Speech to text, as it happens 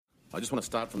I just want to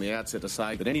start from the outset to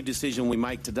say that any decision we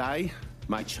make today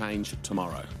may change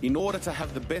tomorrow. In order to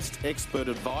have the best expert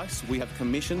advice, we have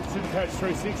commissioned Supercoach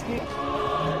 360.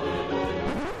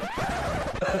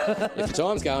 If the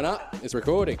time's going up, it's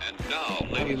recording. And now,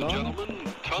 ladies and gentlemen,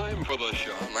 time for the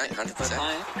show. Mate,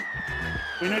 100%.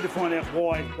 We need to find out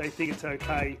why they think it's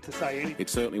okay to say anything.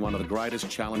 It's certainly one of the greatest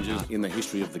challenges in the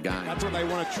history of the game. That's what they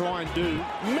want to try and do.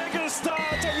 Megastar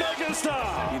to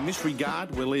megastar! In this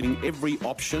regard, we're leaving every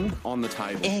option on the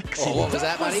table. Excellent. What was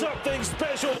that, buddy? Something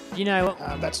special. You know,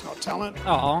 That's not talent.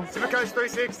 Supercoach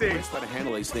 360. The best way to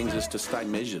handle these things is to stay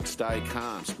measured, stay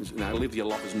calm, live your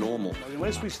life as normal.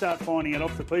 Unless we start finding it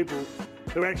off the people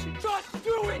who actually just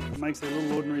do it, it makes their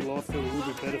little ordinary life feel a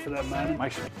little bit better for that moment.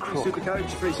 Makes it cool. Supercoach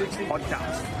 360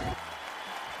 podcast.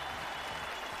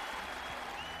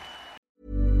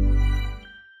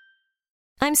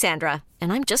 I'm Sandra,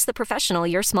 and I'm just the professional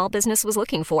your small business was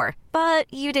looking for.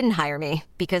 But you didn't hire me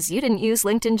because you didn't use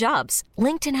LinkedIn Jobs.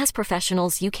 LinkedIn has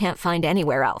professionals you can't find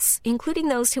anywhere else, including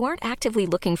those who aren't actively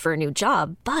looking for a new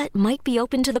job, but might be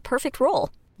open to the perfect role,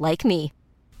 like me.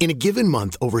 In a given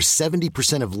month, over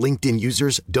 70% of LinkedIn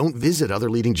users don't visit other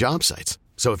leading job sites.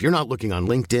 So if you're not looking on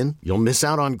LinkedIn, you'll miss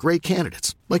out on great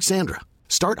candidates like Sandra.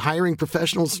 Start hiring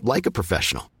professionals like a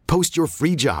professional. Post your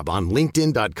free job on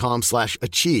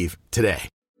linkedin.com/achieve today.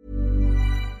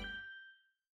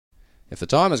 If the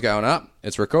timer's going up,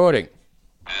 it's recording.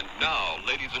 And now,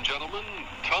 ladies and gentlemen,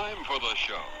 time for the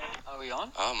show. Are we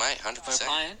on? Oh, mate, 100%. We're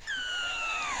playing.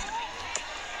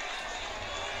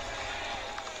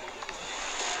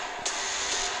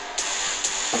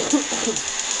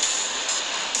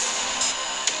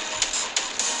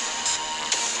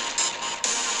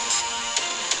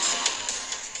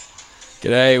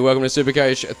 G'day, welcome to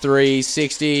Supercoach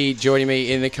 360. Joining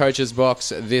me in the coach's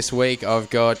box this week,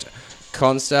 I've got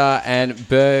Constar and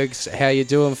Bergs. How you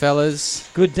doing, fellas?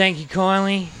 good, thank you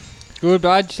kindly. Good,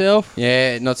 bud, yourself?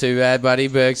 Yeah, not too bad, buddy.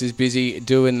 Bergs is busy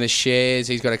doing the shares.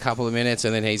 He's got a couple of minutes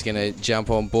and then he's going to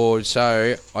jump on board.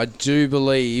 So I do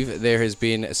believe there has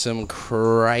been some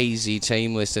crazy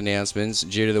team list announcements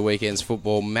due to the weekend's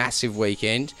football. Massive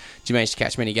weekend. Did you manage to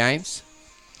catch many games?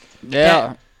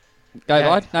 Yeah. Go,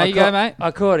 bud. No, you go, mate. I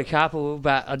caught a couple,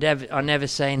 but I never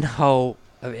seen the whole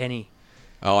of any.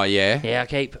 Oh, yeah? Yeah, I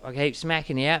keep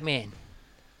smacking you out, man.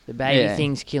 The baby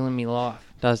thing's killing me life.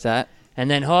 Does that. And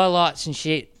then highlights and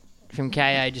shit from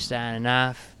KO just aren't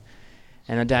enough.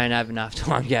 And I don't have enough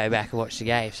time to go back and watch the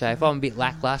game. So if I'm a bit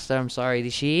lackluster, I'm sorry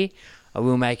this year, I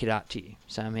will make it up to you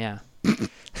somehow. What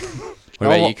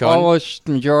about you, Con? I watched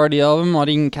the majority of them. I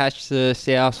didn't catch the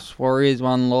South Warriors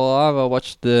one live. I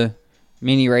watched the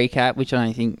mini recap, which I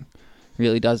don't think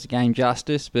really does the game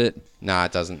justice. But No,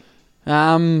 it doesn't.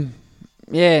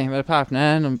 yeah, but apart from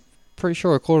that, I'm pretty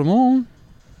sure I caught them all.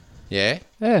 Yeah?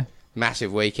 Yeah.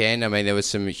 Massive weekend. I mean, there was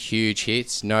some huge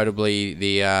hits, notably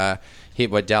the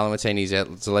hit by Dalamatini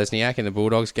Zelezniak in the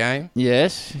Bulldogs game.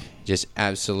 Yes. Just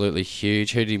absolutely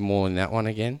huge. Who did more in that one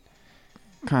again?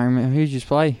 Can't remember. Who did you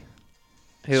play?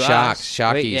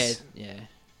 Sharkies. Yeah.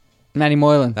 Matty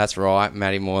Moylan. That's right.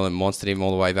 Matty Moylan monstered him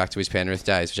all the way back to his Penrith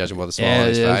days, judging by the smile on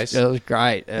his face. It was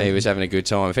great. He was having a good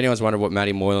time. If anyone's wondered what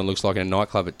Matty Moylan looks like in a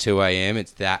nightclub at 2 a.m,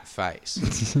 it's that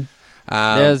face.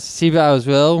 There's Sibo as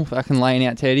well, fucking laying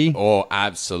out Teddy. Oh,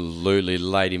 absolutely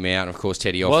laid him out. And, of course,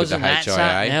 Teddy off Wasn't with the that something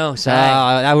HIA. else,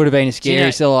 That would have been a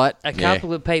scary sight. A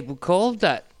couple of people called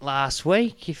that last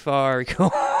week, if I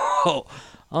recall,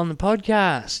 on the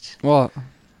podcast. What?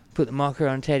 Put the mocker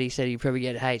on Teddy, said he'd probably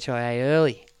get HIA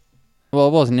early. Well,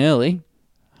 it wasn't early.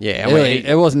 Yeah,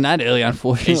 it wasn't that early,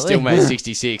 unfortunately. He still made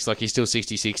 66, like he's still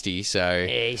 60-60, so...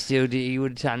 Yeah, he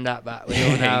would have turned up, but we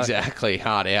all know exactly,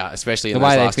 hard out, especially in The those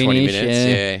way they last 20 finished, minutes.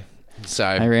 yeah. Yeah.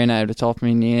 So, They ran over the top of him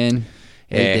in the end.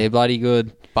 Yeah. They're bloody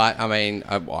good. but, I mean,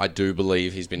 I do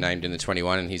believe he's been named in the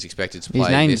 21 and he's expected to He's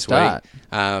play named this to start.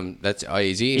 week.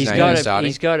 Is he? he's named to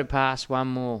starting? got to pass one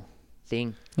more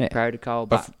thing, protocol,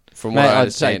 but From Mate, what I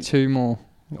I'd say understand, 2 more.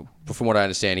 from what I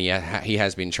understand, he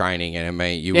has been training, and I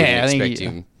mean, you wouldn't expect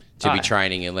him to be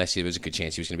training unless there was a good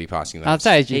chance he was going to be passing those. I'd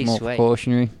say it's just He's more sweet.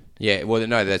 precautionary. Yeah, well,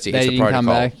 no, that's it. They It's the didn't protocol. come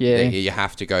back, yeah. You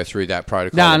have to go through that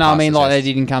protocol. No, to I pass mean, the like, they test.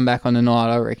 didn't come back on the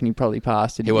night. I reckon he probably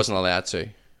passed it. He wasn't allowed to.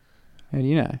 How do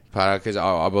you know? Because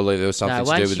I believe there was something to do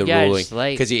once with you the go to ruling.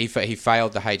 sleep- Because he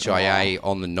failed the HIA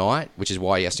on the night, which is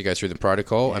why he has to go through the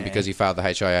protocol. And because he failed the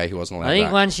HIA, he wasn't allowed I think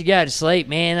back. once you go to sleep,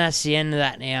 man, that's the end of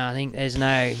that now. I think there's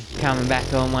no coming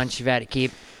back on once you've had a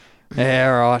kip Yeah,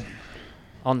 right.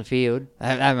 on the field.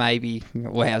 That may be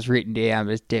how it's written down,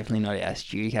 but it's definitely not how it's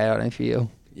adjudicated, I don't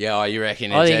feel. Yeah, oh, you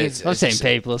reckon? I think I've seen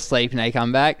people asleep and they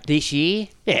come back. This year?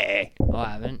 Yeah. I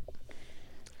haven't.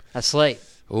 Asleep.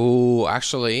 Oh,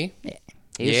 actually,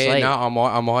 asleep. no,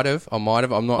 I might have. I'm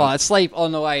not. Oh, I'd sleep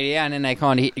on the way down, and they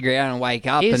kind of hit the ground and wake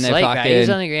up, He was and they're asleep, bro. fucking. He was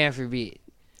on the ground for a bit.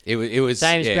 It was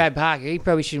Same as Brad Parker. He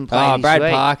probably shouldn't play Oh, this Brad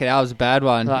week. Parker, that was a bad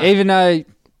one. Like- Even though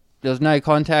there was no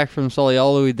contact from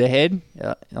Soliolo with the head.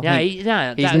 I No, think his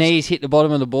his knees knees hit the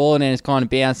bottom of the ball, and then it's kind of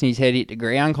bouncing his head hit the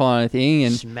ground kind of thing.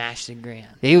 And smashed the ground.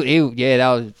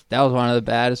 that was one of the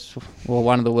baddest, well,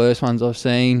 one of the worst ones I've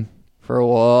seen for a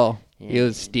while. He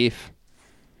was stiff.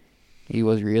 He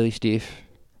was really stiff.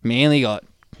 Manly got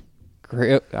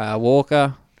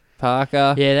Walker,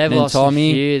 Parker, Yeah, they've and then lost Tommy,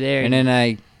 a few there. and then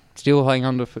they still hang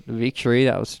on to the victory.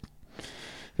 That was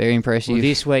very impressive. Well,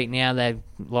 this week now they've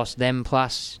lost them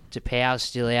plus Tapau's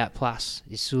still out plus.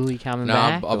 Is Sully coming No,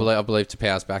 back? I believe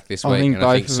Tapau's back this I week, think and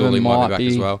I think both of them Sully might might be back be.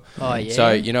 as well. Oh, yeah.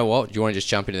 So, you know what? Do you want to just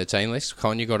jump into the team list?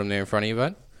 Con, you got them there in front of you,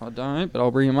 bud? I don't, but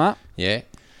I'll bring him up. Yeah.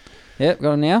 Yep,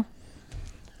 got him now.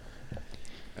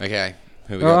 Okay.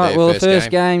 Who we All got right, there? well, first the first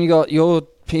game, you got your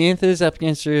Panthers up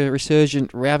against the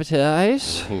resurgent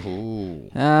Rabbitohs. Ooh.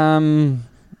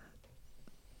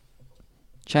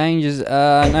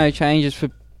 No changes for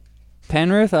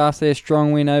Penrith after their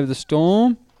strong win over the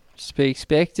Storm. Just to be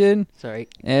expected. Sorry.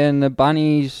 And the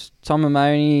Bunnies, Tom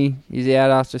Amoni is out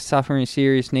after suffering a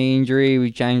serious knee injury,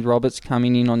 with James Roberts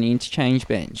coming in on the interchange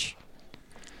bench.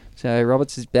 So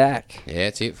Roberts is back. Yeah,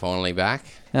 that's it. Finally back.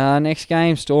 Next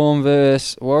game, Storm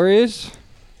versus Warriors.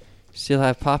 Still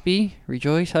have Puppy.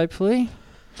 Rejoice, hopefully.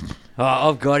 Oh,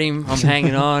 I've got him. I'm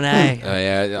hanging on, eh? Oh,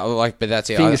 yeah, but that's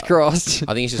it. Fingers crossed.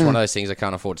 I think it's just one of those things I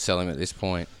can't afford to sell him at this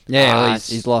point. Yeah, well, it's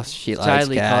he's lost shitloads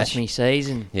totally of cash. cost me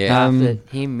season. Yeah. After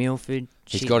him, Milford.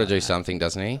 He's shit got to like do that. something,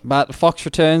 doesn't he? But the Fox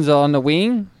returns on the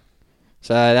wing,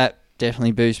 so that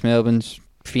definitely boosts Melbourne's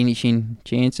finishing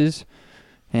chances,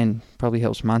 and probably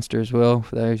helps Munster as well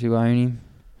for those who own him,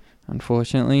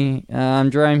 unfortunately.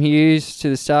 Jerome Hughes to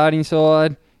the starting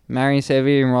side, Marion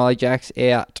Sevier and Riley Jacks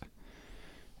out.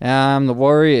 The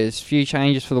Warriors, few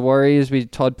changes for the Warriors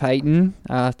with Todd Payton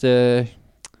after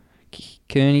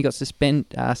Kearney got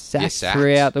sacked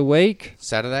throughout the week.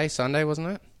 Sunday,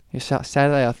 wasn't it?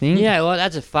 Saturday, I think. You know what?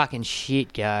 That's a fucking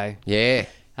shit go. Yeah.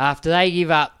 After they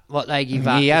give up what they give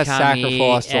up, He to has come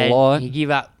sacrificed here, a and lot. He give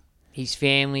up his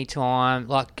family time.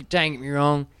 Like, don't get me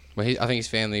wrong, Well, I think his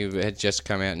family had just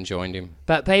come out and joined him.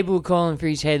 but people were calling for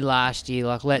his head last year.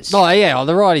 Like, let's. Oh, yeah,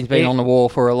 the writing's been If- on the wall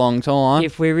for a long time.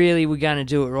 If we really were going to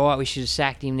do it right, we should have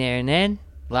sacked him there and then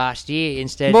last year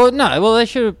instead. Well, no, well, they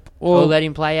should have... Or let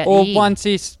him play out Or the year. once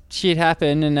this shit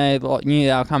happened and they knew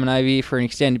they were coming over here for an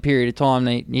extended period of time,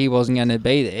 he wasn't going to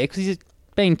be there, because he's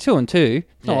been 2-2.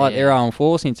 It's not like they're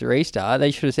 0-4 since the restart. They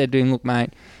should have said to him, look,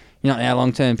 mate, you're not in our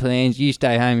long-term plans. You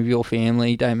stay home with your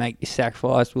family. Don't make this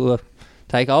sacrifice. We'll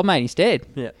take old mate instead.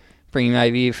 Yeah. Bring him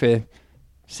over here for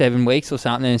 7 weeks or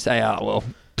something and say, oh,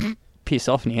 well, piss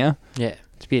off now. Yeah.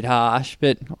 It's a bit harsh,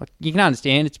 but you can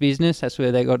understand it's business. That's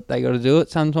where they got to do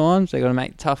it sometimes. They got to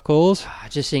make tough calls. I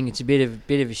just think it's a bit of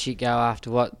a shit go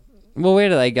after what. Well, where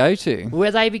do they go to?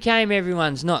 Where they became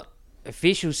everyone's not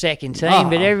official second team,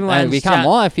 but everyone's become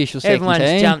my official second everyone's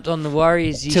team. jumped on the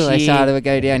Warriors this Till they year. started to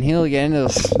go downhill again.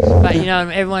 But you know,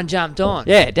 everyone jumped on.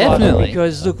 Yeah, definitely.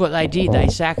 Because look what they did. They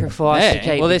sacrificed to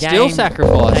keep well, the they're game. still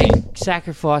sacrificing. They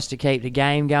sacrificed to keep the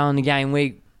game going. The game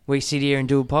we sit here and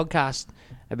do a podcast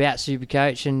about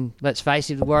Supercoach, and let's face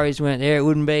it, if the Warriors weren't there, it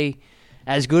wouldn't be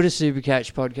as good a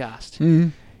Supercoach podcast.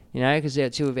 Mhm. You know, because there are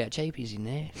two of our cheapies in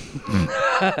there.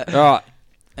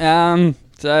 Right.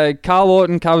 So Carl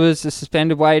Lawton covers the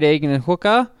suspended Wade Egan and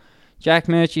hooker. Jack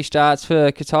Murchie starts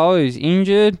for Katoa, who's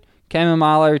injured. Cameron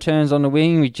Marlowe returns on the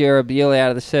wing with Gerard Beale out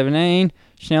of the 17.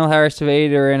 Chanel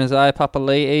Harris-Tavita and Isaiah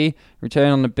Papali'i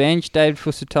return on the bench. David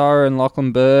Fusatara and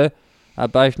Lachlan Burr are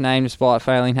both named despite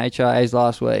failing HIAs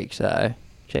last week. So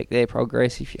check their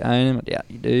progress if you own them. I doubt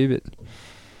you do, but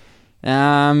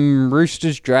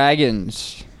Roosters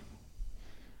Dragons.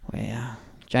 Wow.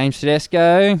 James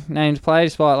Tedesco named to play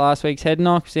despite last week's head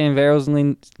knock. Sam Verrills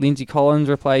and Lindsay Collins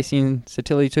replacing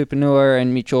Satili Tupanua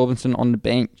and Mitch Orbison on the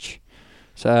bench.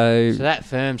 So that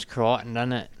firm's Crichton,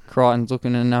 doesn't it? Crichton's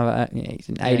looking at another. Yeah, he's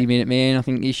an 80-minute man, I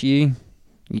think, this year.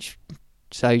 He's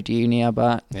so dear now,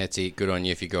 but That's it. Good on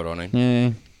you if you got on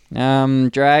him. yeah.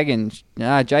 Dragons.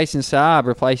 Jason Saab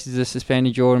replaces the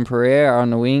suspended Jordan Pereira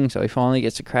on the wing, so he finally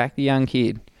gets to crack the young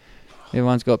kid.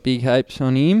 Everyone's got big hopes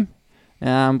on him.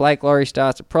 Blake Laurie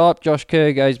starts at prop. Josh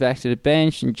Kerr goes back to the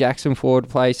bench, and Jackson Ford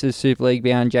replaces Super League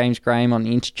bound James Graham on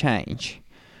the interchange.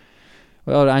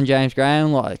 Well done, James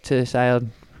Graham. I'd like to say it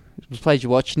was a pleasure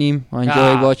watching him. I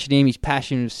enjoyed watching him. His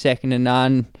passion was second to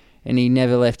none, and he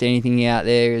never left anything out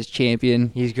there as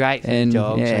champion. He's great for the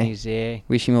dogs when he's there.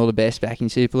 Wish him all the best back in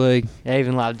Super League. I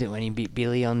even loved it when he bit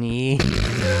Billy on the ear.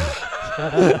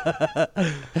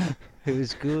 It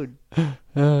was good.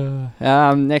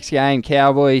 Next game,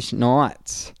 Cowboys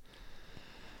Knights.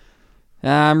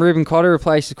 Ruben Cotter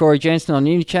replaces Corey Jensen on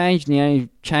interchange, and the only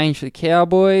change for the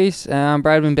Cowboys.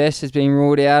 Bradman Best has been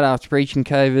ruled out after breaching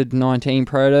COVID-19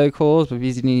 protocols by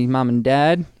visiting his mum and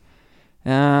dad. The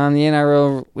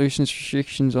NRL loosens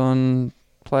restrictions on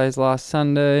players last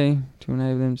Sunday to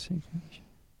enable them to see.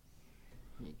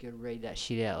 You got to read that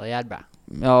shit out loud, bro.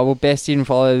 Oh, well, Best didn't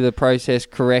follow the process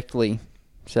correctly,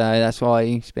 so that's why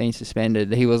he's been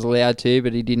suspended. He was allowed to,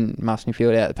 but he mustn't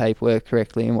fill out the paperwork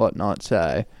correctly and whatnot,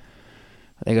 so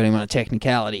they got him on a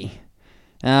technicality.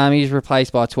 He's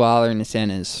replaced by Tuala in the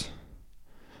centres.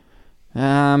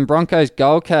 Broncos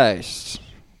Gold Coast.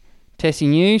 Tessie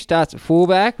New starts at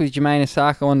fullback with Jermaine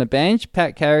Asako on the bench.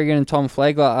 Pat Carrigan and Tom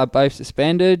Flegler are both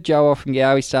suspended. Joe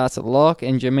Offengowie starts at lock,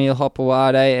 and Jamil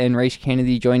Hopewade and Reece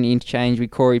Kennedy join the interchange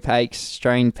with Corey Pakes,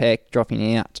 strained pec,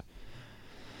 dropping out.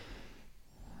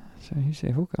 So who's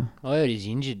their hooker? I heard he's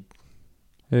injured.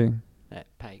 Who? That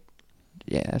Pake.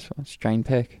 Yeah, that's right. Strained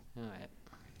pec. Oh,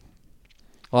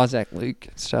 yeah. Isaac Luke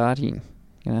starting.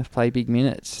 Gonna have to play big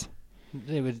minutes.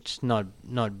 It was not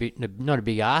a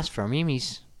big ask from him.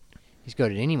 He's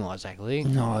got it in him, Isaac Luke.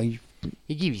 No, He'd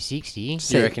give you 60.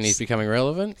 Do you reckon he's becoming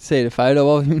relevant? See the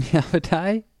photo of him the other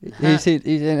day? Who's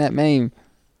in that meme?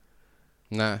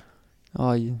 No.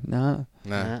 Oh, no.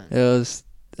 No. It was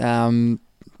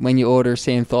when you order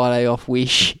Sam Thaiday off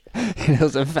Wish, and it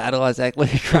was a fat Isaac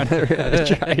Luke running around the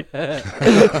train.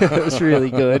 It was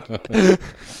really good.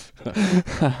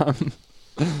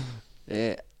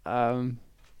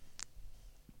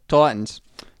 Titans.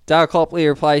 Dale Copley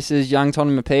replaces young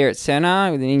Tony Mapia at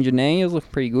centre with an injured knee. He was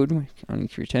looking pretty good on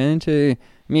his return to.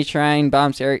 Mitch Rain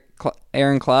bumps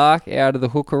Aaron Clark out of the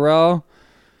hooker role.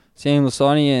 Sam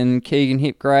Lasoni and Keegan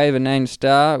Hipgrave are named to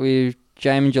start with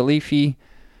Jamin Jalifi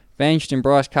benched and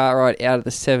Bryce Cartwright out of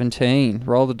the 17.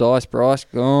 Roll the dice, Bryce,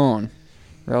 gone.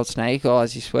 Rolled snake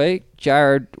eyes this week.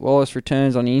 Jared Wallace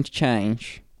returns on the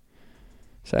interchange.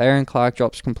 So Aaron Clark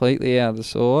drops completely out of the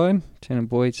side. Tanner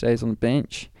Boyd stays on the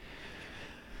bench.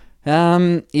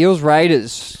 Eels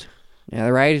Raiders. Now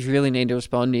the Raiders really need to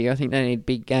respond here. I think they need a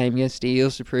big game against the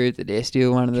Eels to prove that they're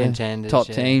still one of the Contenders, top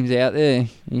teams out there.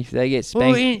 If they get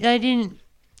spanked, well, they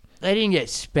didn't get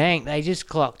spanked. They just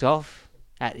clocked off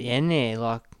at the end there.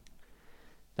 Like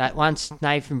that once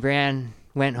Nathan Brown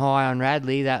went high on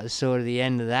Radley, that was sort of the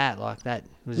end of that. Like that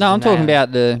was. No, I'm talking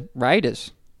about the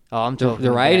Raiders. Oh, I'm talking.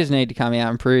 The Raiders need to come out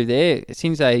and prove there.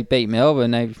 Since they beat Melbourne,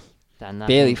 they've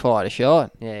barely fired a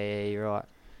shot. Yeah, you're right.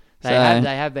 They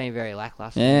have been very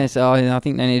lacklustre. Yeah, so I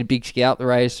think they need a big scalp, the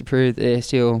Raiders, to prove that they're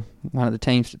still one of the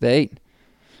teams to beat.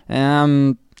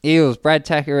 Eels, Brad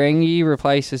Takarengi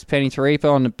replaces Penny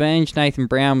Taripa on the bench. Nathan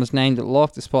Brown was named at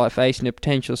lock despite facing a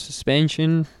potential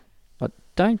suspension. I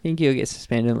don't think he'll get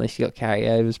suspended unless he got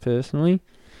carryovers personally.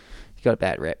 He's got a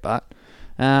bad rep, but.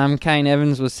 Kane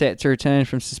Evans was set to return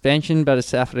from suspension, but has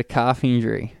suffered a calf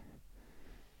injury.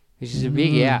 Which is a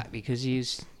big out because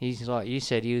he's like you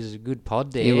said, he was a good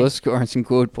pod there. He was scoring some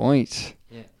good points.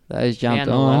 Yeah. Those jumped down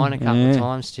the on. line a couple of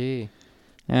times too.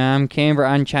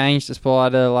 Canberra unchanged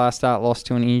despite a last start loss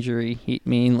to an injury hit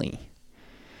Manly.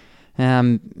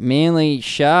 Manly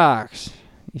Sharks.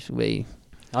 This will be.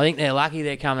 I think they're lucky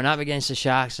they're coming up against the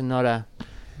Sharks and not a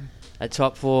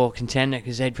top 4 contender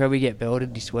because they'd probably get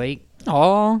belted this week.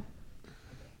 Oh,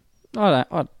 I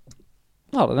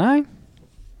don't know.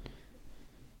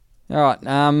 All right.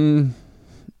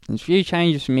 There's a few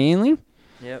changes for Manly.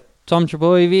 Yep. Tom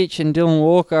Trebojevic and Dylan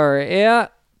Walker are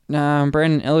out.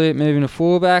 Brendan Elliott moving to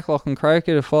fullback. Lachlan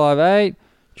Croker to 5'8".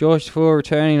 George Tafua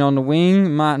returning on the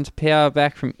wing. Martin Tapau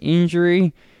back from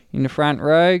injury in the front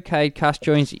row. Cade Cuss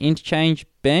joins the interchange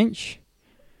bench.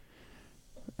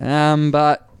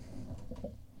 But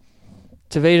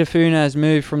Tavita Funa has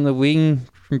moved from the wing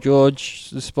from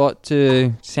George's spot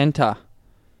to centre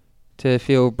to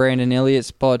fill Brandon Elliott's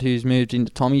spot, who's moved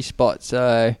into Tommy's spot.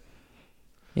 So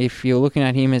if you're looking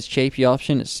at him as cheapy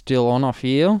option, it's still on, I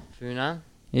feel. Funa?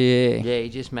 Yeah. Yeah, he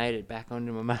just made it back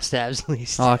onto my must-haves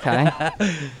list. Okay.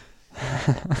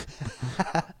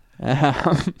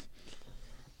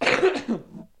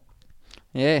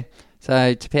 Yeah.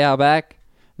 So Tapau back,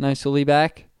 no Sully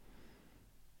back.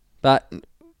 But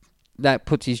that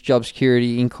puts his job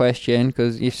security in question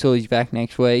because if Sully's back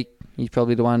next week, he's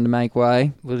probably the one to make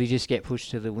way. Will he just get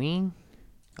pushed to the wing?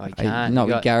 Oh, he can't. Not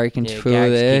with Garrick and Tafua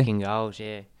Garrick's there. kicking goals,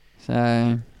 yeah.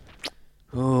 So,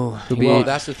 well,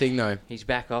 that's the thing though. He's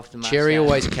back off the must. Cherry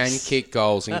always can kick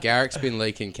goals, and Garrick's been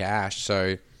leaking cash.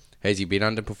 So, has he been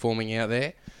underperforming out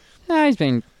there? No, he's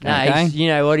been okay. You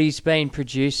know what? He's been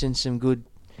producing some good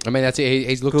I mean, that's it.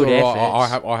 He's looked Good all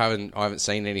right. efforts. I haven't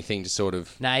seen anything to sort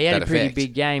of. No, he had that a pretty effect.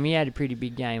 big game. He had a pretty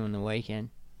big game on the weekend.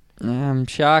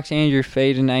 Sharks, Andrew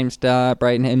Feeder, named star,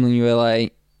 Brayden Hemlin, ULA,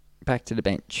 back to the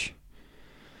bench.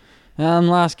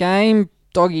 Last game,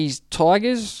 Doggies,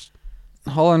 Tigers.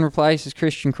 Holland replaces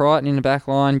Christian Crichton in the back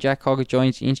line. Jack Hogger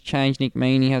joins the interchange. Nick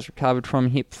Meaney has recovered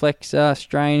from hip flexor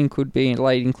strain, could be a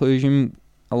late inclusion,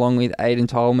 along with Aidan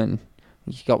Tolman.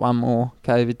 He's got one more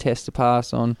COVID test to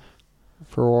pass on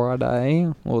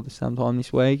Friday or sometime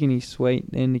this week, and he's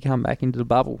sweet then to come back into the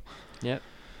bubble. Yep.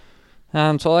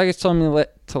 So I guess Tommy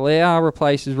Talau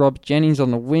replaces Rob Jennings on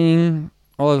the wing.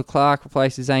 Oliver Clark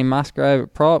replaces Zane Musgrove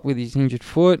at prop with his injured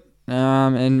foot.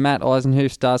 And Matt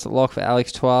Eisenhoof starts at lock for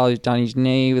Alex Twile, who's done his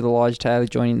knee, with Elijah Taylor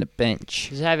joining the bench.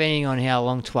 Does it have anything on how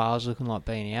long Twile's looking like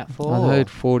being out for? I heard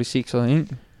 4 to 6, I think.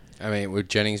 I mean, would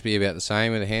Jennings be about the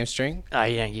same with a hamstring? Oh,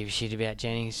 you don't give a shit about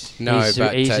Jennings. No, he's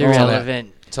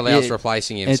irrelevant. Talau's Yeah,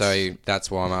 replacing him, so that's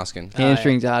why I'm asking.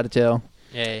 Hamstrings are hard to tell.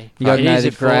 Yeah. You got to It know is the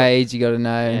a four- grades, you got to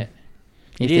know Yeah. if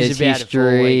It is there's about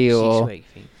history a 4 week, or 6 week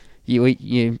thing.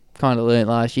 you kind of learnt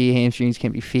last year hamstrings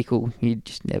can be fickle. You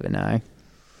just never know.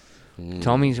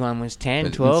 Tommy's one was 10,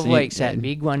 But 12 it's- weeks, that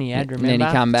big one he had, And remember? then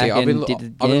he come back See, I've and been, did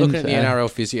it I've been again, looking at the so- NRL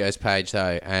Physio's page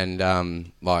though,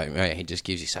 and mate, he just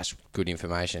gives you such good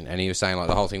information. And he was saying like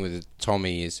the whole thing with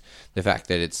Tommy is the fact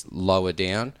that it's lower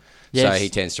down, so Yes. he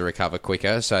tends to recover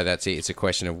quicker. So that's it. It's a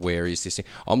question of where is this thing.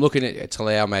 I'm looking at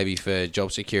Talau maybe for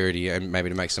job security and maybe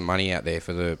to make some money out there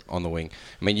for on the wing.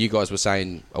 I mean, you guys were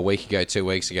saying a week ago, 2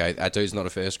 weeks ago, that dude's not a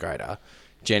first grader.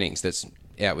 Jennings, that's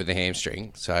out with the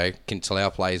hamstring, so can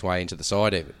Talau play his way into the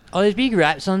side even? Oh, there's big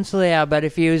raps on Talau, but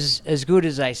if he was as good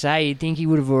as they say, you'd think he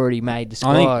would have already made the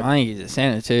squad. I think he's a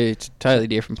centre too. It's totally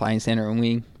different playing centre and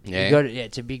wing. Yeah.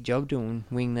 It's a big job doing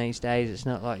wing these days. It's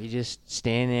not like you just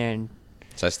stand there and...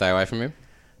 So stay away from him?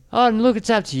 Oh, and look, it's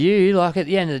up to you. Like, at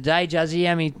the end of the day, Juzzy,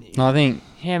 I think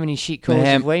how many shit calls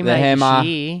have we made this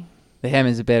year? the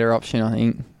hammer's a better option, I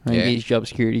think. I think Yeah. his job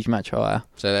security is much higher.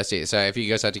 So that's it. So if you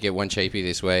guys had to get one cheapie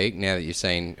this week, now that you've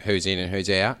seen who's in and who's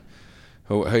out,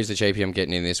 who's the cheapie I'm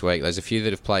getting in this week? There's a few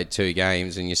that have played 2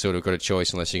 games, and you sort of got a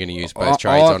choice unless you're going to use both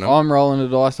trades on them. I'm rolling the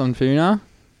dice on Funa.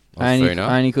 Only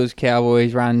Funa. because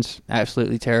Cowboys runs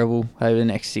absolutely terrible over the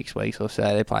next 6 weeks or so.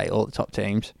 They play all the top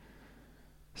teams.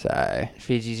 So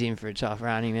Fidgy's in for a tough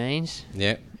run, he means.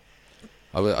 Yeah.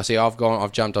 I see.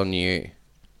 I've jumped on you.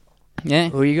 yeah,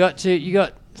 Well, you got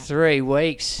 3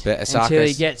 weeks But until Osaka's-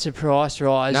 he gets a price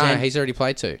rise. No, and he's already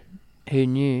played 2. who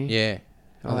knew? Yeah.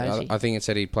 Oh, has he? I think it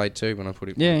said he played 2 when I put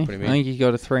him yeah. in. I think he's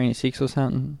got a 3 and a 6 or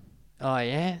something. Oh,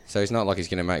 yeah. So it's not like he's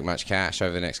going to make much cash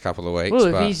over the next couple of weeks. Well,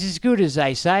 if but he's as good as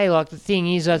they say, like the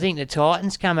thing is, I think the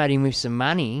Titans come at him with some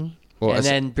money, Well, and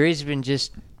it's- then Brisbane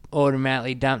just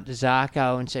automatically dumped to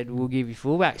Zarko and said, "We'll give you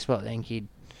fullback spot then, kid."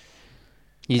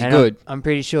 He's And good. I'm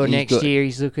pretty sure He's next good. year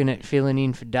he's looking at filling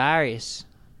in for Darius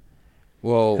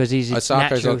well, because he's a Osako's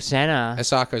natural on- centre.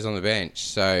 Osako's on the bench,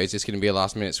 so is this going to be a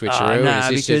last-minute switcheroo? Oh, or no, is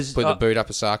this because just put the boot up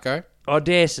Osako? I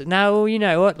dare say. No, well, you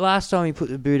know what? Last time he put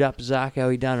the boot up Zarko,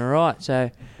 he done all right.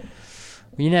 So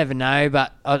you never know.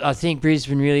 But I think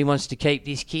Brisbane really wants to keep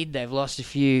this kid. They've lost a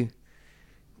few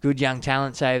good young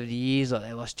talents over the years. Like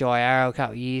they lost Jai Arrow a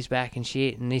couple of years back and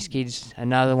shit. And this kid's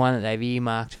another one that they've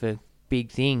earmarked for big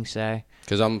things. So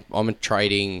Because I'm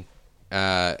trading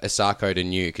Osako to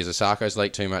New because Osako's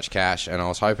leaked too much cash, and I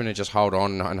was hoping to just hold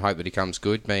on and hope that he comes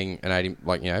good, being an 80,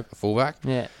 a fullback.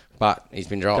 yeah, But he's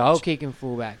been dropped. goal kicking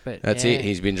fullback. But That's yeah. it.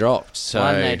 He's been dropped. So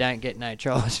One, they don't get no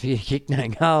tries for you to kick no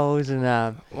goals, and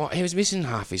well, he was missing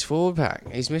half his forward pack.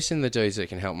 He's missing the dudes that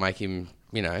can help make him,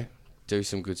 do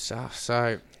some good stuff.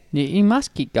 So He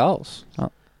must kick goals.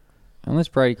 Unless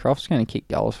Brady Croft's going to kick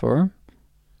goals for him.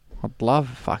 I'd love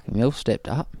if fucking Mills stepped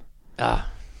up.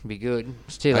 be good.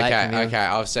 It's too late. for me. okay.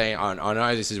 I've seen. I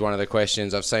know this is one of the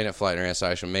questions. I've seen it floating around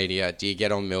social media. Do you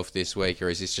get on MILF this week, or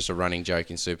is this just a running joke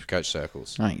in Supercoach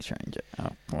circles? I think it's Ranger.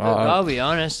 I'll be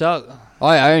honest.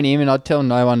 I own him and I'd tell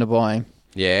no one to buy him.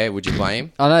 Yeah, would you play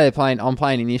him? I know they're playing. I'm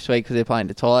playing him this week because they're playing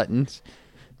the Titans.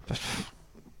 But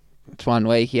it's 1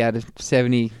 week. He had a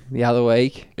 70 the other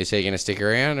week. Is he going to stick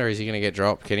around, or is he going to get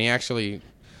dropped? Can he actually?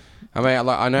 I mean,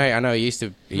 I know he used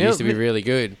to be really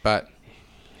good, but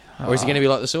or is he going to be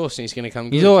like the Source and he's going to come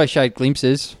good? He's always showed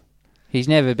glimpses. He's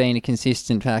never been a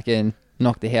consistent fucking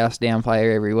knock the house down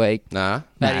player every week. Nah.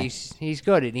 But No. he's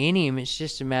got it in him. It's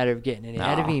just a matter of getting it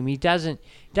out of him. He doesn't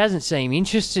seem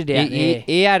interested out He, there.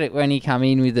 he had it when he come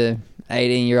in with the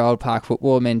 18-year-old park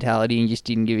football mentality and just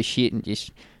didn't give a shit and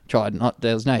just tried not.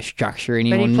 There was no structure in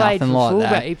him But or he played nothing for like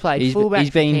fullback. that. He played fullback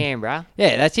for Canberra.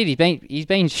 Yeah, that's it. He's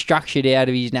been structured out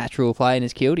of his natural play and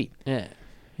has killed him. Yeah.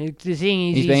 The thing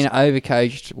is, He's been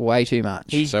overcoached way too much.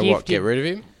 He's So gifted. what? Get rid of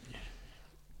him?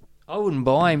 I wouldn't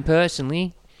buy him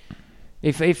personally.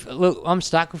 If look, I'm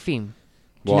stuck with him.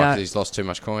 Do you Why? know- 'Cause he's lost too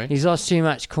much coin. He's lost too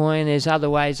much coin. There's other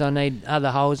holes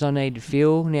I need to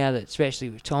fill now that, especially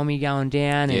with Tommy going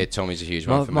down. Yeah, and Tommy's a huge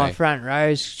one for my me. front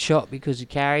row's shot because of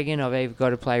Carrigan. I've either got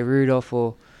to play Rudolph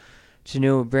or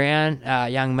Tanua Brown,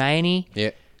 young Maney.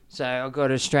 Yeah. So I've got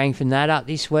to strengthen that up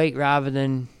this week rather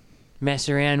than mess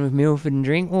around with Milford and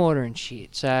Drinkwater and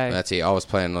shit. So That's it. I was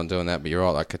planning on doing that, but you're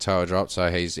right. Like Katoa dropped, so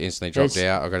he's instantly dropped There's-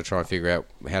 out. I've got to try and figure out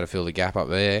how to fill the gap up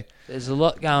there. there's a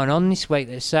lot going on this week.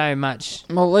 There's so much.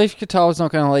 Well, Leaf Katoa's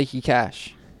not going to leak your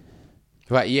cash.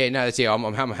 But yeah, no, that's it.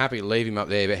 I'm happy to leave him up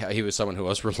there, but he was someone who I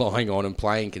was relying on and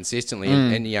playing consistently.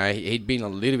 And you know, he'd been a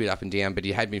little bit up and down, but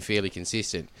he had been fairly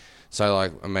consistent. So,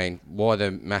 like, I mean,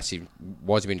 why's he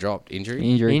been dropped?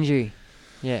 Injury.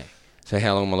 Yeah. So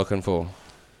how long am I looking for?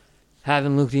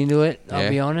 Haven't looked into it, I'll Yeah.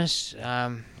 be honest.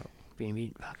 Been a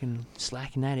bit fucking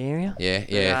slack in that area. Yeah, But,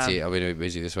 that's it. I've been a bit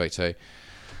busy this week too.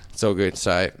 It's all good.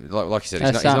 So, like you said,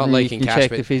 That's he's not something leaking you can cash. check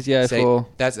but the physio see, for.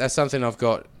 That's something I've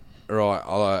got,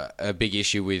 right, a big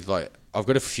issue with. Like, I've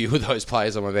got a few of those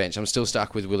players on my bench. I'm still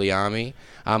stuck with Willie Army.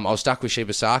 I was stuck with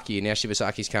Shibasaki, and now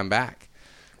Shibasaki's come back.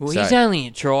 Well, So- he's only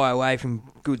a try away from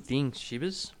good things,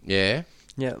 Shivers. Yeah?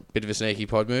 Yeah. Bit of a sneaky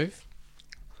pod move.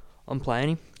 I'm playing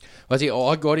him. Well, see,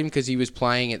 I got him because he was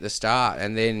playing at the start,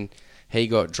 and then he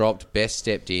got dropped. Best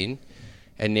stepped in,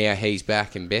 and now he's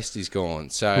back, and Best is gone.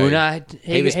 So Well, no,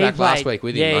 he was back last played- week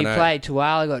with yeah, him. I he know. played.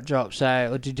 Tuala got dropped. So,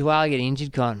 or did Tuala get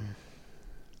injured, Con?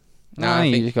 No, I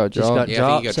think he just got dropped. Yeah, I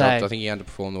think he got so- dropped. I think he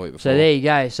underperformed the week before. So there you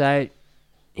go. So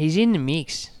he's in the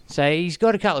mix. So he's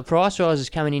got a couple of price rises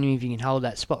coming in if you can hold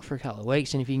that spot for a couple of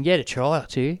weeks, and if you can get a try or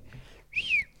two,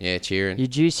 Yeah, cheering. you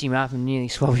juice him up and nearly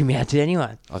swap him out to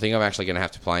anyone. I think I'm actually going to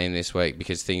have to play him this week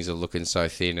because things are looking so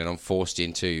thin, and I'm forced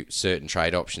into certain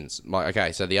trade options. Like,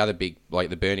 okay, so the other big, like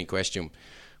the burning question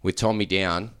with Tommy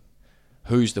down,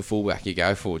 who's the fullback you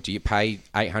go for? Do you pay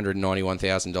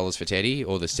 $891,000 for Teddy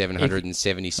or the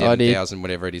 $777,000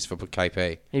 whatever it is for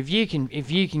KP? If you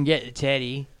can get the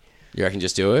Teddy, You reckon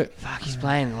just do it? fuck, he's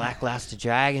playing the lackluster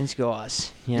Dragons,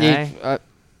 guys. You know,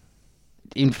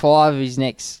 In 5 of his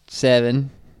next 7,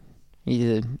 he's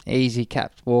an easy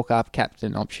walk-up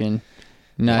captain option.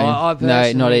 No, I no, not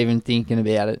personally- even thinking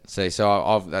about it. See,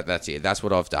 so that's it. That's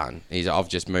what I've done. I've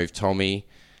just moved Tommy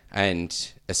and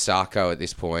Asako at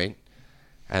this point,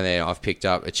 and then I've picked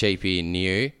up a cheapie in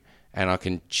new, and I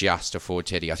can just afford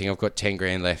Teddy. I think I've got 10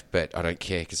 grand left, but I don't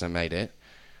care because I made it,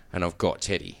 and I've got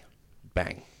Teddy.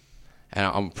 Bang. And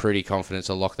I'm pretty confident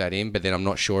to lock that in, but then I'm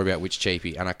not sure about which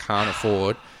cheapie, and I can't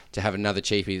afford to have another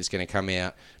cheapie that's going to come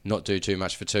out, not do too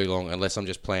much for too long, unless I'm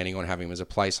just planning on having him as a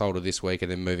placeholder this week and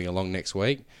then moving along next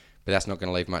week. But that's not going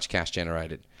to leave much cash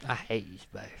generated. I hate you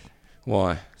both.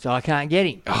 Why? So I can't get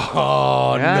him.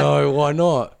 Oh, no, why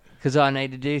not? Because I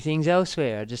need to do things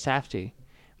elsewhere. I just have to.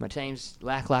 My team's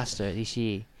lackluster this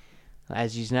year.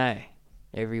 As you know,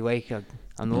 every week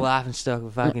I'm the laughing stock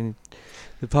of fucking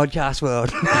the podcast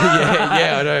world.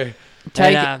 yeah, I know.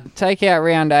 Take out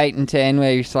round 8 and 10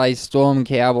 where he plays Storm and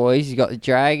Cowboys. You got the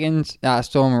Dragons,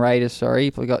 Storm and Raiders.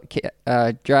 Sorry, we got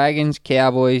Dragons,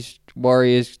 Cowboys,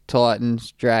 Warriors,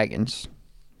 Titans, Dragons.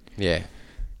 Yeah.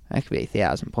 That could be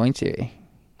 1,000 points here.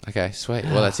 Okay, sweet.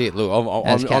 Well, that's it. Look,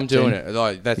 As I'm doing captain. it.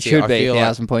 Like, that's It should I be feel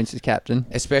 1,000 points as captain.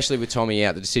 Especially with Tommy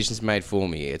out, the decision's made for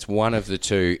me. It's one of the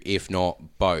two, if not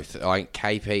both. I think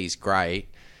KP's great,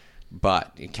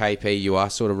 but in KP you are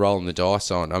sort of rolling the dice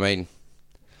on. I mean,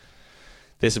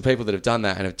 there's some people that have done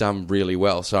that and have done really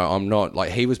well. So I'm not,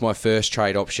 like, he was my first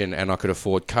trade option and I could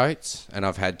afford Coates, and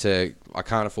I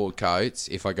can't afford Coates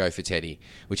if I go for Teddy,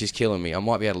 which is killing me. I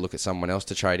might be able to look at someone else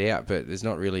to trade out, but there's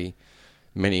not really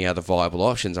many other viable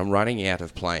options. I'm running out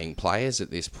of playing players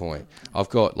at this point. I've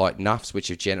got, like, Nuffs, which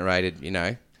have generated,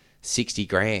 60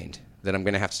 grand that I'm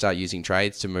going to have to start using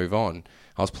trades to move on.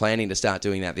 I was planning to start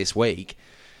doing that this week,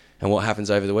 and what happens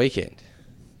over the weekend?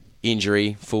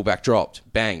 Injury, fullback dropped,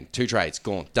 bang, 2 trades,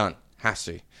 gone, done, has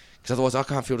to. Because otherwise I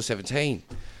can't field a 17.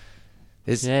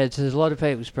 There's a lot of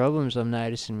people's problems I'm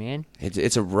noticing, man.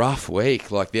 It's a rough week.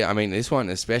 Like, I mean, this one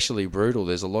especially brutal.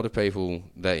 There's a lot of people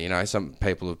that, some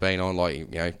people have been on,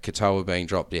 like, Katoa being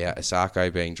dropped out,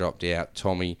 Asako being dropped out,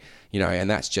 Tommy, and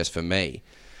that's just for me.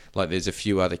 Like, there's a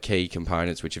few other key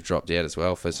components which have dropped out as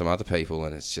well for some other people,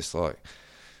 and it's just like,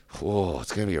 whoa,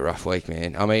 it's going to be a rough week,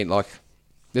 man. I mean, like,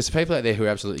 there's people out there who are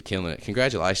absolutely killing it.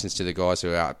 Congratulations to the guys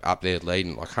who are up there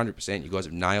leading, like 100%. You guys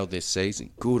have nailed this season.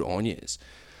 Good on yous.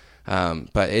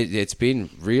 But it's been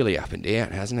really up and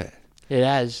down, hasn't it? It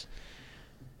has.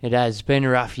 It has. It's been a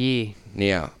rough year.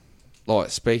 Now, like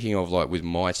speaking of like with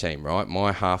my team, right?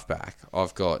 My halfback,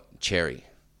 I've got Cherry.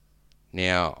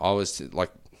 Now I was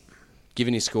like,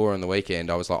 given his score on the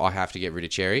weekend, I was like, I have to get rid of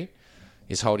Cherry.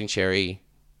 Is holding Cherry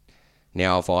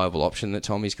now a viable option that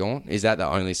Tommy's gone? Is that the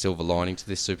only silver lining to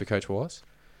this Supercoach wise?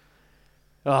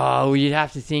 Oh, well, you'd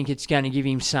have to think it's going to give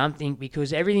him something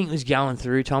because everything was going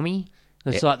through Tommy.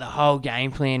 It's like the whole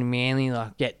game plan in Manly,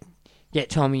 like get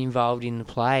Tommy involved in the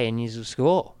play and he'll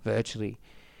score virtually.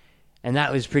 And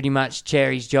that was pretty much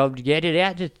Cherry's job to get it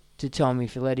out to Tommy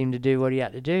for let him to do what he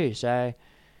had to do. So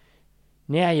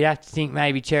now you'd have to think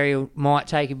maybe Cherry might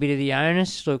take a bit of the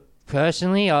onus. Look,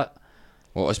 personally,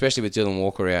 well, especially with Dylan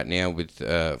Walker out now with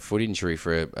foot injury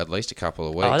for at least a couple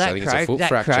of weeks. Oh, I think it's a foot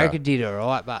fracture. Croker did all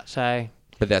right, but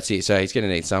that's it. So he's going to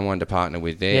need someone to partner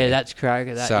with there. Yeah, that's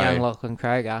Croker, young Lachlan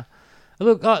Croker.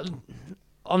 Look,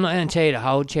 I'm not going to tell you to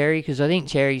hold Cherry because I think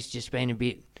Cherry's just been a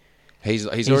bit... He's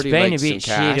already been a leaked bit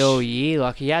some cash. shit all year.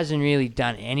 Like, he hasn't really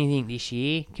done anything this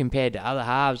year compared to other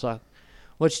halves. Like,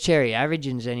 what's Cherry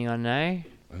averaging? Does anyone know?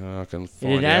 I can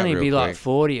find It'd out only real be quick. like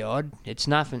 40 odd. It's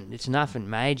nothing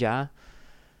major.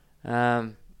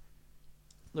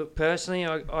 Look, personally,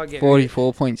 I get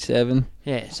 44.7.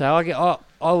 Yeah, so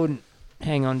I wouldn't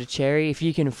hang on to Cherry if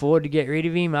you can afford to get rid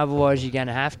of him. Otherwise, you're going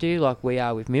to have to, like we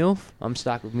are with Milf. I'm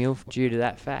stuck with Milf due to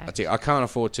that fact. I can't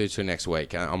afford to till next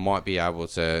week. I might be able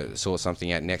to sort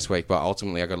something out next week, but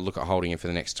ultimately I've got to look at holding him for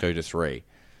the next 2 to 3.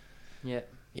 Yeah.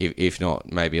 If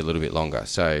not, maybe a little bit longer.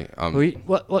 So,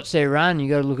 what's their run? You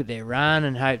got to look at their run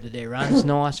and hope that their run's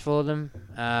nice for them.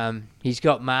 He's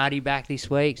got Marty back this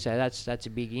week, so that's a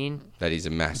big in. That is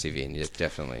a massive in, yeah,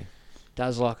 definitely.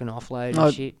 Does like an offload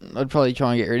and shit. I'd probably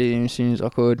try and get rid of him as soon as I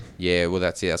could. Yeah, well,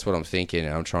 that's it. That's what I'm thinking,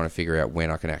 and I'm trying to figure out when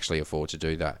I can actually afford to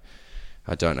do that.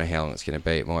 I don't know how long it's going to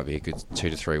be. It might be a good 2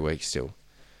 to 3 weeks still.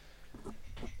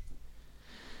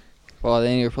 By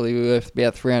then, you'll probably be worth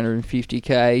about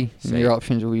 350k, and your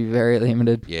options will be very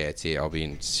limited. Yeah, it's it. I'll be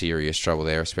in serious trouble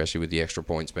there, especially with the extra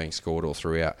points being scored all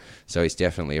throughout. So he's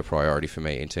definitely a priority for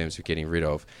me in terms of getting rid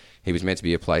of. He was meant to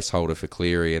be a placeholder for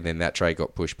Cleary, and then that trade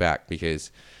got pushed back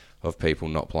because of people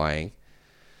not playing.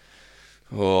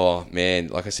 Oh, man,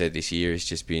 like I said, this year has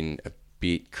just been a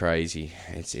bit crazy.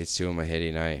 It's doing my head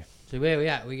in, eh? So where we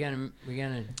at? We're gonna.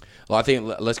 Well, I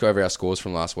think let's go over our scores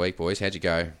from last week, boys. How'd you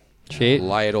go? Shit.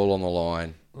 Lay it all on the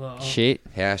line. Well, shit.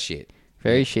 How shit?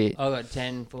 Very shit. I got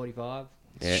 10.45.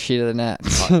 Yeah. Shitter than that.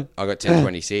 I got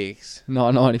 10.26.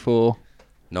 9.94.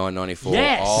 9.94.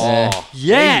 Yes. Oh,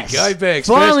 yes. There you go, Bergs.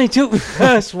 Finally took the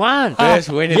first one. First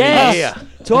win of yes. the year.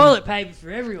 Toilet paper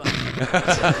for everyone.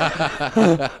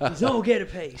 He's all get a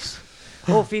piece.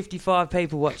 All 55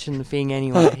 people watching the thing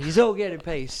anyway. He's all get a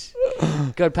piece.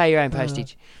 Got to pay your own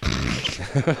postage.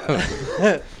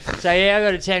 So yeah, I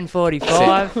got a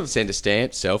 10.45. Send a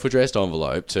stamped, self-addressed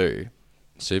envelope to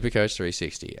Supercoach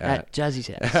 360 at Jazzy's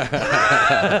house.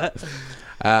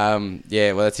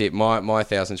 Yeah, well, that's it. My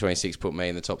 1,026 put me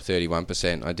in the top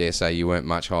 31%. I dare say you weren't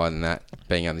much higher than that,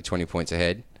 being only 20 points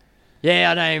ahead.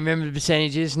 Yeah, I don't even remember the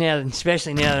percentages now,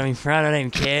 especially now that I'm in front. I don't even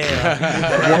care.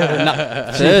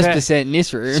 First percent in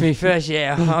this room. It's my first,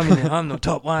 yeah. I'm the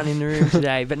top one in the room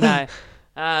today. But no,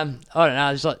 I don't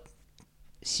know. It's like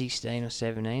 16 or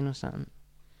 17 or something.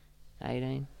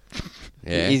 18.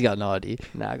 Yeah. He's got no idea.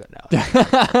 No, I got no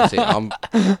idea. See,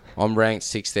 I'm ranked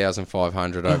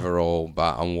 6,500 overall,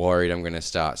 but I'm worried I'm going to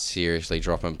start seriously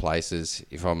dropping places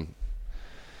if I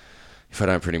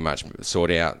don't pretty much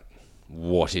sort out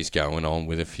what is going on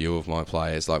with a few of my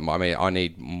players. Like, I mean, I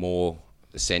need more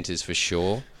centres for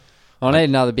sure. I need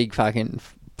another big fucking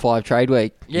 5 trade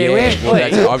week. Yeah,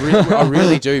 I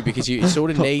really do, because you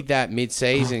sort of need that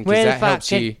mid-season, because that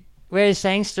helps you. Where's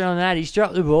Sangster on that? He's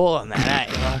dropped the ball on that,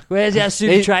 eh? Like, where's our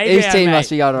super trade His round, team mate? must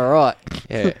be going all right.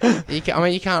 Yeah, you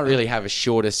can't really have a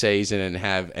shorter season and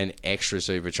have an extra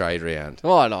super trade round.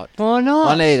 Why not? Why not?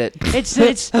 I need it. It's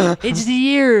the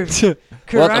year of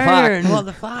Corona What the fuck? and what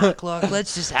the fuck? Like,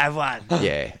 let's just have one.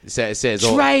 Yeah, it says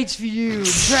all. Trades for you,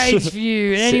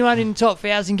 and anyone in the top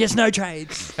 1,000 gets no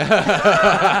trades. You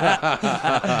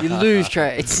lose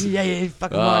trades. Yeah,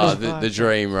 fucking The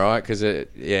dream, right? Because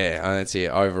that's it.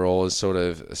 Overall, is sort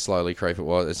of slowly creeping.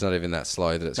 Well, it's not even that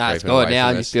slow that it's Nah, it's creeping good away now. from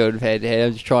I'm us. just building head to head.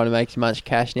 I'm just trying to make as much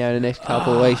cash now in the next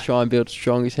couple of weeks. Try and build the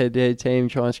strongest head to head team.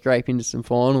 Try and scrape into some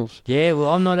finals. Yeah, well,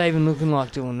 I'm not even looking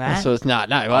like doing that. So it's no way.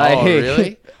 Oh,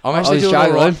 really? I'm actually doing all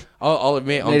struggling. right. I'll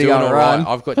admit, I'm Need to doing go all run.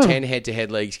 right. I've got 10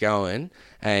 head-to-head leagues going,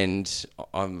 and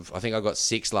I think I got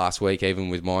 6 last week, even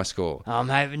with my score. I'm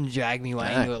hoping to drag me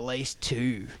way into at least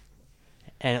 2.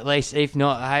 And at least, if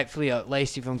not, hopefully, at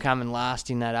least if I'm coming last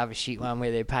in that other shit one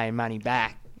where they're paying money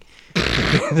back,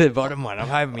 the bottom one. I'm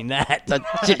hoping that.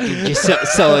 Just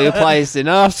sell your players to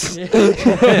us.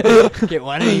 Get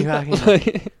one of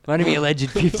your alleged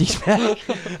 50s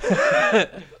back.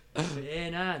 Yeah,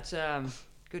 no, it's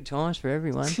good times for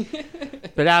everyone.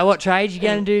 But what trade you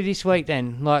going to do this week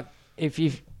then? Like, if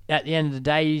you've at the end of the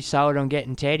day you sold on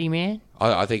getting Teddy, man?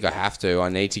 I think I have to. I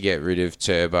need to get rid of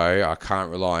Turbo. I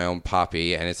can't rely on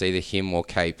Puppy, and it's either him or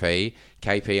KP.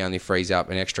 KP only frees up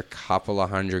an extra couple of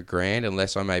 $100,000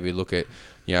 unless I maybe look at,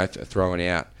 throwing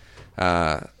out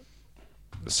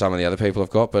some of the other people I've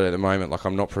got. But at the moment, like,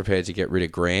 I'm not prepared to get rid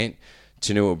of Grant.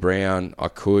 Tanua Brown, I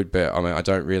could, but I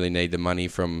don't really need the money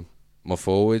from my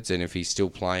forwards, and if he's still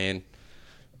playing,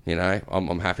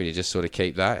 I'm happy to just sort of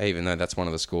keep that, even though that's one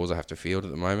of the scores I have to field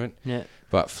at the moment. Yeah.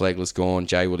 But Flegler's gone,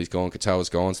 Jay Willie's gone, Katoa's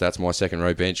gone, so that's my second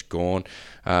row bench gone.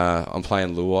 I'm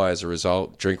playing Luai as a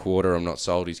result. Drinkwater, I'm not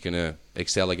sold he's going to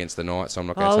excel against the Knights, so I'm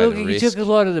not going to take the risk. He took a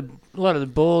lot of the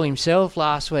ball himself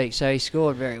last week, so he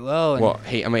scored very well. Well,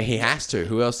 he has to.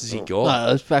 Who else has he got? No,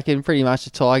 it was fucking pretty much the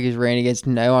Tigers ran against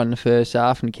no one in the first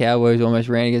half, and Cowboys almost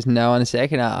ran against no one in the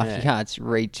second half. Yeah. You can't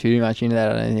read too much into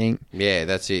that, I don't think. Yeah,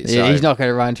 that's it. Yeah, so, he's not going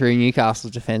to run through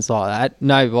Newcastle's defence like that.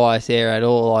 No bias there at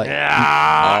all. Like,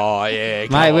 oh yeah,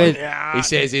 mate. He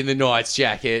says in the Knights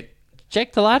jacket.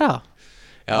 Check the ladder.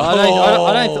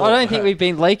 I don't think we've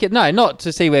been leaking. No, not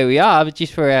to see where we are, but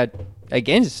just for our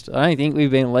against. I don't think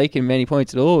we've been leaking many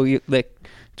points at all. We let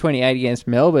 28 against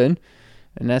Melbourne,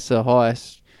 and that's the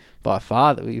highest by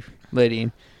far that we've let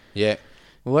in. Yeah.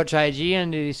 Well, what trade you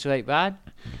going to do this week, bud?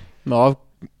 Well, I've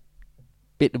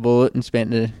bit the bullet and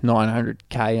spent the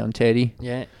 $900K on Teddy.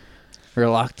 Yeah.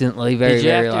 Reluctantly, very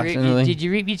reluctantly. Did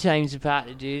you rip your teams apart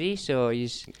to do this, or are you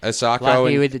Asako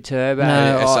lucky with the Turbo?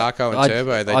 No, Asako and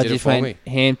Turbo, they did it for me.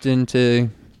 Hampton to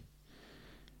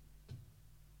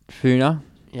Funa.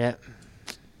 Yeah.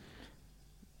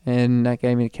 And that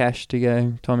gave me the cash to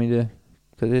go Tommy to...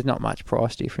 Because there's not much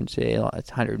price difference there. Like,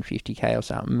 it's $150K or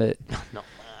something, but... Not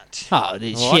much. Oh,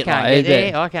 there's I shit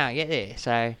can't get there,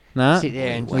 so sit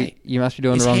there and... Wait, you must be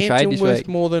doing the wrong trade this week. Is Hampton worth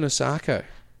more than Asako?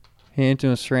 Hampton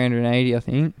was 380, I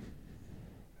think.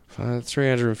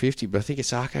 350, but I think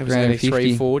Asako was only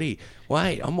 340.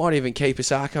 Wait, I might even keep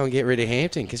Asako and get rid of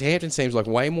Hampton, because Hampton seems like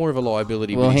way more of a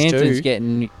liability. Well, Hampton's too.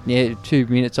 Getting 2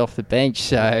 minutes off the bench,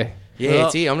 so... Yeah,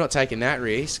 it's it. I'm not taking that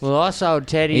risk. Well, I sold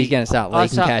Teddy. He's going to start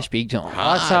leaking cash big time.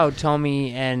 I sold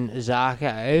Tommy and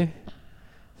Zarko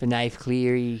for Nath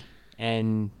Cleary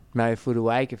and Mo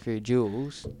Footawaka for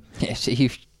Jules. Yeah, so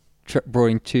you've brought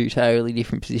in two totally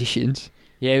different positions.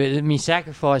 Yeah, but my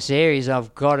sacrifice there is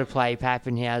I've got to play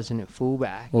Pappenhausen at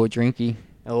fullback. Or Drinky.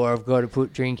 Or I've got to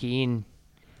put Drinky in.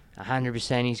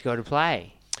 100% he's got to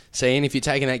play. See, and if you're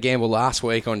taking that gamble last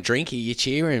week on Drinky, you're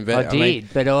cheering. But I did,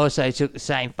 but I also took the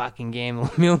same fucking gamble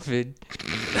on Milford,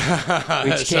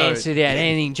 which cancelled out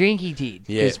anything Drinky did.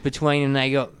 Because between them they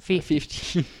got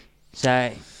 50. So,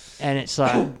 and it's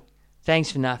like, thanks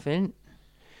for nothing,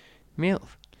 Milf.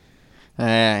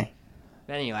 Hey.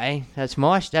 Anyway, that's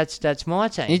my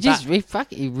team.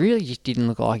 He really just didn't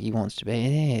look like he wants to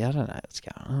be there. I don't know what's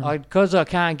going on. Because I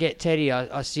can't get Teddy,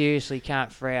 I seriously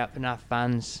can't free up enough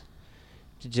funds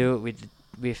to do it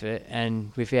with it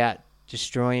and without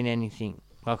destroying anything.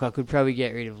 Like, I could probably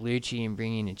get rid of Lucci and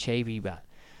bring in a cheapie, but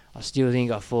I still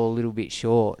think I fall a little bit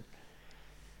short.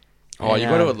 Oh, you've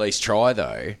got to at least try,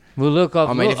 though. Well, look,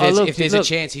 if there's a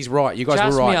chance, he's right. You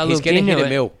guys were right. He's going to hit a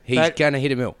mill. He's going to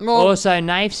hit a mill. Also,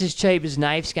 Naif's as cheap as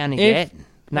Naif's going to get.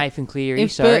 Nathan Cleary,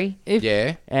 sorry.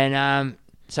 Yeah. And and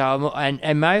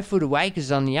Mo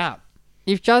Footawaka's on the up.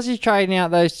 If Juzzy's trading out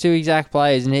those two exact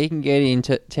players and he can get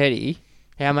into Teddy...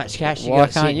 How much cash you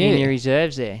got sitting in your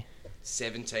reserves there?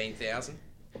 17,000.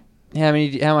 How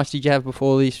much did you have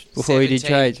before you did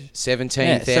trades?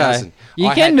 17,000. Yeah, so you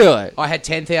can do it. I had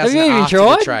 10,000 after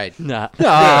the trade. No.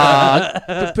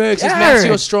 But Bergs, is maths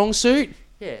your strong suit?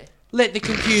 Yeah. Let the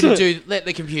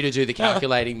computer do the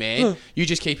calculating, man. You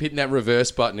just keep hitting that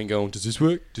reverse button and going, does this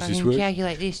work? Does this work?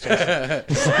 Calculate this. No,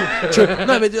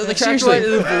 but like, seriously,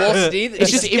 the velocity.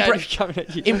 It's just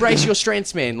embrace your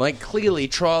strengths, man. Like, clearly,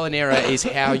 trial and error is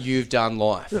how you've done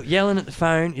life. Look, yelling at the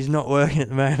phone is not working at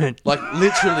the moment. Like,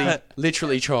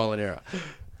 literally trial and error.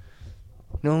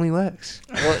 Normally works.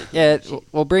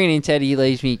 Well, bringing in Teddy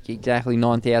leaves me exactly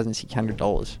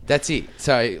 $9,600. That's it.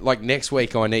 So, like, next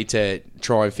week I need to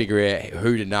try and figure out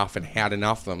who to nuff and how to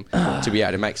nuff them to be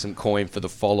able to make some coin for the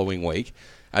following week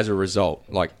as a result.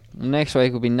 Like, next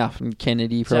week will be nothing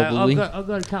Kennedy, probably. So I've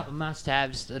got a couple of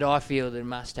must-haves that I feel that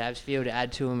must-haves. Feel to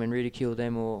add to them and ridicule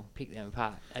them or pick them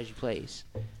apart, as you please.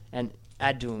 And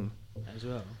add to them as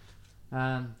well.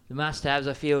 The must-haves,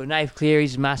 I feel, Nath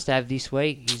Cleary's a must-have this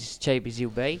week. He's as cheap as he'll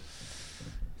be.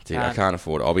 Dude, I can't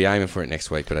afford it. I'll be aiming for it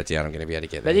next week, but I doubt I'm going to be able to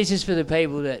get there. But this is for the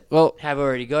people that have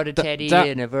already got a Teddy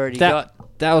and have already got...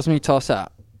 That was me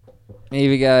toss-up.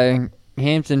 Either go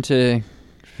Hampton to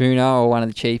Funo or one of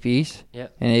the cheapies.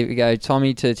 Yep. And either go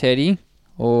Tommy to Teddy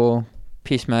or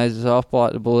piss Moses off,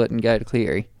 bite the bullet and go to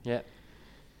Cleary. Yep.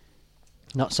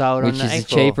 Not sold on Which that. is a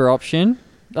cheaper option.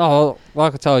 Oh,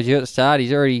 like I told you at the start,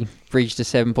 he's already bridged a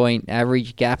 7-point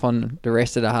average gap on the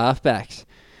rest of the halfbacks.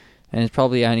 And it's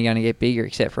probably only going to get bigger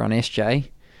except for on SJ.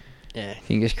 Yeah.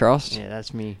 Fingers crossed. Yeah,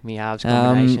 that's me halves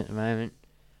combination at the moment.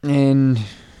 And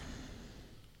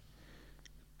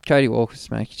Cody Walker's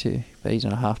smoky too, but he's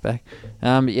on a halfback.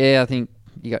 But yeah, I think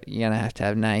you're going to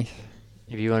have Nath.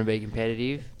 If you want to be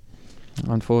competitive.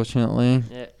 Unfortunately.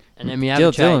 Yeah. And then we have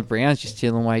a trade. Dylan Brown's just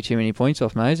stealing way too many points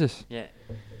off Moses. Yeah.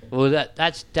 Well,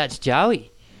 that's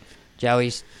Joey.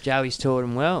 Joey's taught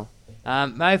him well.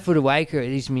 Mo Footer-Waker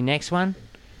is my next one.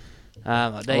 I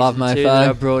love Mofo. Two Mofo. that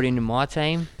I brought into my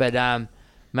team, but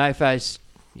Mofo's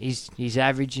he's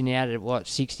averaging out at what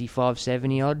 65,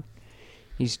 70 odd.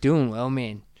 He's doing well,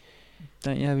 man.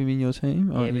 Don't you have him in your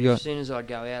team? Yeah, but as soon as I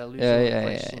go out, I lose all the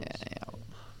questions.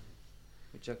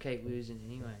 Which I keep losing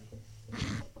anyway.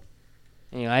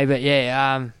 Anyway, but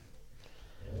yeah,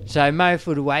 so Mo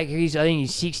Footer-Waker, I think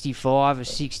he's 65, a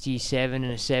 67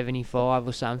 and a 75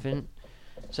 or something.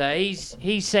 So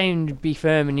he seemed to be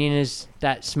firming in as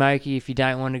that smoky if you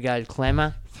don't want to go to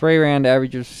Clemmer. 3-round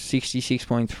average of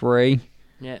 66.3.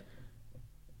 Yeah.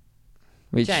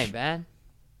 Which ain't bad.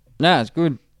 No, it's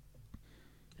good.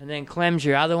 And then Clem's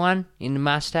your other one in the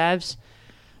must-haves.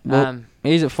 Well,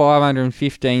 he's at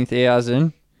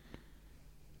 515,000.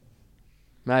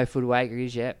 Mo Footer-Waker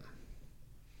is, yep.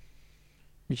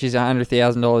 Which is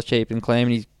 $100,000 cheaper than Clem,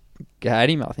 and he's got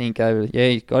him, I think.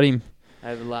 He's got him.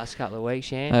 Over the last couple of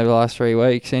weeks, yeah. Over the last 3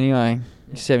 weeks, anyway.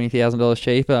 He's $70,000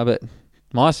 cheaper, but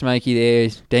my smoky there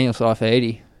is Daniel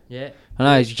Saifidi. Yeah. I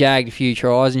know he's jagged a few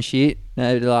tries and shit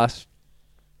over the last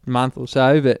month or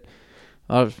so, but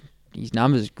his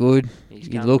numbers are good.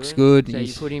 He looks good. So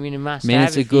you put him in a must-have.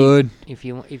 Minutes are good. If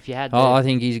you had. I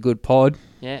think he's a good pod.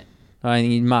 Yeah. I don't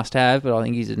think he's must-have, but I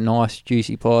think he's a nice,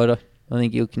 juicy pod. I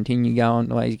think he'll continue going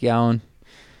the way he's going.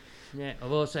 Yeah,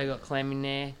 I've also got Clem in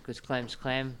there because Clem's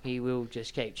Clem. He will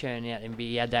just keep churning out, and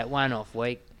he had that one-off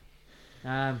week.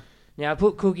 Now I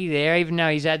put Cookie there, even though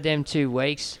he's had them 2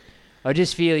 weeks. I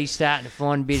just feel he's starting to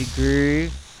find a bit of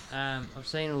groove. I've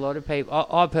seen a lot of people.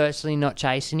 I personally not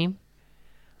chasing him.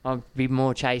 I'd be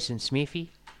more chasing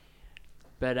Smithy.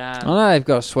 But I know they've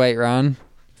got a sweet run.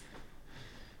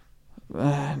 You're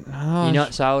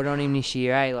not sold on him this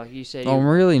year, eh? Like you said. I'm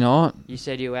really not. You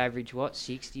said he'll average,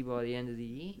 60 by the end of the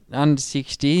year? Under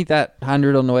 60. That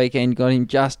 100 on the weekend got him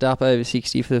just up over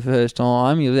 60 for the first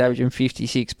time. He was averaging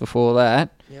 56 before that.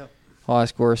 Yep. High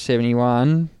score of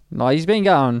 71. Like, he's been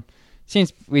going,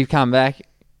 since we've come back,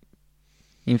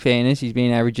 in fairness, he's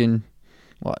been averaging,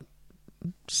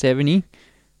 70? A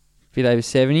bit over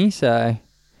 70, so...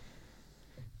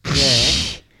 Yeah.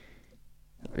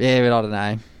 Yeah, but I don't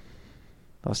know.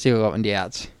 I've still got my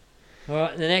doubts. All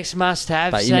right, the next must-have.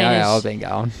 But you know how I've been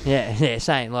going. Yeah,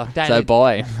 same. Like, so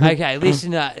buy him. Okay,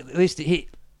 listen. Hit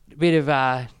a bit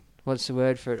of what's the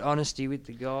word for it? Honesty with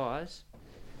the guys.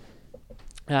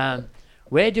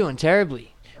 We're doing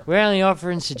terribly. We're only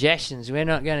offering suggestions. We're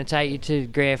not going to take you to the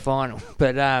grand final,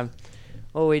 but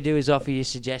all we do is offer you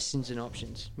suggestions and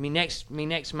options. Me next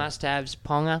must-haves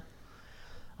Ponga.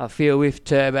 I feel with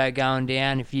Turbo going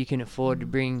down, if you can afford to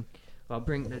bring. I'll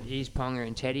bring here's Ponga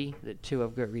and Teddy, the two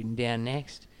I've got written down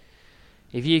next.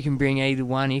 If you can bring either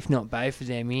one, if not both of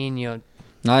them in,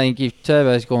 I think if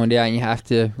Turbo's going down, you have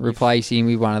to replace him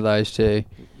with one of those two.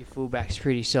 Your fullback's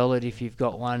pretty solid if you've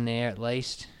got one there at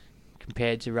least,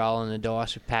 compared to rolling the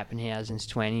dice with Pappenhausen's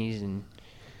 20s and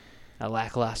a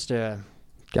lackluster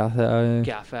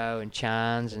Guffo and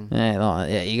Chans and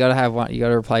you got to have one. You got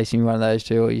to replace him with one of those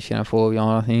two, or you're going to fall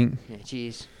behind. I think. Yeah,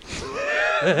 cheers.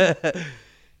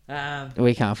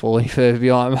 We can't fall any further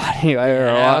behind, but anyway, we're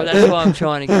alright. That's why I'm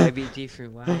trying to go a bit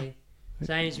different way.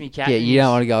 Same as me captain. Yeah, you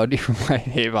don't want to go a different way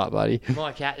here, buddy.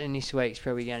 My captain this week's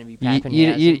probably going to be Pappenhausen.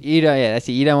 You don't. Yeah, that's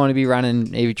it. You don't want to be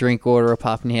running either Drinkwater or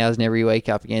Pappenhausen every week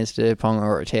up against a Ponga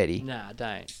or a Teddy. No, I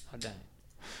don't.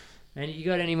 And you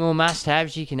got any more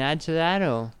must-haves you can add to that,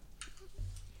 or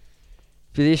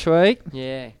for this week?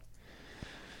 Yeah.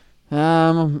 Is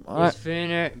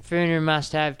Furner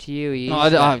must have to you.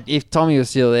 If Tommy was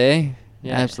still there,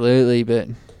 absolutely. But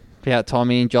without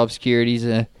Tommy, job security is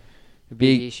a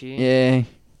big issue. Yeah.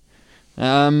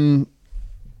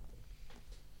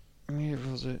 Where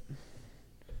was it?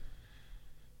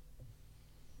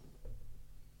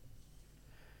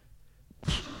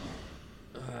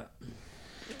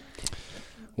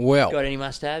 Well, Got any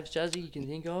must-haves, Juzzy, you can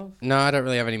think of? no, I don't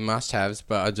really have any must-haves,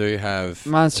 but I do have...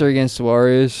 Munster against the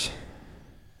Warriors.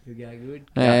 You go good.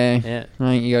 Yeah. I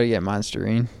think you got to get Munster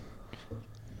in.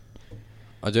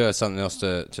 I do have something else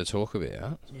to talk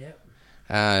about. Yep.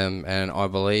 And I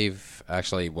believe,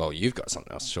 actually, well, you've got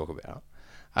something else to talk about.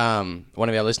 One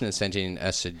of our listeners sent in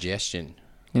a suggestion.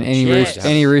 And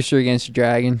any rooster against the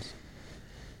Dragons.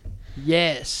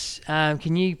 Yes.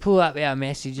 Can you pull up our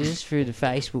messages through the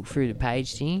Facebook, through the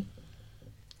page thing?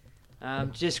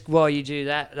 Just while you do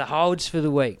that, the holds for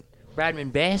the week.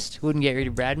 Bradman best. Wouldn't get rid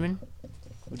of Bradman.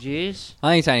 Would you use?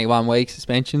 I think it's only 1 week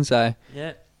suspension, so...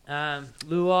 Yep.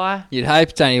 Luai. You'd hope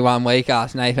it's only 1 week.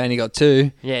 Ask Nath only got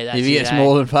 2. Yeah, that's If he gets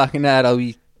more than fucking that, I'll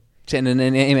be sending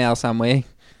an email somewhere.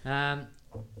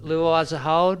 Luai's a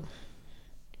hold.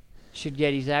 Should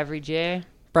get his average, yeah.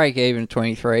 Break even at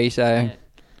 23, so I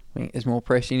think there's more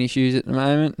pressing issues at the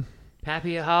moment.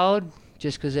 Pappy a hold,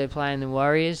 just because they're playing the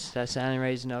Warriors. That's the only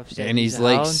reason I've said And he's he's a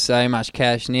leaked hold. so much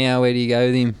cash now. Where do you go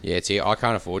with him? Yeah, I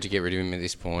can't afford to get rid of him at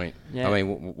this point. Yeah. I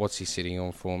mean, what's he sitting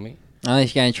on for me?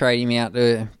 Unless you're going to trade him out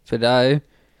for dough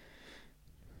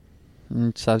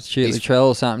and substitute Latrell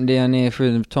or something down there for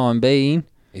the time being.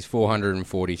 He's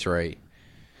 443.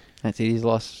 That's it. He's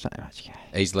lost so much cash.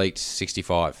 He's leaked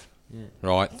 65. Yeah.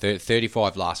 Right,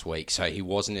 35 last week, so he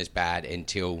wasn't as bad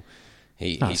until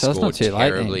he So it's not scored too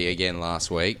late terribly then. again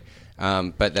last week.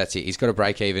 But that's it. He's got a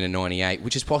break even in 98,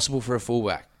 which is possible for a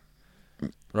fullback.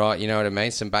 Right, you know what I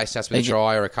mean? Some base stats with a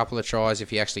try or a couple of tries if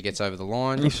he actually gets over the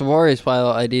line. If the Warriors play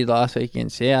like they did last week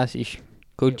against South, you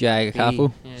could jag a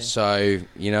couple. Yeah. So,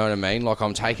 you know what I mean? Like,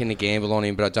 I'm taking a gamble on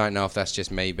him, but I don't know if that's just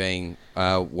me being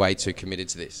way too committed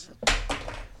to this.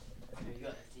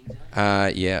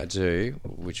 Yeah, I do.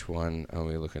 Which one are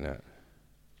we looking at?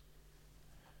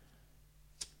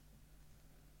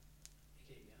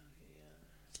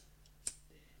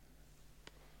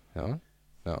 That one?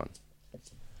 That one.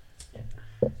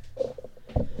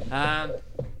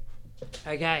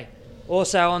 Okay.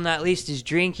 Also on that list is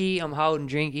Drinky. I'm holding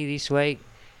Drinky this week.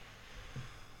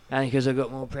 Only because I've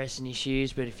got more pressing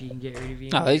issues, but if you can get rid of him...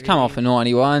 Oh, he's come off a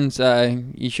 91, so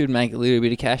you should make a little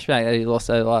bit of cash back that he lost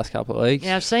over the last couple of weeks.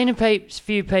 Yeah, I've seen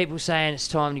few people saying it's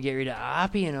time to get rid of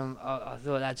Arpey, and I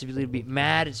thought that's a little bit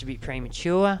mad. It's a bit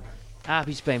premature.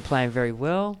 Arpey's been playing very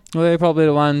well. Well, they're probably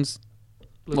the ones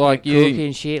Looking like at you. Cook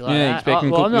and shit like yeah, that.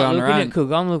 expecting I'm Cook to go not on the looking run. at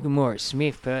Cook. I'm looking more at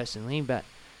Smith personally, but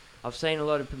I've seen a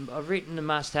lot of... I've written the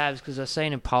must-haves because I've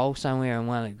seen a poll somewhere in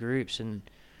one of the groups, and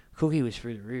Cookie was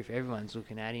through the roof. Everyone's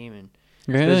looking at him, and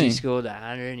because Really? he scored that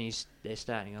 100, and they're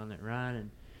starting on that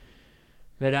run.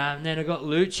 But then I got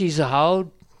Lucci's a hold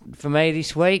for me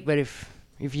this week. But if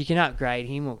you can upgrade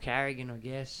him or Carrigan, I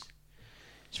guess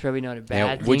it's probably not a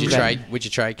bad thing. Would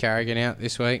you trade Carrigan out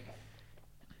this week?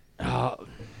 Oh,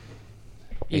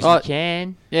 if you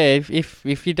can. Yeah,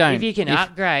 if you don't... If you can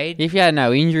upgrade. If you had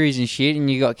no injuries and shit and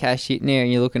you got cash sitting there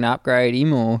and you're looking to upgrade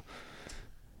him or...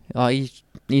 Oh, he's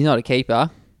not a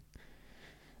keeper.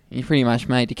 He pretty much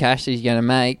made the cash that he's going to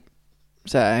make.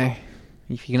 So,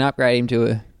 if you can upgrade him to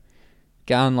a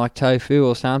gun like Tofu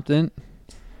or something,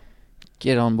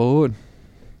 get on board.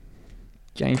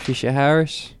 James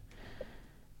Fisher-Harris.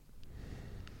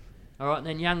 All right,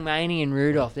 then Young Maney and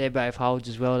Rudolph, they're both holds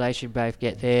as well. They should both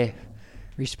get their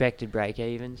respected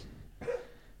break-evens.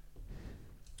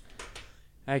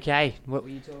 Okay, what were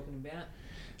you talking about?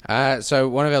 So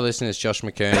one of our listeners, Josh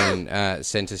McKernan,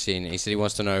 sent us in. He said he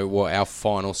wants to know what our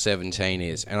final 17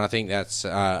 is, and I think that's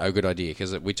a good idea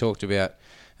because we talked about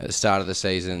at the start of the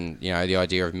season, you know, the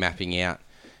idea of mapping out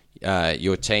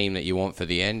your team that you want for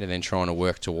the end and then trying to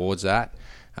work towards that.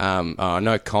 I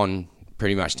know Con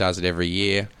pretty much does it every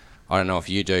year. I don't know if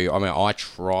you do. I mean, I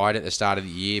tried at the start of the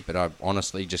year, but I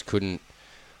honestly just couldn't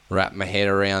wrap my head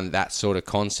around that sort of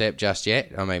concept just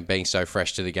yet. I mean, being so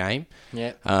fresh to the game.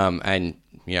 Yeah. And,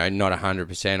 you know, not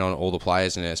 100% on all the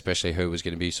players and especially who was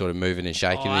going to be sort of moving and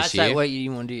shaking this year. That's what you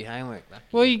didn't want to do your homework, though.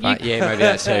 Well, yeah, maybe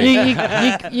that's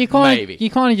too. You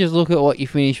kind of just look at what you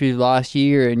finished with last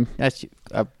year, and that's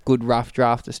a good rough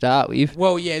draft to start with.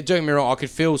 Well, yeah, don't get me wrong, I could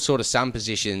fill sort of some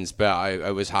positions, but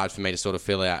it was hard for me to sort of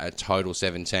fill out a total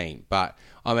 17. But,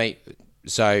 I mean,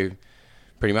 so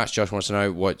pretty much Josh wants to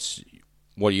know what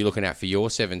are you looking at for your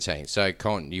 17? So,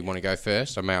 Con, you want to go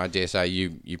first? I mean, I dare say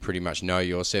you pretty much know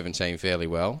your 17 fairly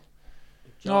well.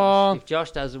 If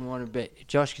Josh doesn't want to bet, if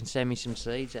Josh can send me some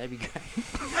seeds, that'd be great.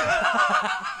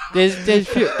 There's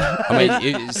few, I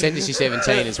mean, send us your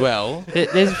 17 as well.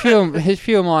 There's a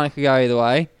few of mine that could go either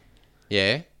way.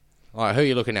 Yeah. All right, who are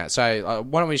you looking at? So,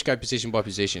 why don't we just go position by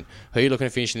position? Who are you looking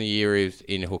to finish in the year with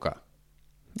in hooker?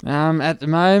 At the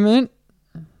moment,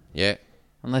 Yeah.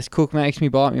 Unless Cook makes me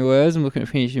bite my words, I'm looking at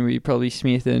finishing with probably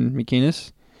Smith and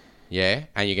McInnes. Yeah,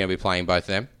 and you're going to be playing both of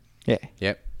them? Yeah.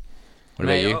 Yep. What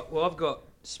about you? Well, I've got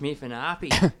Smith and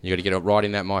Arpey. You got to get it right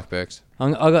in that mic, Burks.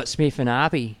 I got Smith and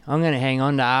Arpey. I'm going to hang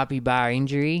on to Arpey bar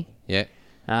injury. Yeah.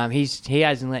 He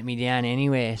hasn't let me down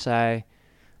anywhere, so...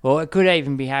 Well, it could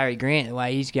even be Harry Grant, the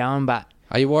way he's going, but...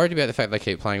 Are you worried about the fact they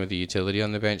keep playing with the utility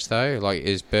on the bench, though? Like,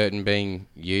 is Burton being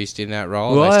used in that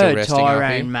role? Well, Are they still resting Tyrone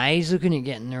Arpey? May's looking at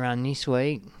getting the run this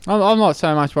week. I'm not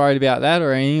so much worried about that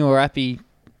or anything, or Appy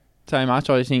so much.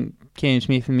 I just think Cam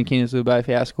Smith and McInnes will both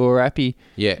outscore Appy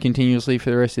continuously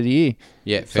for the rest of the year.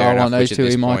 Yeah, fair so I enough. want those two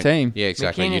in my team. Yeah,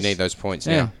 exactly. You need those points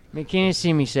now. McInnes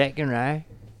in my second row.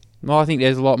 Well, I think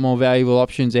there's a lot more valuable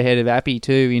options ahead of Appy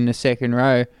too in the second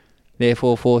row,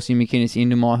 therefore forcing McInnes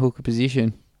into my hooker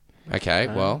position. Okay,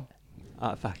 well...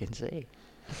 I fucking see.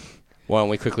 Why don't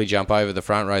we quickly jump over the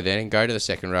front row then and go to the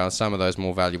second row and some of those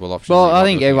more valuable options? Well, I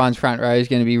think everyone's front row is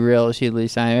going to be relatively the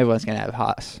same. Everyone's going to have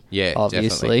Huss. Yeah, obviously.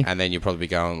 definitely. And then you'll probably be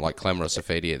going like Clemmer or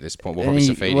Safidi at this point.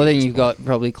 Well, then you've got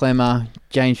probably Clemmer,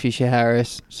 James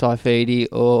Fisher-Harris, Saifidi,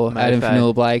 or Mofo. Adam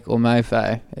Fanua-Blake, or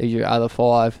Mofo. These are your other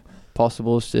 5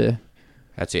 possibles to...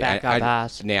 That's it. Back up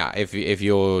Haas. Now, if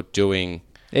you're doing...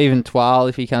 Even Twal,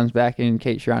 if he comes back and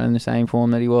keeps running the same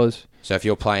form that he was. So if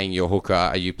you're playing your hooker,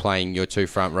 are you playing your 2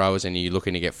 front rowers and are you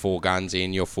looking to get 4 guns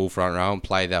in your full front row and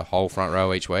play the whole front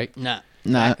row each week? No.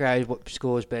 Back row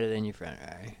scores better than your front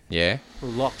row. Yeah?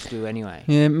 Well, locks do anyway.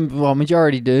 Yeah, well,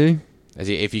 majority do.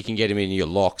 If you can get him in your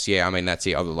locks, yeah, I mean, that's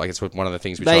it. Like, it's one of the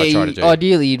things I try to do.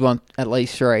 Ideally, you'd want at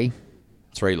least 3.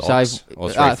 3 locks? So, or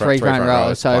three front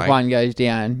rowers. So playing. if one goes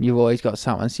down, you've always got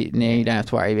someone sitting there. You don't have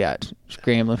to worry about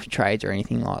scrambling for trades or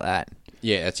anything like that.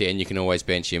 Yeah, that's it. And you can always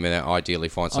bench him and then ideally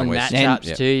find On somewhere...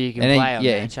 matchups too, you can play on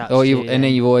matchups too. And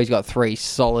then you've always got 3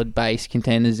 solid base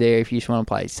contenders there if you just want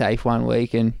to play it safe one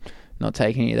week and not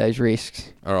take any of those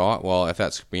risks. All right, well, if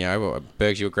that's,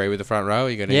 Bergs, you agree with the front row? Are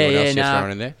you got anyone else you're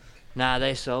throwing in there? Nah,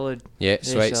 they're solid. Yeah, They're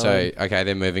sweet. solid. So, okay,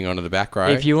 then moving on to the back row.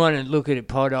 If you want to look at a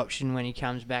pod option when he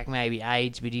comes back, maybe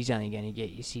AIDS, but he's only going to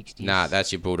get you 60s. Nah,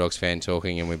 that's your Bulldogs fan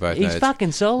talking, and we both know... He's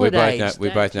fucking solid, AIDS. We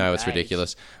both know it's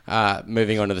ridiculous.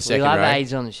 Moving on to the second row. We love row.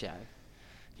 AIDS on the show.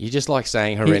 You just like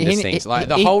saying horrendous things. Like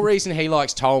the whole reason he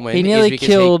likes Tolman he nearly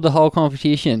killed the whole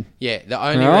competition. Yeah, the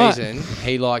only reason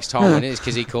he likes Tolman is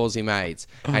because he calls him AIDS,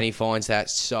 and he finds that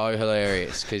so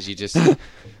hilarious because you just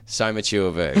so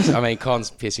mature, Bergs. I mean, Con's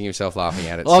pissing himself laughing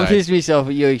at it. I'm pissing myself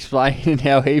at you explaining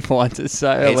how he finds it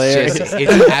so hilarious.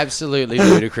 It's absolutely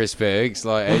ludicrous, Bergs.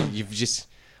 Like you've just.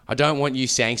 I don't want you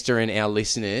sangstering our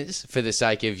listeners for the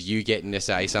sake of you getting to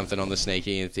say something on the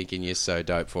sneaky and thinking you're so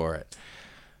dope for it.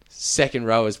 Second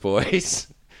rowers, boys.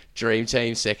 Dream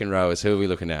team, second rowers. Who are we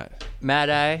looking at?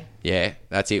 Maddo. Yeah,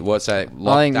 that's it. What's that?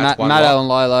 Lock? I think Maddo and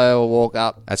Lolo will walk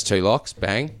up. That's 2 locks.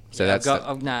 Bang. So yeah, that's...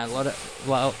 Maddo's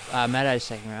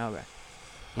second row,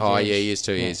 bro. He is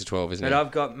 2 years to 12, isn't but he?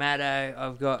 I've got Maddo,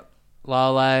 I've got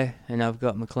Lolo, and I've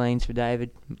got McLean's for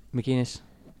David McInnes.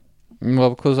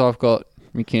 Well, because I've got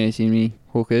McInnes in me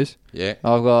hookers. Yeah.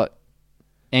 I've got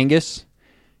Angus.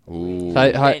 Ooh.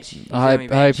 So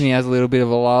hoping he has a little bit of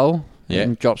a lull. Yeah.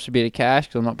 And drops a bit of cash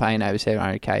because I'm not paying over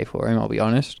 700k for him, I'll be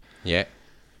honest. Yeah.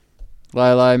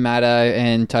 Lolo, Maddo,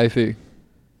 and Tofu.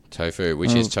 Tofu,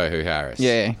 which is Tohu Harris.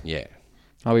 Yeah. Yeah.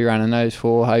 I'll be running those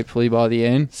 4 hopefully by the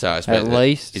end. So I suppose at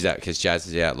least. Is that because Jazz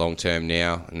is out long term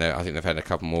now? And I think they've had a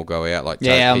couple more go out. Like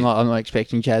I'm not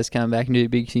expecting Jazz to come back and do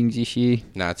big things this year.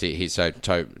 No, it's it.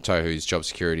 Tohu's job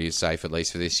security is safe at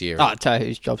least for this year.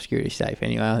 Tohu's job security is safe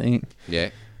anyway, I think.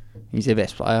 Yeah. He's their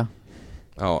best player.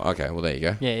 Oh, okay. Well, there you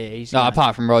go. Yeah, he's... No,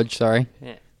 apart from Rog, sorry.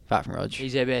 Yeah. Apart from Rog.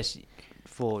 He's their best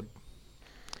forward.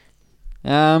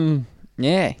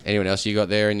 Yeah. Anyone else you got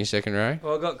there in your second row?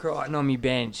 Well, I've got Crichton on my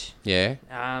bench. Yeah.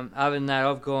 Other than that,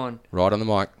 I've gone... Right on the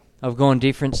mic. I've gone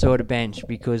different sort of bench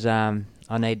because I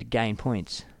need to gain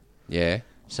points. Yeah.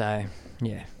 So,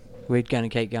 yeah. We're going to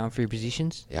keep going through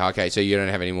positions. Yeah, okay, so you don't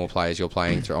have any more players you're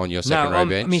playing on your second row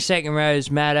bench? My second row is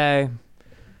Maddo,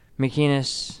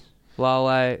 McInnes,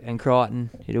 Lolo, and Crichton,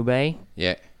 it'll be.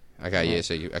 Yeah. Okay, yeah,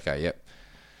 so you... Okay, yep.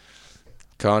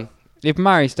 Con? If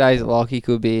Murray stays at lock, he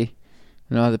could be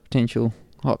another potential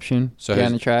option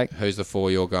down the track. Who's the 4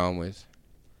 you're going with?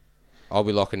 I'll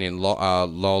be locking in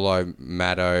Lolo,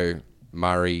 Maddo,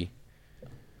 Murray.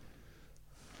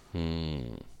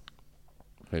 Who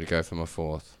to go for my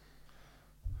 4th?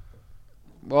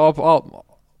 Well,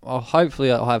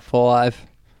 hopefully I'll have 5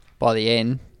 by the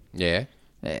end. Yeah?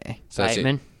 Yeah. So that's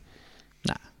Bateman?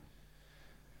 Nah.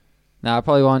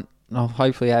 No, I'll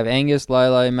hopefully have Angus,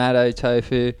 Lolo, Maddo,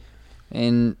 Tofu,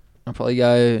 and I'll probably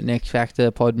go next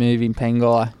factor, pod move in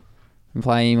Pengai and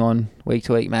play him on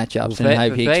week-to-week matchups and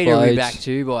hope he Fafita explodes. will be back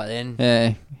too by then.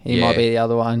 Yeah, he might be the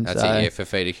other one. That's so. it. Yeah,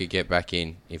 Fafita could get back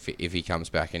in if he comes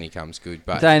back and he comes good.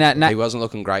 But Saying that, he wasn't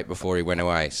looking great before he went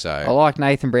away. So I like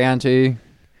Nathan Brown too.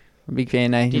 I'm a big fan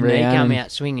of Nathan Didn't Brown. he come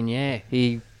out swinging? Yeah.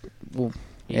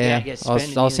 Yeah,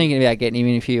 I was thinking about getting him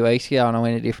in a few weeks ago, and I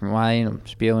went a different way, and I'm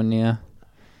spewing now.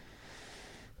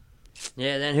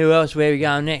 Yeah, then who else? Where we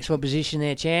going next? What position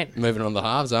there, champ? moving on the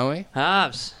halves, aren't we?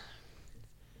 Halves.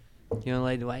 You want to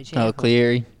lead the way, champ? Oh,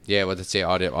 Cleary. Yeah, well, that's it.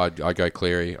 I'd go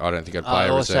Cleary. I don't think I'd play I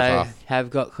a also reserve half. have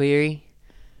got Cleary.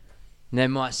 And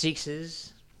then my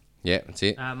sixes, Yeah, that's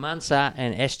it. Munster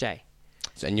and SJ.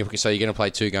 So you're going to play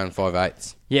 2 going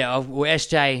 5/8. Yeah, well,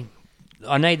 SJ,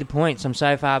 I need the points. I'm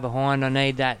so far behind. I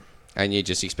need that. And you're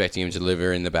just expecting him to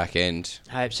deliver in the back end.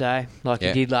 Hope so. Like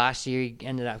Yeah. he did last year. He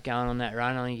ended up going on that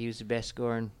run. I think he was the best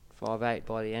scorer in 5/8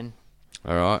 by the end.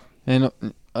 All right. And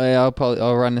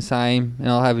I'll run the same, and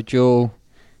I'll have a dual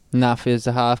Nuff as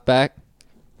the halfback.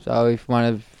 So if one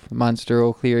of Munster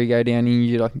or Cleary go down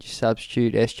injured, I can just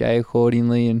substitute SJ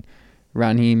accordingly and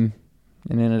run him,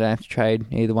 and then I don't have to trade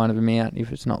either one of them out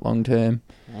if it's not long term.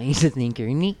 He's a thinker,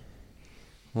 isn't he?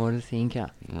 What a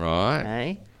thinker. Right.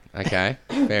 Hey? Okay,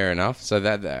 fair enough. So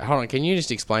hold on, can you just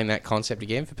explain that concept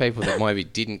again for people that maybe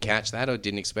didn't catch that or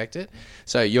didn't expect it?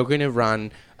 So you're going to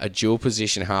run a dual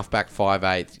position halfback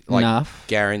 5/8, like Nuff.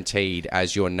 guaranteed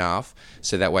as your nuff,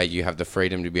 so that way you have the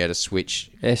freedom to be able to switch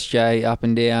SJ up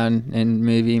and down and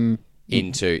move him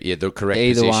into the correct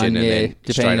either position one, and then straight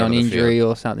depending on onto the injury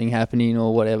field. or something happening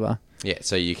or whatever. Yeah,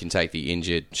 so you can take the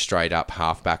injured straight up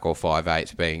halfback or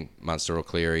 5/8, being Munster or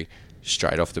Cleary,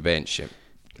 straight off the bench.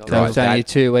 So it's only a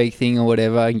 2-week thing or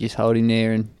whatever. I can just hold him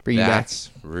there and bring him back. That's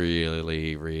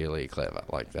really, really clever.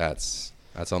 Like that's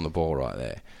on the ball right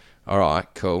there. All right,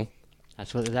 cool.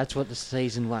 That's what the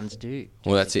season ones do.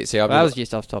 Well, that's it. See, That was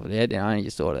just off the top of the head. I only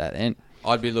just thought of that then.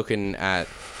 I'd be looking at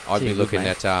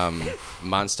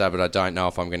Munster, but I don't know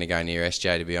if I'm going to go near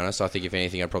SJ, to be honest. I think if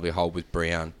anything, I'd probably hold with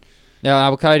Brown.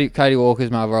 No, Cody Walker's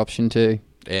my other option too.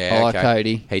 Yeah, I like okay.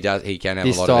 Cody. He does. He can have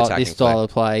This a lot style, of attacking this style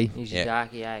play. of play. He's Yeah. a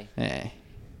darky, eh? Yeah.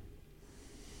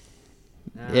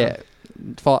 Um, Yeah.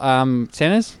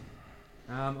 Centres?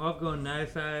 I've gone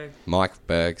Nofo. Mike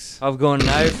Bergs. I've gone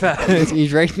Nofo.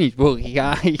 He's reading his book. He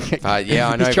can't. Yeah,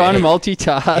 I know. He's trying to but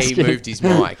multitask. He moved his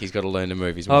mic. He's got to learn to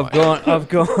move his mic. I've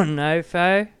gone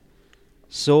Nofo,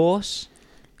 Sauce,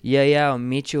 Yo-Yo and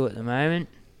Mitchell at the moment.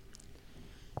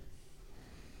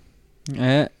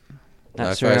 Yeah.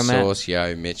 That's Nofo, where I'm at. Sauce,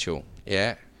 Yo, Mitchell.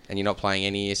 Yeah, and you're not playing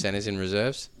any of your centres in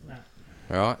reserves? No.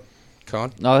 All right,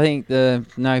 Con? I think the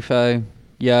Nofo,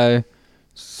 Yo,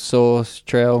 Sauce,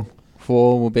 Trell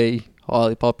 4 will be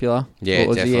highly popular. Yeah,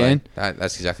 towards the definitely. end.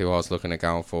 That's exactly what I was looking at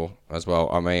going for as well.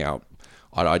 I mean,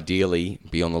 I'd ideally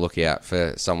be on the lookout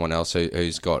for someone else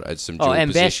who's got some dual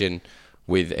and position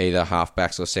with either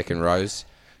halfbacks or second rows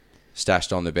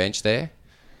stashed on the bench there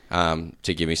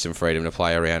to give me some freedom to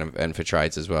play around and for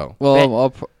trades as well.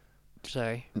 Well,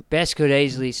 Sorry. Best could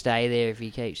easily stay there if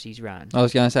he keeps his run. I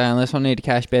was going to say, unless I need to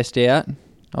cash Best out,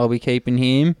 I'll be keeping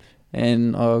him,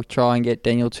 and I'll try and get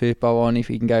Daniel Tupou on if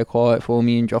he can go quiet for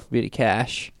me and drop a bit of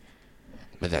cash.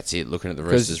 But that's it. Looking at the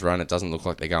Roosters' run, it doesn't look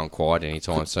like they're going quiet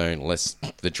anytime soon, unless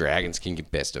the Dragons can get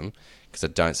best them, because I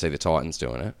don't see the Titans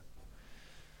doing it.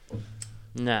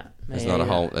 No. There's not a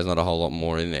whole lot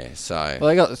more in there. So Well,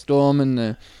 they got the Storm and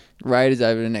the Raiders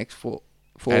over the next four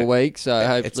weeks, so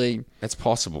hopefully it's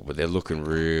possible, but they're looking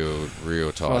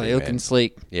real tight. they're looking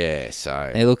slick. Yeah,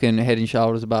 so They're looking head and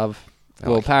shoulders above.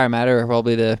 Well, Parramatta are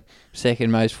probably the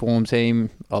second most formed team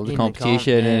of the In the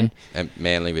competition, and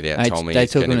Manly without and Tommy, they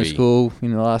is took going them to to be school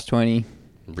in the last 20.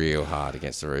 real hard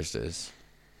against the Roosters.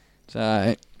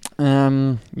 So,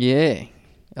 yeah.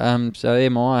 So they're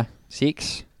my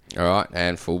 6. All right,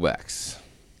 and fullbacks.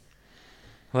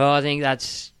 Well, I think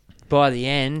that's by the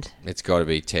end. It's got to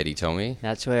be Teddy Tommy.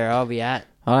 That's where I'll be at.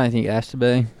 I don't think it has to be.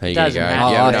 Who you going to Doesn't go?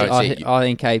 matter. Yeah, I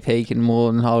think KP can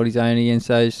more than hold his own against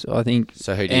those. I think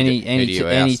So who do you any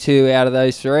oust? two out of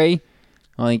those 3,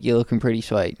 I think you're looking pretty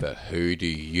sweet. But who do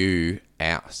you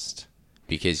oust?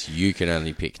 Because you can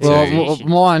only pick 2. Well,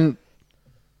 mine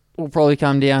will probably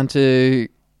come down to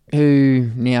who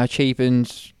now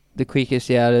cheapens the quickest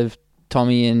out of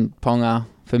Tommy and Ponga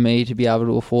for me to be able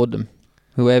to afford them.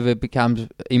 Whoever becomes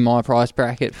in my price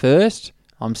bracket first,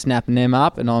 I'm snapping them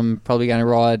up, and I'm probably going to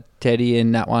ride Teddy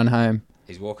and that one home.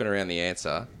 He's walking around the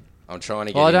answer. I'm trying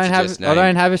to get Well, him to just name... I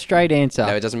don't have a straight answer.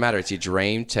 No, it doesn't matter. It's your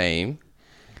dream team.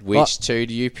 Which two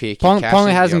do you pick?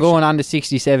 Ponga hasn't gone under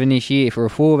 67 this year for a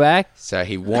fullback. So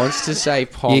he wants to say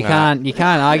Ponga. You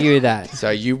can't argue with that. So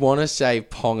you want to say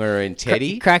Ponga and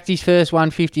Teddy? Cracked his first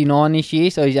 159 this year,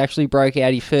 so he's actually broke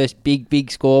out his first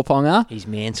big score, Ponga. His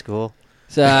man score.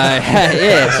 So,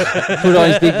 yes, put on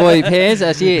his big boy pants,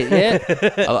 that's it,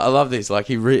 yeah. I love this. Like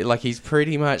he's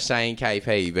pretty much saying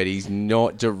KP, but he's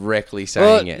not directly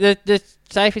saying it. The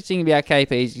safest thing about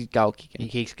KP is his goal kicking. He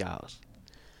kicks goals.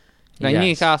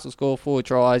 Newcastle scored 4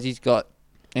 tries. He's got,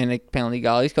 and a penalty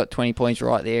goal. He's got 20 points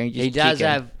right there. And He does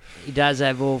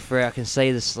have all for. I can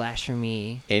see the slash from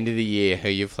here. End of the year, who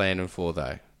you planning for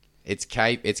though? It's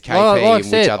KP like I and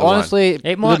said, which other honestly, one?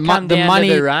 It might come down to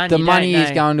the run. The money is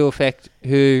going to affect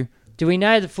who. Do we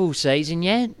know the full season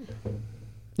yet?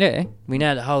 Yeah. We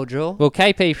know the whole draw. Well,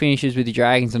 KP finishes with the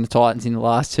Dragons and the Titans in the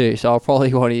last 2, so I'll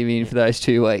probably want him in for those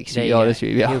 2 weeks, to be honest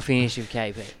with you. He'll finish with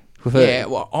KP. Yeah,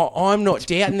 well, I'm not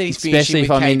doubting that he's finishing Especially with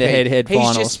if I'm KP. in the head-to-head He's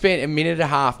finals. just spent a minute and a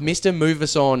half. Mr. Move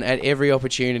Us On at every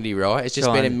opportunity, right? It's just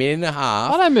Go been on. a minute and a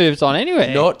half. I don't move us on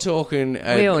anyway. Not talking...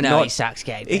 We all know he sucks,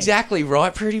 KP. Exactly,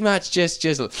 right? Pretty much just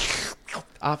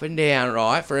up and down,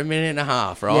 right, for a minute and a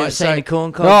half, right? You ever seen the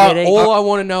corn cob, right, Eddie? all I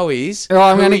want to know is,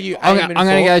 Right, who are you aiming I'm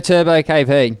going to for? go Turbo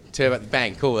KP. Turbo,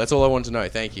 bang, cool. That's all I want to know.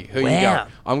 Thank you. Who you Wow.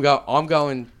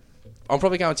 going? I'm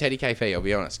probably going Teddy KP, I'll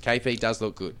be honest. KP does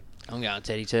look good. I'm going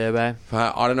Teddy Turbo.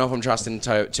 I don't know if I'm trusting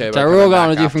Turbo. So we're all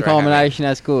going a different combination.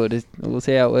 That's good. We'll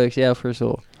see how it works out for us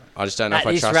all. I just don't know At if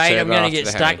I this trust rate, Turbo I'm going to after get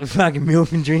the stuck hammy. with fucking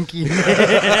milk and drinking.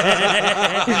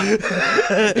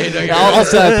 I'll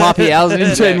say Puppy Al's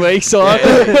in 10 weeks, so I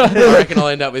reckon I'll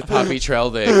end up with Puppy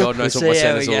Trell there. God knows what my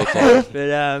centres will look like.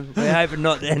 But we're hoping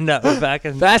not to end up with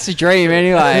fucking... That's the dream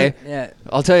anyway. Yeah.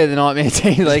 I'll tell you the Nightmare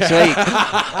team next week.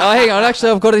 Oh, hang on.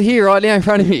 Actually, I've got it here right now in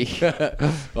front of me.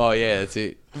 Oh, yeah, that's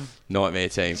it. Nightmare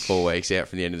team, 4 weeks out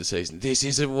from the end of the season. This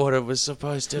isn't what it was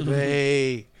supposed to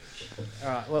be. All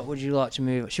right, what would you like to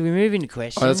move? Should we move into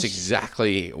questions? Oh, that's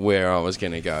exactly where I was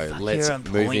going to go. Fuck, Let's you're on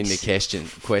move points.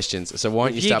 into questions. So why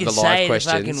don't you If start you the can live say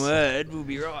questions? the fucking word, we'll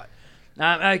be right.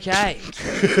 Okay.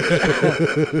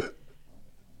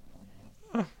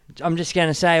 I'm just going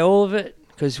to say all of it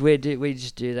because we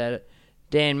just do that.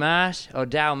 Dan Marsh or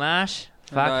Dale Marsh.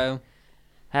 Fuck. No.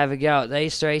 Have a go at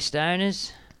these 3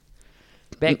 stoners.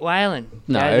 Beck Whalen.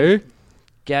 No.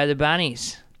 Go the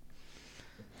Bunnies.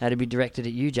 That'd be directed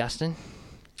at you, Justin.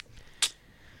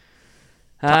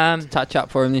 Touch up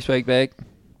for him this week, Beck.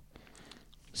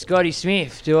 Scotty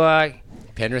Smith. Do I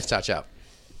Penrith touch up.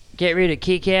 get rid of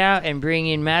Kickout and bring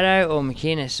in Maddo or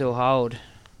McInnes or hold?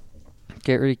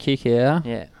 Get rid of Kick out.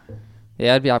 Yeah.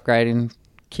 Yeah, I'd be upgrading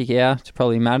Kick out to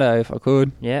probably Maddo if I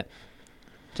could. Yep.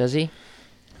 Does he?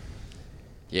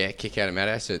 Yeah, kick out of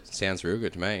Maddox. It sounds real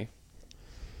good to me.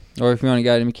 Or if you want to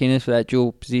go to McInnes for that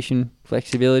dual position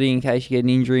flexibility in case you get an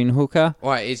injury in hooker.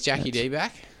 Wait, is Jackie D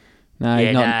back? No, Yeah,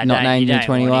 he's not no, named you in don't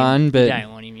 21, want him. but You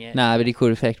don't want him yet. Nah, but he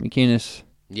could affect McInnes.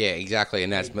 Yeah, exactly,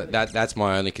 and that's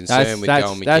my only concern with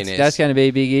going McInnes. That's going to be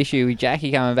a big issue with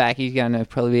Jackie coming back. He's going to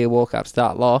probably be a walk-up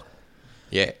start lock.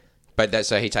 Yeah, but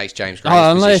so he takes James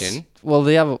Gray's position. Well,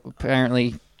 the other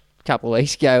apparently a couple of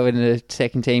weeks ago when the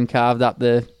second team carved up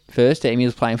the first team, he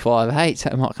was playing 5'8", so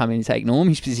he might come in and take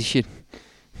Normie's position.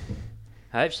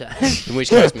 Hope so. In which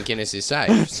case McInnes is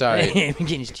safe. So yeah,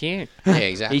 McInnes tune. Yeah,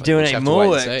 exactly. He's doing We'll even just have to more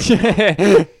wait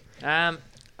work. and see.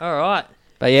 All right.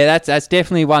 But yeah, that's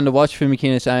definitely one to watch for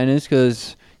McInnes owners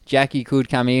because Jackie could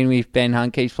come in if Ben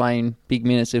Hunt keeps playing big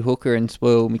minutes at hooker and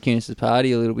spoil McInnes'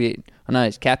 party a little bit. I know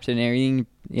he's captain and everything.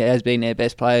 He has been their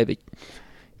best player, but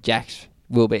Jax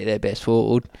will be their best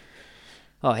forward.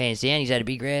 Oh, hands down, he's had a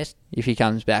big rest. If he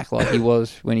comes back like he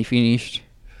was when he finished.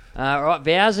 Right,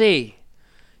 Vowsy.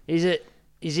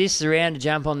 Is this the round to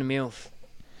jump on the MILF?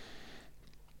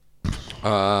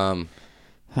 I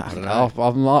don't know.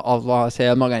 Like I said,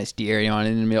 I'm not going to steer anyone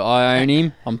in the middle. I own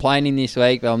him. I'm playing him this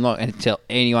week, but I'm not going to tell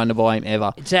anyone to buy him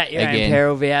ever. It's at your own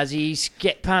peril, Vowsy.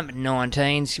 Get pumped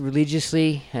 19s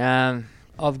religiously.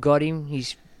 I've got him.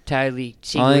 He's totally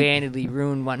single-handedly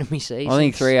ruined one of my seasons. I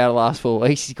think 3 out of the last 4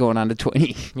 weeks he's gone under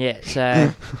 20. Yeah,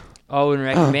 so I wouldn't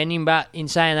recommend him. But in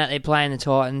saying that, they're playing the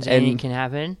Titans, anything can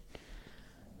happen.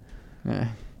 Yeah.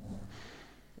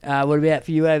 What about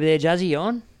for you over there, Juzzy? You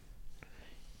on?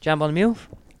 Jump on the MILF?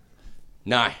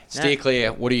 No, steer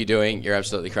clear. What are you doing? You're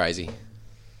absolutely crazy.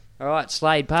 All right,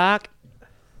 Slade Park.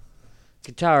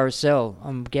 Katoa or sell?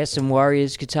 I'm guessing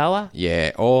Warriors Katoa.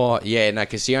 Yeah,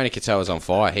 because Sione Katoa's on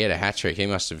fire. He had a hat-trick. He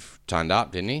must have turned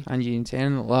up, didn't he?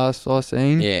 110 at last I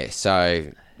seen. Yeah, so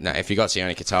no, if you got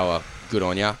Sione Katoa, good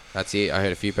on ya. That's it. I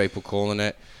heard a few people calling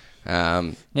it.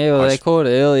 Yeah, well, they caught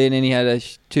it early, and then he had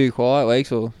 2 quiet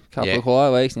weeks or a couple of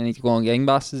quiet weeks, and then he's gone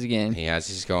gangbusters again. He has.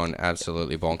 He's gone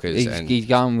absolutely bonkers. He's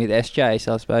going with SJ,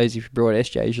 so I suppose if you brought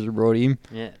SJ, you should have brought him.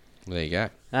 Yeah. There you go.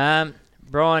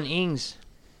 Brian Ings.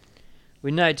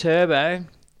 With no Turbo,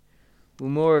 will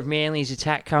more of Manly's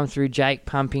attack come through Jake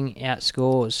pumping out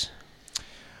scores?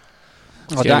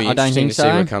 I don't think so. See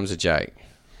what comes of Jake.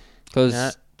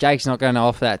 Because Jake's not going to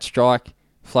offer that strike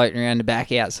floating around the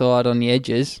back outside on the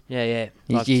edges. Yeah.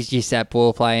 He's just that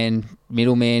ball playing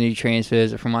middleman who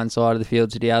transfers it from one side of the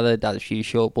field to the other, does a few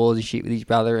short balls and shit with his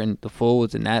brother and the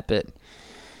forwards and that, but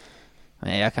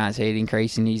I can't see it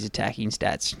increasing his attacking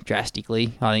stats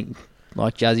drastically. I think,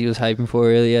 like Juzzy was hoping for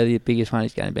earlier, the biggest one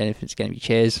is going to benefit is going to be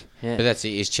Ches. Yeah. But that's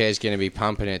it. Is Ches going to be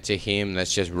pumping it to him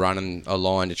that's just running a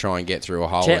line to try and get through a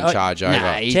hole and charge over?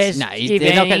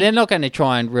 They're not going to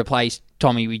try and replace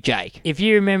Tommy with Jake. If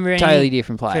you remember totally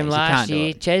different players. From last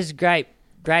year, Ches is great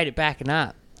at backing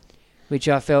up, which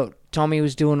I felt Tommy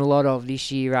was doing a lot of this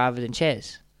year rather than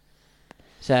Ches.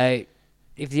 So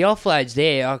if the offload's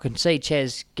there, I can see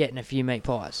Ches getting a few meat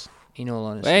pies, in all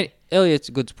honesty. Well, Elliott's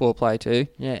a good support player too.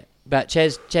 Yeah. But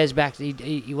Ches back.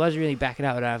 He was really backing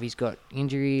up. I don't know if he's got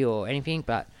injury or anything,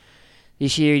 but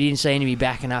this year he didn't seem to be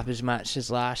backing up as much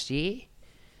as last year.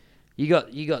 You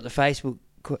got the Facebook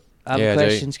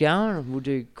questions going. We'll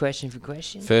do question for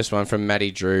question. First one from Matty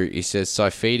Drew. He says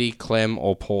Saifidi, Clem,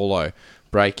 or Paulo.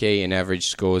 Breakey and average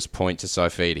scores point to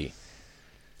Saifidi.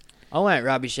 I won't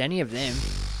rubbish any of them.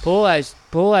 Paulo's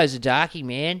a darkie,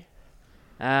 man.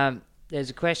 There's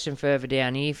a question further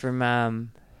down here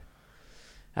from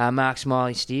Mark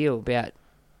Smiley Steele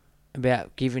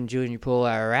about giving Junior Paulo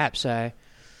a rap. So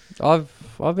I've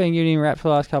been giving him a rap for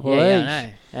the last couple of weeks.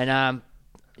 Yeah, I know.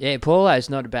 And Paulo's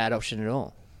not a bad option at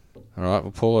all. All right,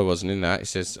 well, Paulo wasn't in that. He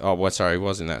says, he was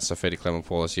in that. Saifidi, Clem, and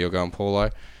Paulo. So you're going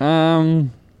Paulo?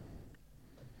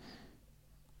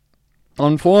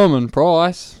 On form and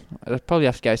price, I'd probably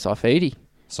have to go Saifidi.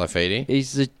 Saifidi?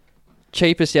 He's the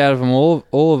cheapest out of them all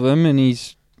of them, and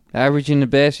he's averaging the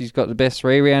best. He's got the best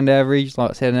 3-round average.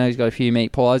 Like I said, I know he's got a few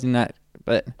meat pies in that,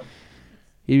 but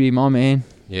he'd be my man.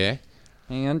 Yeah?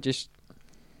 Hang on,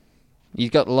 he's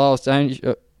got the lowest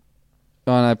ownership.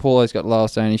 I know Paulo's got the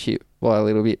lowest ownership by a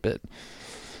little bit, but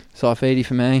Saifidi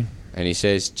for me. And he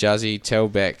says, Juzzy, tell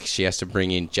Beck she has to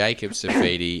bring in Jacob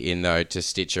Saifidi in, though, to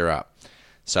stitch her up.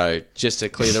 So, just to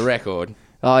clear the record.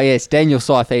 Oh, yes, Daniel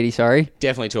Saifidi, sorry.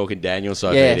 Definitely talking Daniel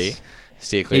Saifidi. Yes.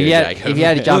 Steer clear of Jacob. If you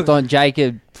had jumped on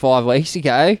Jacob 5 weeks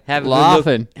ago,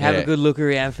 laughing. Have a good look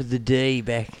around for the D,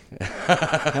 Beck.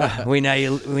 We know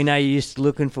you're used to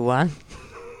looking for one.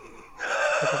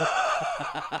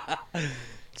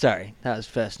 Sorry, that was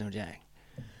personal, Jack.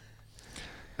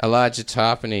 Elijah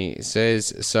Tarpany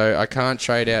says, so I can't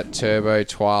trade out Turbo,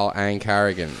 Twal, and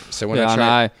Carrigan. So when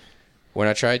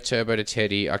I trade Turbo to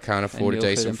Teddy, I can't afford a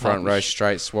decent front row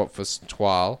straight swap for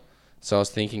Twal. So I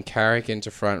was thinking Carrigan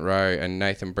to front row and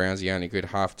Nathan Brown's the only good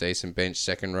half-decent bench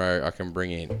second row I can bring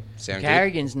in. Sound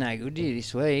Carrigan's no good to you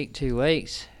this week, 2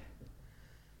 weeks.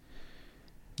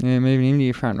 Yeah, moving him to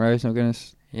your front row is not going to...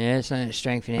 Yeah, it's not going to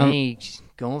strengthen any. He's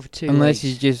gone for 2 weeks. Unless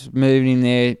he's just moving him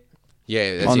there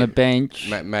on the bench.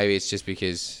 Maybe it's just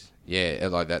because,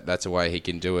 like that's a way he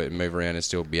can do it and move around and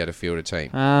still be able to field a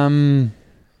team.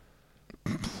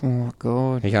 Oh,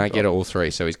 God. He can't get it all three,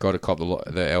 so he's got to cop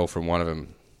the L from one of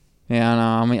them. Yeah, I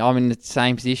know. I mean, I'm in the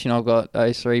same position. I've got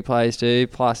those 3 players too,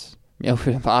 plus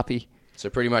Milford and Papi. So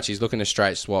pretty much he's looking to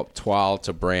straight swap Twal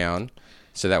to Brown,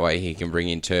 so that way he can bring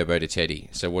in Turbo to Teddy.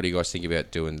 So what do you guys think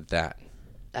about doing that?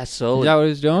 That's solid. Is that what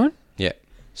he's doing? Yeah.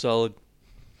 Solid.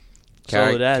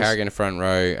 Carrigan front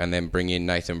row and then bring in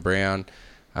Nathan Brown,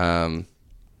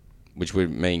 which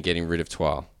would mean getting rid of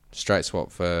Twal. Straight swap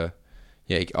for...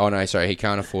 he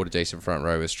can't afford a decent front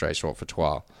row with straight swap for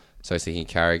Twal. So he's thinking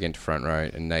Carrigan to front row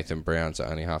and Nathan Brown's the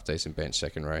only half-decent bench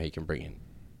second row he can bring in.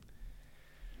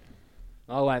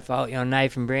 I won't fault you on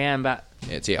Nathan Brown, but...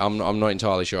 Yeah, I'm not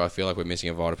entirely sure. I feel like we're missing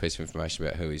a vital piece of information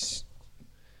about who he's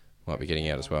might be getting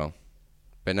out as well.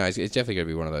 But no, it's definitely going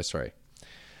to be one of those 3.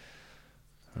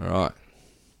 All right.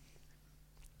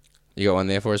 You got one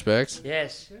there for us, Bergs?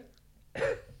 Yes.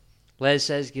 Les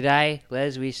says, g'day.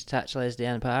 Les, we used to touch Les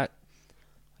down the park.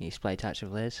 We used to play touch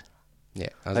with Les. Yeah,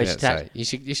 I was going to say.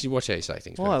 You should watch how you say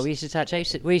things. Why? We used to touch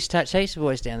heaps of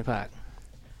boys down the park.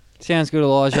 Sounds good,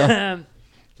 Elijah.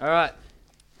 All right.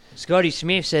 Scotty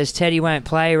Smith says Teddy won't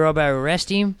play. Robbo will rest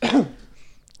him.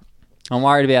 I'm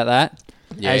worried about that.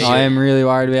 Yeah, I am really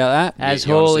worried about that. As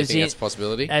Hall is that's a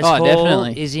possibility. As Hall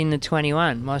definitely is in the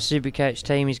 21. My Supercoach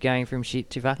team is going from shit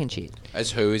to fucking shit.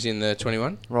 As who is in the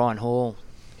 21? Ryan Hall.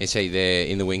 Is he there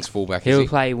in the wings fullback? He'll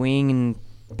play wing and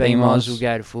BMOS will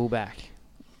go to fullback.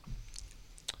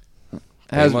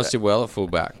 BMOS did well at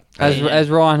fullback. Has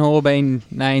Ryan Hall been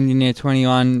named in their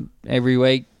 21 every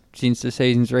week since the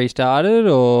season's restarted,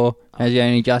 or has he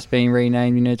only just been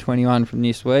renamed in their 21 from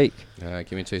this week?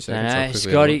 Give me 2 I seconds.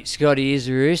 know, Scotty is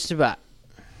a rooster, but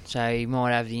so he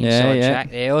might have the inside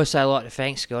track there. Also, like to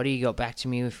thank Scotty. He got back to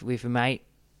me with a mate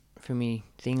from me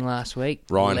thing last week.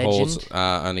 Ryan Legend.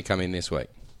 Hall's only come in this week.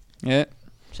 Yeah.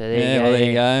 So there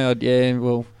you go.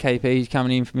 Well, KP's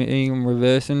coming in for me. I'm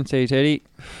reversing. See you, Teddy.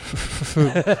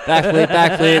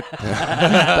 backflip.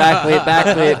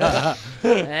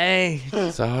 Hey.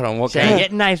 So hold on, what So game? you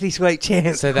get Nathan this week,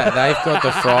 champ. So that they've got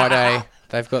the Friday.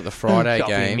 They've got the Friday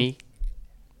Copy game. me.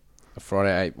 A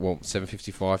Friday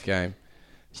 7:55 game.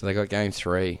 So they got game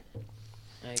 3.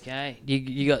 Okay.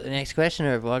 You got the next question,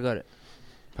 or have I got it?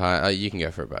 You can go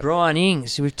for it, bud. Brian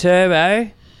Ings with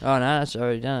Turbo. Oh, no, that's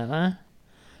already done it,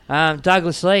 huh?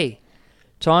 Douglas Lee.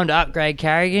 Time to upgrade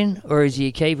Carrigan, or is he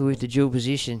a keeper with the dual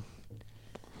position?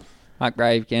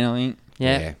 Upgrade again, I think.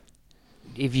 Yeah.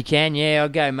 If you can, I'll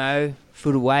go Mo,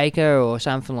 Futawaker, or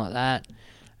something like that.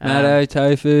 Matto,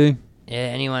 Tofu. Yeah,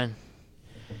 anyone.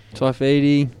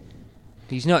 Taifidi.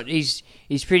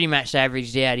 He's pretty much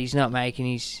averaged out. He's not making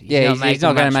he's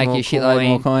not going to make you a shitload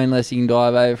more coin unless he can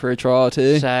dive over for a try or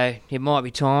two. So it might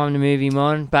be time to move him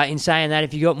on. But in saying that,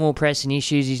 if you've got more pressing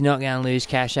issues, he's not going to lose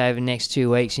cash over the next 2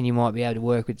 weeks, and you might be able to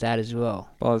work with that as well.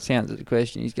 By the sounds of the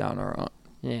question, he's going all right.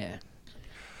 Yeah.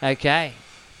 Okay.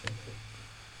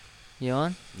 You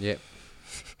on? Yep.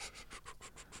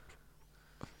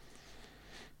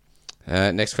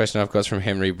 Next question I've got is from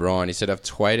Henry Bryan. He said, I've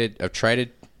traded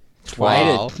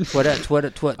Twal for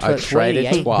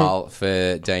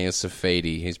Daniel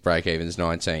Safidi, whose break-even is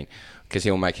 19, because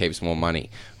he'll make heaps more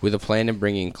money, with a plan to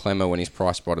bring in Clemmer when his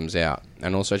price bottoms out,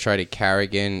 and also traded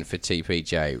Carrigan for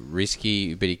TPJ.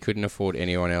 Risky, but he couldn't afford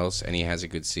anyone else, and he has a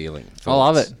good ceiling. I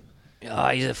love it. Oh,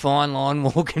 he's a fine line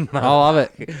walking, mate. I love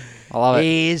it.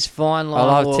 He is fine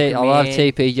line walking. I love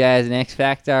TPJ as an X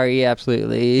Factor. He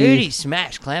absolutely is. Dude, he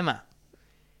smashed Clemmer.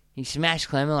 He smashed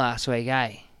Clemmer last week,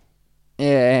 eh?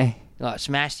 Yeah. Like,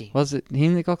 smashed him. Was it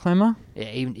him that got Clemmer? Yeah,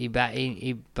 he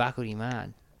buckled him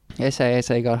hard. SA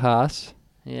got Haas.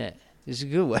 Yeah. It was a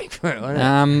good week for it,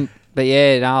 wasn't it? But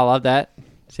yeah, no, I love that.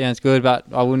 Sounds good, but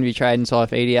I wouldn't be trading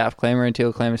Saifidi out of Clemmer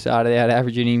until Clemmer started out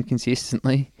averaging him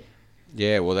consistently.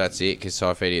 Yeah, well, that's it, because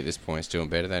Saifidi at this point is doing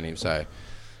better than him, so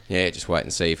yeah, just wait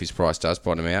and see if his price does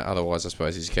bottom out. Otherwise, I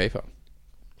suppose he's a keeper.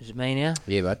 Is it me now?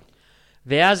 Yeah, bud.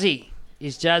 Vowsy.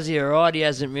 Is Juzzy alright? He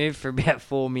hasn't moved for about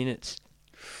 4 minutes.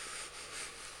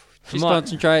 Just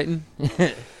concentrating.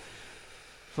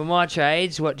 For my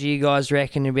trades, what do you guys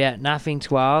reckon about nothing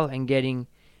 12 and getting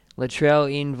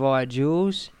Latrell in via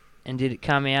Jules? And did it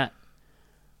come out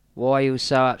why he was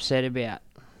so upset about?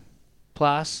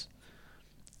 Plus,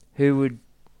 who would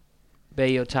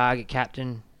be your target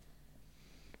captain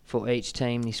for each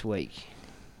team this week?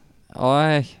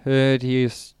 I heard he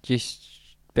was just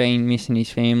been missing his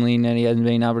family and that he hasn't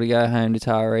been able to go home to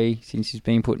Taree since he's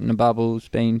been put in the bubble. It's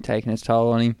been taking its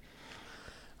toll on him.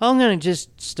 I'm going to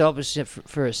just stop us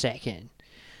for a second.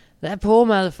 That poor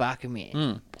motherfucker,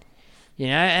 man. You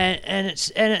know, and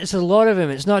it's a lot of them.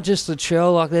 It's not just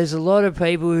Latrell. Like, there's a lot of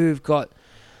people who've got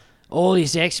all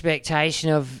this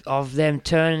expectation of them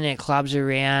turning their clubs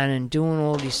around and doing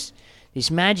all this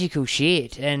magical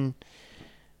shit. And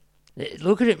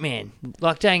look at it, man.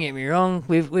 Like, don't get me wrong.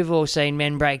 We've all seen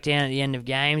men break down at the end of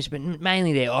games, but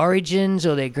mainly their origins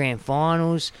or their grand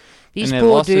finals.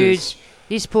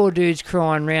 These poor dude's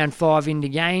crying round 5 into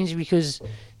games because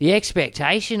the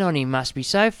expectation on him must be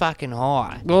so fucking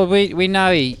high. Well, we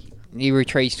know he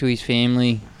retreats to his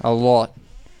family a lot.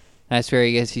 That's where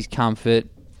he gets his comfort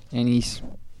and his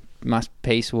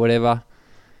peace or whatever.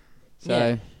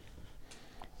 So,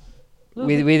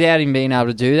 without him being able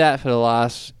to do that for the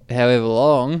last however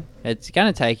long, it's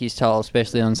going to take his toll,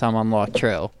 especially on someone like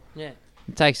Trell. Yeah.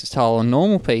 It takes its toll on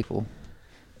normal people.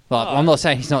 Like, I'm not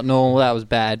saying he's not normal, that was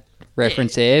bad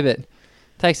reference there, but it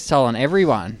takes its toll on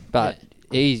everyone. But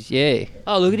he's,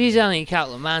 Oh, look, it is only a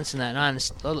couple of months and that. I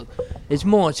understand. Oh, look, there's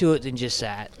more to it than just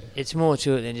that. It's more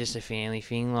to it than just a family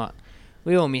thing. Like,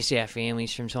 we all miss our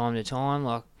families from time to time.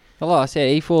 Like I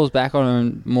said, he falls back on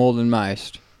them more than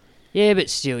most. Yeah, but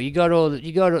still,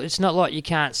 it's not like you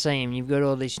can't see him. You've got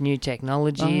all these new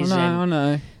technologies. I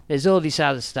know. There's all this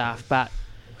other stuff, but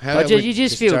You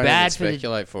just feel don't bad even for the-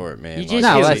 speculate for it, man. You just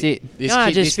feel- that's it.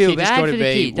 I just feel bad for the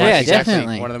kid. Yeah, exactly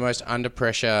definitely. one of the most under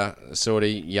pressure sort of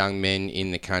young men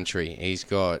in the country. He's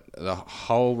got the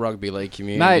whole rugby league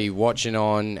community watching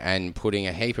on and putting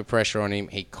a heap of pressure on him.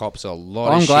 He cops a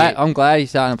lot of shit. I'm glad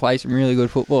he's starting to play some really good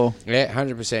football. Yeah,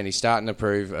 100%. He's starting to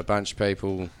prove a bunch of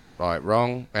people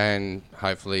wrong, and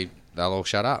hopefully they'll all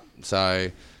shut up.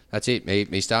 So that's it.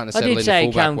 He's starting to I settle did in say the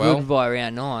he fullback come well. good by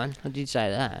round 9. I did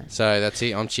say that. So that's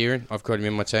it. I'm cheering. I've got him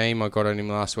in my team. I got on him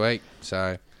last week.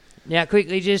 So Now,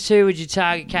 quickly, just who would you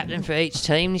target captain for each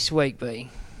team this week be?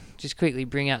 Just quickly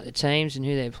bring up the teams and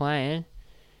who they're playing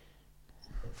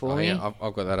for me. yeah,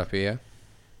 I've got that up here.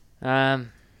 I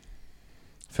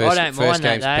First don't mind that,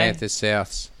 game's though. Panthers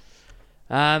Souths.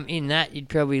 In that, you'd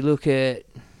probably look at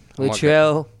I might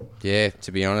Latrell, Yeah,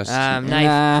 to be honest.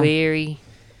 Nathan Cleary.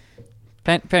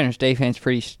 Penrith's defense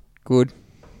pretty good.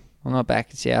 I'm not back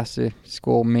at South to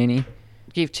score many.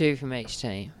 Give 2 from each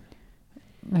team.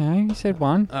 No, you said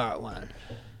one. All right, 1.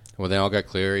 Well, then I'll go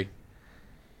Cleary.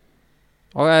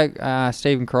 I'll go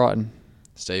Stephen Crichton.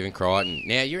 Stephen Crichton.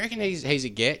 Now, you reckon he's a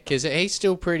get? Because he's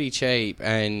still pretty cheap,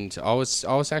 and I was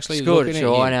actually Scored a looking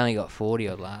try at and him. only got 40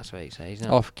 odd last week, so he's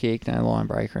not. Off kick, no line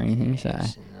break or anything. So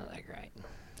It's not that great.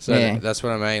 So Yeah. that's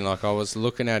what I mean. Like, I was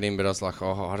looking at him, but I was like,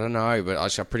 oh, I don't know. But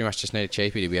I pretty much just need a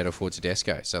cheapie to be able to afford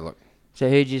Tedesco. So, look, So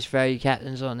who'd you just throw your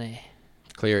captains on there?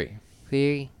 Cleary.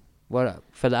 Cleary? What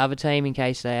for the other team in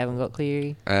case they haven't got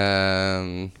Cleary?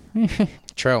 Trell.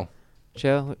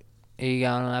 Sure. Are you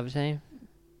going on the other team?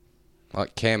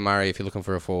 Like Cam Murray if you're looking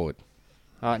for a forward.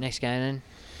 All right, next game then.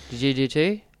 Did you do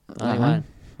 2? Only Uh-huh.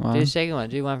 one. Do the second one.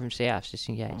 Do one from South just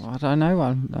in case. I don't know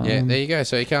one. Yeah, there you go.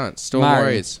 So you can't. Storm Murray.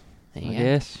 Warriors. There you go.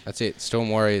 Yes. That's it. Storm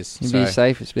Warriors. You'd be the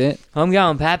safest bet. I'm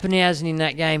going Pappenhausen in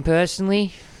that game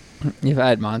personally. If I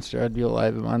had Munster, I'd be all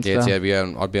over Munster. Yeah,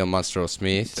 I'd be on Munster or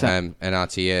Smith, So- and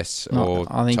RTS or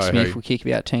I think Tohu. Smith will kick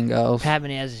about 10 goals.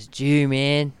 Pappenhausen's due,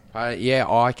 man. Yeah,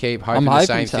 I keep hoping I'm the hoping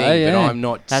same so, thing, yeah. but I'm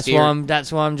not.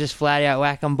 That's why I'm just flat out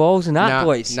whacking balls and that,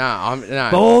 boys. No.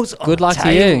 Balls. Good luck to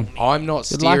table. you. I'm not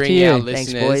Good luck to steering you. our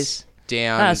Thanks, listeners boys.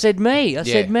 down. No, I said me. I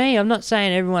said Yeah. me. I'm not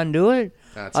saying everyone do it.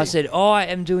 That's I it. said I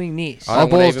am doing this. I I don't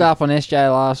want ballsed even- up on SJ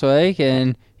last week,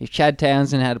 and if Chad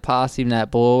Townsend had passed him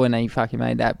that ball and he fucking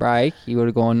made that break, he would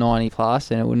have gone 90 plus,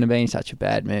 and it wouldn't have been such a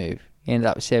bad move. He ended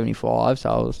up with 75, so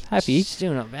I was happy.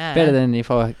 Still not bad. Better than if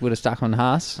I would have stuck on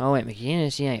Huss. I went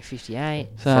McGuinness. He ain't 58.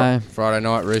 So, Friday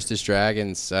night, Roosters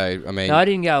Dragons. So I mean, No, I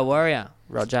didn't go Warrior.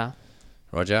 Roger.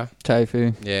 Roger.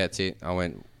 Tofu. Yeah, that's it. I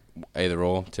went either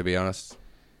or, to be honest.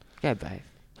 Go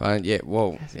both. Yeah,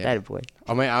 well, yeah. That a boy.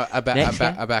 I mean, I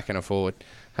back and a forward.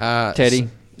 Teddy.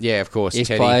 Yeah, of course. If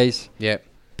Teddy plays. Yep.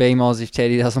 B-Moz if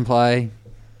Teddy doesn't play.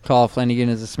 Kyle Flanagan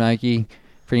as a smoky.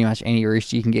 Pretty much any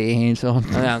rooster you can get your hands on.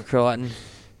 I'm going Crichton.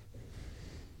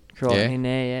 Crichton Yeah. in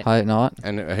there, yeah. Hope not.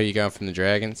 And who are you going from the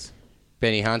Dragons?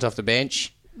 Benny Hunt off the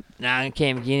bench. No,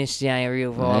 Cam McGuinness is the only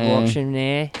real viable option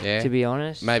there, Yeah. to be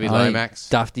honest. Maybe I think Lomax.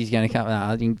 Dufty's going to come. No,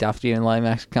 I think Dufty and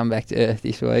Lomax come back to earth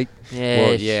this week. Yeah.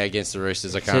 Well, yeah, against the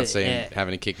Roosters, I can't see him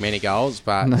having to kick many goals,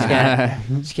 but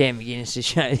It's Cam McGuinness to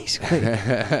show this week.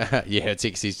 yeah,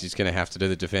 Tixie's just going to have to do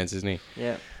the defence, isn't he?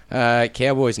 Yeah.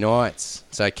 Cowboys Knights.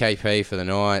 So KP for the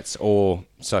Knights or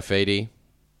Sofidi.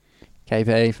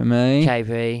 KP for me.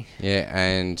 KP. Yeah,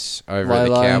 and over at the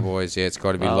Lolo. Cowboys, yeah, it's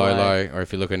got to be Lolo. Lolo. Or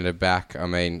if you're looking at the back, I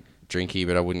mean, Drinky,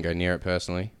 but I wouldn't go near it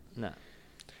personally. No.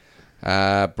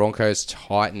 Broncos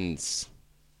Titans.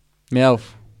 Milf.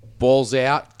 Balls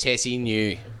out. Tessie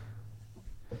New.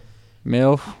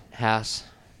 Milf. House.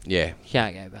 Yeah. You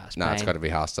can't go past No, it's Payne. got to be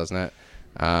Haas, doesn't it?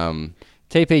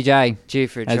 TPJ. Due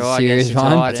for a As a try serious against the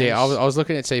one. Titans. That's it. I was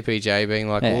looking at TPJ being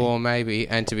like, Yeah. oh, maybe.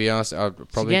 And to be honest, I'd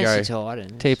probably against go. the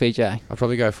Titans. TPJ. I'd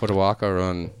probably go Futawaka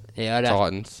on Yeah, I'd have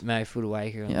Titans. Mo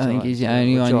Footwaker on Yeah, I think he's the Titans.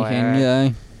 only Or one you Jai can Arrow.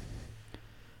 go.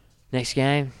 Next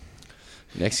game.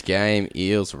 Next game,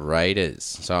 Eels Raiders.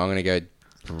 So I'm going to go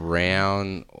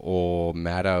Brown or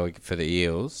Maddo for the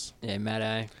Eels. Yeah,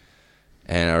 Maddo.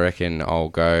 And I reckon I'll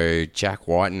go Jack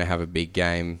Whiten to have a big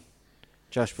game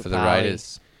Josh for the Papali.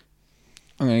 Raiders.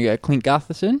 I'm going to go Clint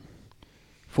Gutherson.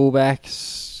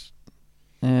 Fullbacks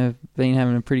have been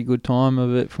having a pretty good time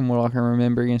of it from what I can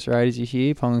remember against the Raiders this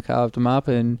year. Ponga carved them up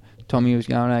and Tommy was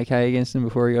going okay against them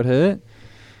before he got hurt.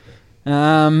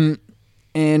 And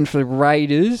for the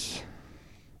Raiders...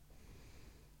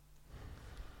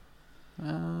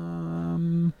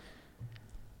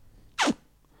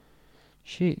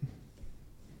 shit.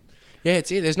 Yeah,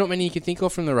 it's it. There's not many you can think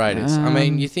of from the Raiders. I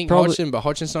mean, you think probably- Hodgson, but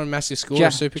Hodgson's not a massive scorer.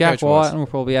 Jack Supercoach White wise. will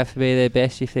probably have to be their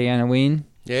best if they're going to win.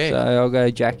 Yeah. So I'll go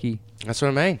Jackie. That's what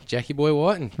I mean. Jackie Boy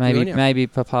Whiten. Good on ya. Maybe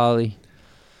Papali.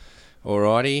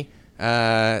 Alrighty.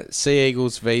 Sea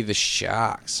Eagles v the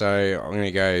Sharks. So I'm going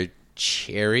to go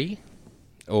Cherry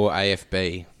or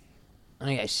AFB. I'm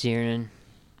going to go Sirenen.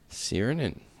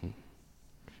 Sirenen.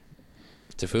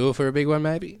 Tafua for a big one,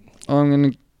 maybe? I'm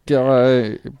going to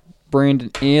go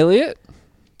Brandon Elliott.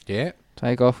 Yeah.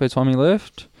 Take off where Tommy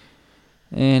left.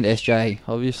 And SJ,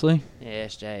 obviously. Yeah,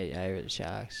 SJ over the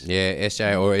Sharks. Yeah,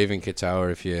 SJ or even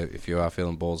Katoa if you are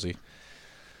feeling ballsy.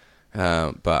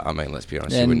 But, I mean, let's be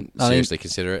honest, you wouldn't seriously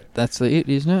consider it. That's it,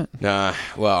 isn't it? No.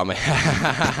 Well, I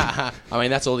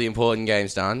mean, that's all the important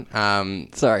games done.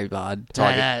 Sorry, bud.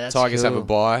 Tigers have a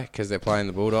bye because they're playing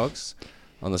the Bulldogs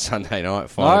on the Sunday night.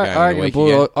 I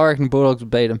reckon the Bulldogs would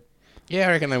beat them. Yeah,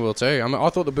 I reckon they will too. I mean, I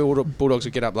thought the Bulldogs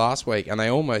would get up last week, and they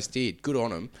almost did. Good on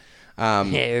them.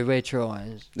 Yeah, we're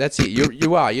trying. That's it.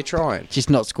 You're trying. Just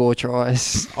not score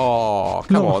tries. Oh,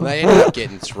 come on. They ended up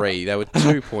getting 3. They were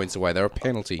 2 points away. They were a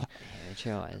penalty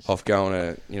off going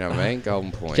to, you know what I mean,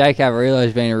 Golden Point. Jake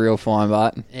Averillo's been a real fine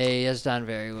butt. Yeah, he has done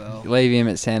very well. Leave him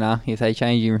at centre. If they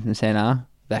change him from centre,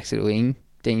 back to the wing,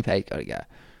 Dean Pate got to go.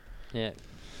 Yeah.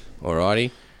 Alrighty.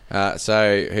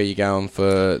 So, who are you going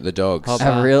for the Dogs?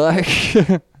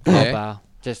 Averillo. Hopper.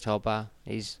 Just Hopper.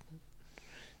 He's...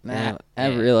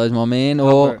 Averillo's my man.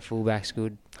 Hopper Or at fullback's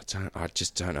good. I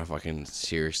just don't know if I can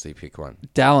seriously pick one.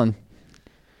 Dallin.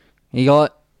 He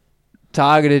got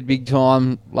targeted big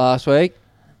time last week.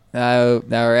 They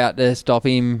were out to stop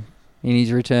him in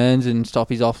his returns and stop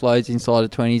his offloads inside of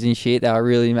 20s and shit. They were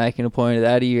really making a point of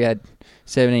that. He had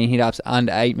 17 hit-ups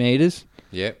under 8 metres.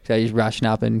 Yep. So he's rushing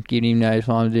up and giving him no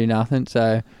time to do nothing.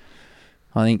 So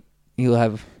I think he'll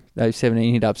have those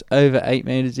 17 hit-ups over 8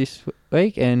 metres this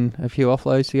week and a few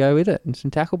offloads to go with it and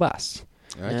some tackle busts.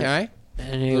 Okay.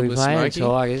 And he'll be playing the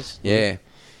Tigers. Yeah.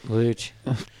 Luch.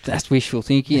 That's wishful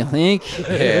thinking, I think.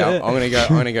 Yeah, I'm gonna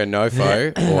go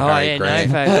Nofo or Harry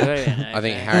Grant. Nofo. I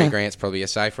think Harry Grant's probably a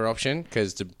safer option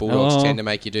because the Bulldogs tend to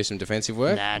make you do some defensive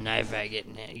work. Nah, Nofo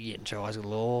getting tries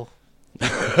galore.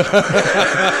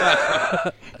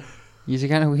 You're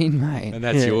going to win, mate. And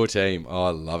that's your team. Oh,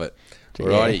 I love it.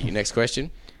 Alrighty, next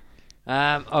question.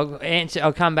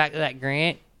 I'll come back to that,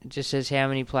 Grant. It just says how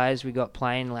many players we got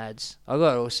playing, lads. I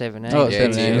got all 17. Oh,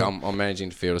 yeah, 17. I'm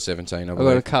managing to field of 17. I've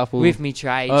got a couple. With me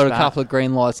trades. I got a couple of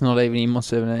green lights, not even in my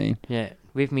 17. Yeah,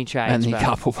 with me trades. And a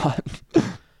couple one.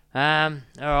 All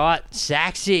right,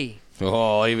 Saxy.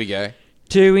 Oh, here we go.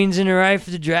 2 wins in a row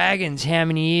for the Dragons. How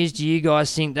many years do you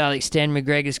guys think they'll extend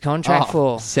McGregor's contract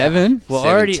for? 7? Well,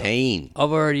 17.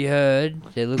 I've already heard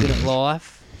they're looking at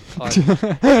life.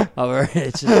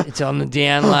 It's on the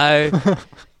down low.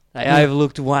 They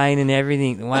overlooked Wayne and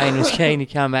everything. Wayne was keen to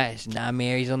come back. He said, nah,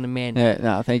 Mary's on the mend. Yeah,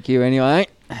 no, thank you anyway.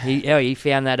 He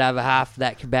found that other half of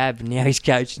that kebab, and now his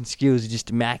coaching skills are just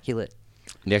immaculate.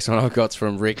 Next one I've got's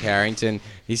from Rick Harrington.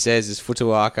 He says, is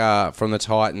Futuaka from the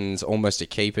Titans almost a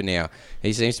keeper now?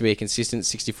 He seems to be a consistent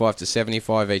 65 to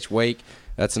 75 each week.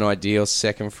 That's an ideal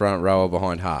second front rower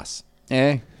behind Haas.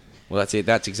 Yeah. Well, that's it.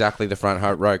 That's exactly the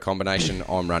front row combination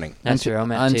I'm running. That's where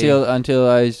I'm at until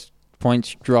those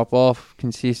points drop off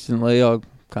consistently, I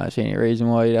can't see any reason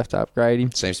why you'd have to upgrade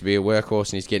him. Seems to be a workhorse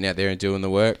and he's getting out there and doing the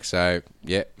work. So,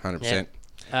 yeah, 100%.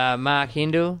 Yep. Mark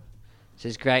Hindle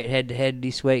says great head-to-head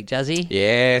this week, does he?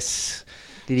 Yes.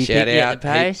 Did he pick you at the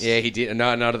post? He did.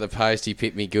 No, not at the post. He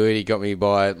picked me good. He got me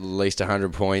by at least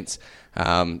 100 points.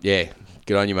 Yeah,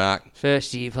 good on you, Mark.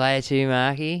 First-year player too,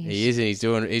 Marky. He is,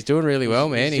 and he's doing really well,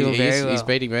 man. He's doing very well. He's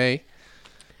beating me.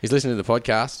 He's listening to the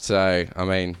podcast, so, I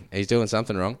mean, he's doing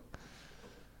something wrong.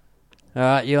 All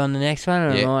right, you on the next one, or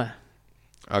am I?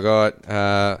 I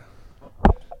got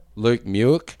Luke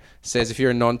Muick. Says, if you're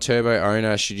a non-turbo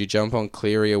owner, should you jump on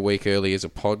Cleary a week early as a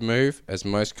pod move, as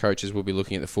most coaches will be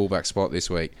looking at the fullback spot this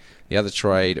week? The other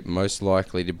trade, most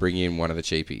likely to bring in one of the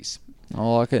cheapies. I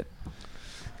like it.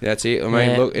 That's it. I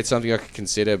mean, look, it's something I could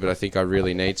consider, but I think I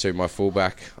really need to. My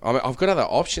fullback, I mean, I've got other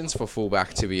options for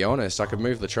fullback, to be honest. I could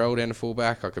move Latrell down to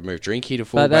fullback. I could move Drinky to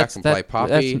fullback and play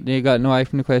Puppy. You got away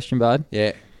from the question, bud.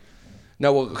 Yeah.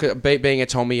 No, well, being a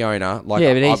Tommy owner, like,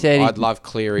 yeah, but he said I'd love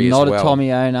Cleary as well. Not a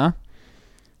Tommy owner.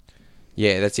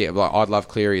 Yeah, that's it. Like, I'd love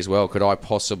Cleary as well. Could I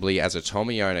possibly, as a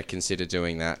Tommy owner, consider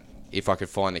doing that if I could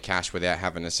find the cash without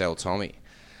having to sell Tommy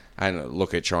and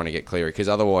look at trying to get Cleary? Because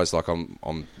otherwise, like, I'm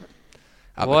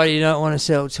why do you not want to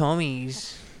sell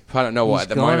Tommy's? I don't know what. At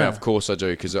the moment, of course I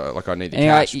do, because I need the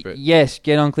cash. But yes,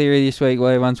 get on Cleary this week while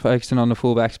everyone's focusing on the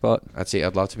fullback spot. That's it.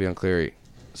 I'd love to be on Cleary.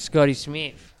 Scotty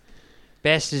Smith.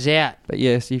 Best is out. But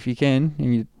yes, if you can,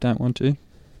 and you don't want to.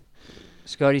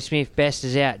 Scotty Smith, best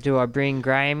is out. Do I bring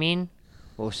Graham in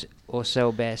or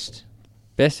sell Best?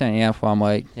 Best only out for 1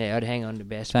 week. Yeah, I'd hang on to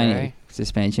Best, Only bro.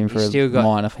 suspension for He's still a got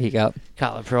minor hiccup.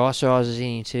 Couple of price rises in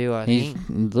here too, I He's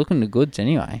think. looking the goods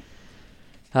anyway.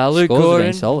 Luke Scores have been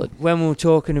Gordon, solid. when we were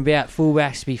talking about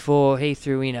fullbacks before, he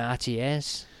threw in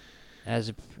RTS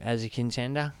as a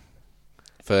contender.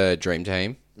 For Dream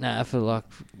Team. No, for like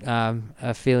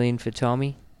a fill-in for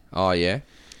Tommy. Oh, yeah.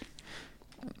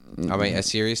 I mean, a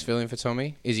serious fill-in for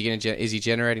Tommy? Is he is he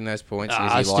generating those points?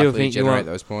 And is he likely to generate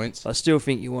those points? I still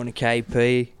think you want a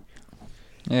KP.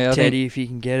 Yeah, Teddy, if you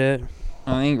can get it.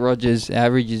 I think Rogers'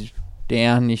 average is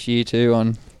down this year too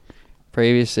on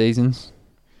previous seasons.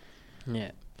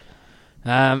 Yeah.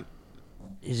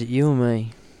 Is it you or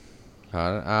me?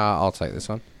 I'll take this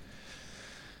one.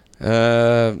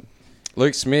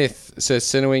 Luke Smith says,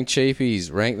 Centre wing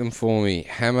cheapies, rank them for me.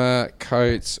 Hammer,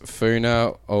 Coates,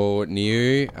 Funa, or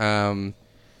Niu.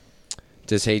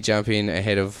 Does he jump in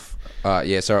ahead of...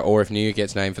 or if Niu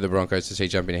gets named for the Broncos, does he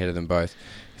jump in ahead of them both?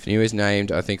 If Niu is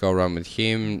named, I think I'll run with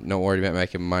him. Not worried about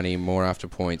making money, more after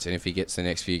points. And if he gets the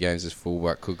next few games as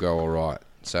fullback, could go all right.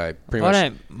 So pretty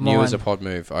much Niu as a pod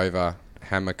move over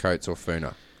Hammer, Coates, or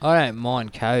Funa. I don't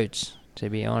mind Coates, to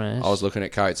be honest. I was looking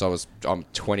at Coates. I'm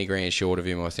 20 grand short of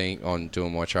him, I think, on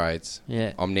doing my trades.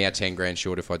 Yeah. I'm now 10 grand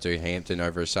short if I do Hampton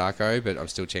over Asako, but I'm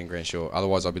still 10 grand short.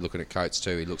 Otherwise, I'll be looking at Coates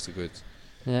too. He looks the goods.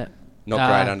 Yeah. Not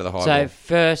great under the high So ball.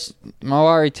 first, My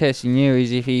worry testing you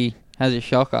is if he has a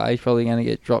shocker, he's probably going to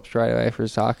get dropped straight away for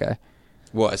Asako.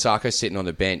 Well, Asako's sitting on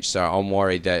the bench, so I'm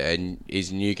worried that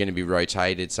is New going to be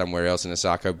rotated somewhere else and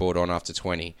Asako brought on after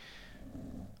 20.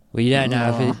 well, you don't know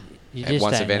if it. You And just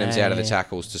once the don't Venom's know, out of the yeah.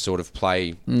 tackles to sort of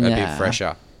play a Nah. bit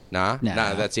fresher. Nah,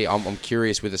 Nah. that's it. I'm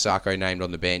curious with Asako named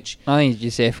on the bench. I think it's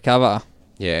just F cover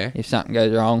Yeah, if something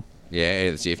goes wrong. yeah.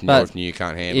 It's if But New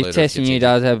can't handle it. If or testing gets you injured.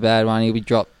 does have a bad one, he'll be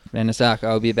dropped. And Asako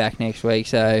will be back next week,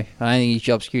 so I don't think his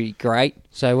job security great.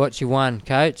 So what's your one,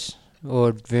 Coates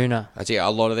or Vuna? I tell you, a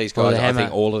lot of these Or guys, the I Hammer.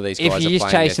 think all of these If guys you're are just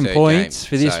playing chasing their third points game,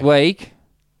 for this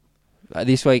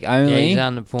so- week only, he's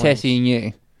under points. testing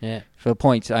you Yeah. for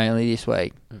points only this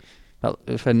week. But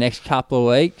for the next couple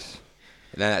of weeks,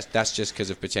 No, that's just because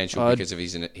of potential, I'd because of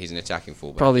he's an attacking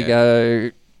fullback. probably yeah.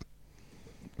 go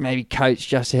maybe Coates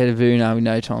just ahead of Vuna with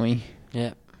no Tommy.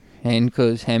 Yeah. And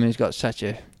because Hammer's got such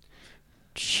a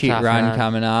shit Tough run run.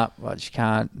 coming up, I just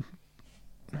can't.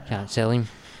 Can't sell him.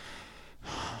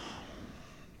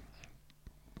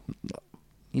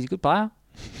 He's a good player.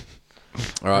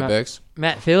 All right, Right. Bergs.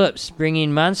 Matt Phillips, bring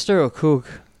in Munster or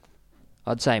Cook?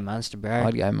 I'd say Munster, bro.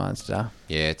 I'd go Munster.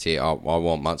 Yeah, it's here. I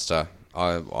want Munster.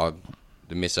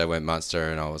 The misso went Munster,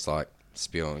 and I was like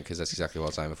spewing because that's exactly what I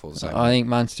was saying before the same. I think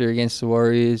Munster against the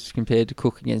Warriors compared to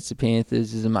Cook against the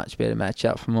Panthers is a much better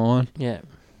matchup for mine. Yeah.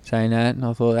 Saying that, and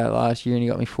I thought that last year, and he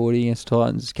got me 40 against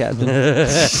Titans as captain.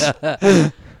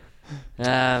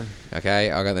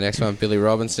 Okay, I got the next one. Billy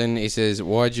Robinson. He says,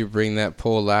 "Why'd you bring that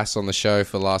poor lass on the show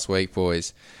for last week,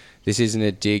 boys? This isn't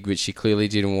a dig, but she clearly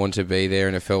didn't want to be there,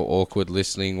 and it felt awkward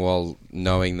listening while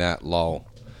knowing that. Lol."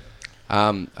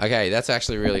 Okay, that's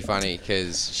actually really funny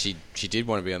because she did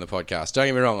want to be on the podcast. Don't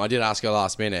get me wrong, I did ask her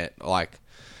last minute,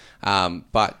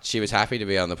 but she was happy to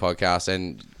be on the podcast,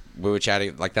 and we were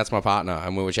chatting. That's my partner,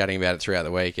 and we were chatting about it throughout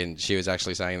the week, and she was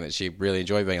actually saying that she really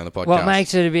enjoyed being on the podcast. What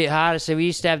makes it a bit harder? So we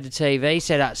used to have the TV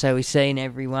set up so we've seen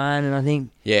everyone, and I think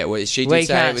Yeah, well, she We did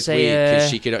say can't it was see weird her.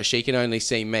 because she can only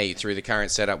see me through the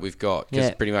current setup we've got. Because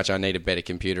Yeah. pretty much I need a better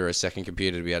computer, a second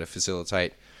computer to be able to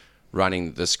facilitate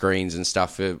running the screens and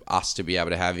stuff for us to be able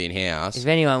to have in house. if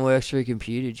anyone works through a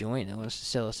computer joint that wants to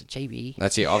sell us a cheapie,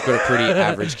 That's it. I've got a pretty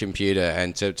average computer,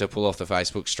 and to pull off the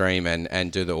Facebook stream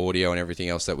and do the audio and everything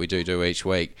else that we do each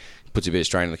week puts a bit of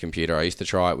strain on the computer. I used to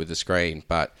try it with the screen,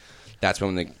 but that's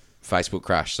when the Facebook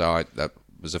crashed, so that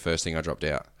was the first thing I dropped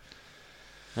out.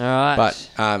 all right. But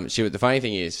the funny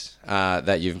thing is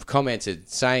that you've commented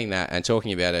saying that and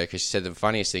talking about her because she said the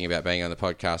funniest thing about being on the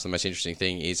podcast, the most interesting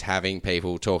thing is having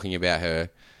people talking about her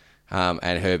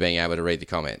and her being able to read the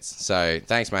comments. So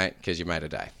thanks, mate, because you made a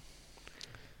day.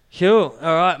 Cool.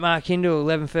 All right, Mark Hindle,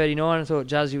 11:39. I thought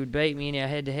Juzzy would beat me in our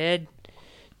head-to-head.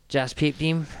 Just pipped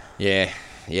him. Yeah,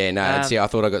 no. See, I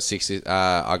thought I got 6.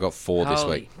 I got 4 this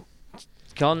Holy. week.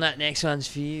 Con, that next one's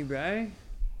for you, bro.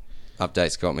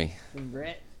 Updates got me. From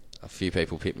Brett. A few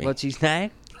people picked me. What's his name?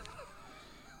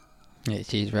 Yeah,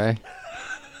 cheers, bro.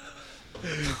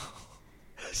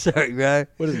 Sorry, bro.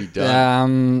 What have you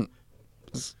done?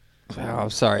 Oh,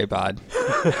 sorry, bud.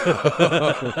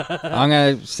 I'm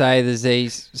going to say the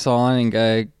Z's silent and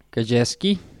go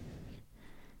Gajeski.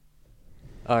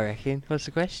 I reckon. What's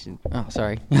the question? Oh,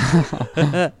 sorry.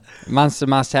 Munster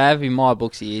must have. In my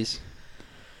books, he is.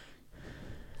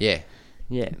 Yeah.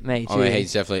 Yeah, me too. I mean,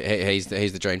 he's definitely he's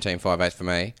the dream team 5'8" for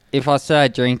me. If I say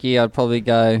Drinky, I'd probably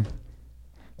go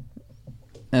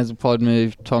as a pod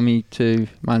move, Tommy to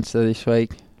Munster this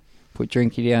week. Put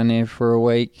Drinky down there for a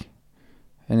week,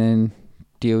 and then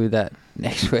deal with that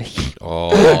next week.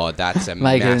 Oh, that's a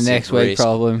make massive it a next week risk.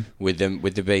 problem. With them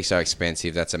being so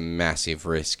expensive, that's a massive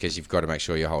risk because you've got to make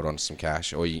sure you hold on to some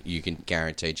cash, or you can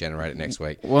guarantee generate it next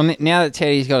week. Well, now that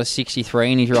Teddy's got a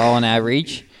 63 in his rolling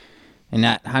average, and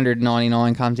that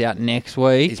 199 comes out next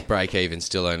week. His break even's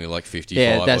still only like 55.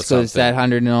 Yeah, that's because that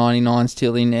 199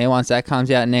 still in there. Once that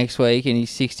comes out next week and he's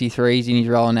 63s in his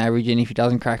rolling average, and if he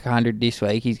doesn't crack 100 this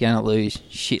week, he's going to lose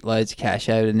shitloads of cash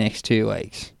over the next 2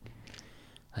 weeks.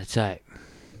 Let's hope.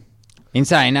 In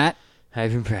saying that,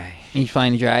 hope and pray. He's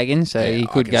playing the Dragons, so Yeah, he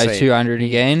could I go can see 200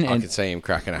 again. I and, could see him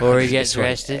cracking 100. Or he gets this week.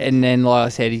 rested. And then, like I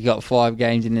said, he's got 5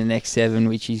 games in the next 7,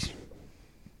 which is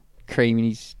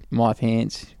creaming my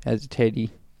pants as a Teddy.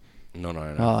 No.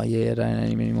 Oh, yeah, I don't know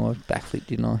him anymore. Backflip,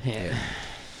 didn't I? Yeah.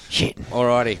 Shit.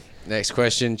 Alrighty, next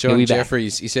question. He'll John be back.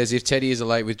 Jeffries, he says, if Teddy is a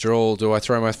late withdrawal, do I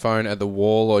throw my phone at the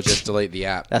wall or just delete the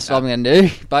app? That's what I'm going to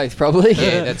do. Both, probably.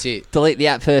 Yeah, that's it. Delete the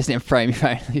app first and then frame your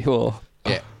phone at the wall.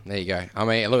 Yeah, there you go. I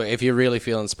mean, look, if you're really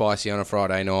feeling spicy on a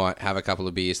Friday night, have a couple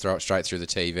of beers, throw it straight through the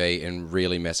TV and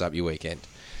really mess up your weekend.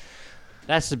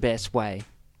 That's the best way.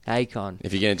 Akon.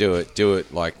 If you're going to do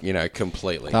it like,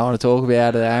 completely. Don't want to talk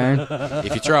about it, Aaron.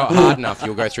 If you throw it hard enough,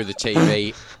 you'll go through the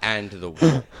TV and the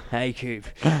wall. Hey, Coop.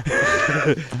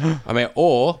 I mean,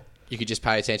 or you could just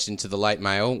pay attention to the late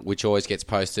mail, which always gets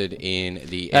posted in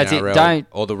the That's it, NRL don't-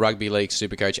 or the Rugby League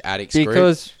Supercoach Addicts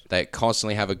Because- group. They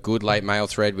constantly have a good late mail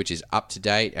thread, which is up to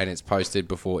date, and it's posted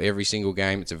before every single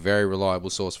game. It's a very reliable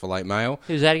source for late mail.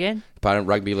 Who's that again? Pardon,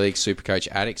 Rugby League Supercoach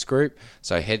Addicts group.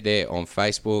 So head there on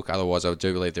Facebook. Otherwise, I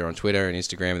do believe they're on Twitter and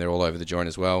Instagram. They're all over the joint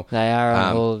as well. They are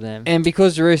on all of them. And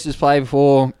because the Roosters play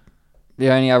before, the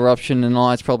only other option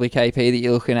tonight is probably KP that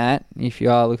you're looking at. If you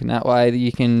are looking that way, that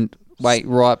you can wait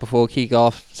right before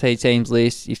kick-off, see teams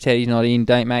list. If Teddy's not in,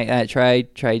 don't make that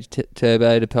trade. Trade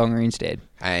Turbo to Ponga instead.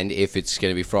 And if it's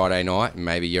going to be Friday night and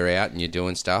maybe you're out and you're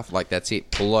doing stuff, like that's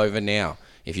it. Pull over now.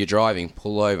 If you're driving,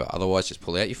 pull over. Otherwise, just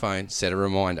pull out your phone, set a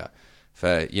reminder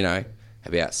for,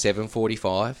 about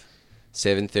 7:45,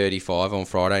 7:35 on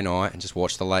Friday night and just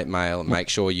watch the late mail and make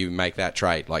sure you make that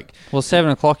trade. Well, 7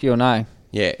 o'clock you'll know.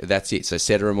 Yeah, that's it. So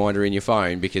set a reminder in your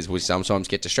phone because we sometimes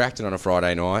get distracted on a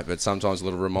Friday night, but sometimes a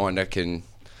little reminder can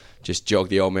just jog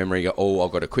the old memory. Go, oh,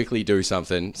 I've got to quickly do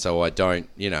something so I don't,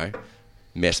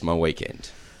 mess my weekend.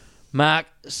 Mark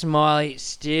Smiley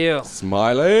Steele.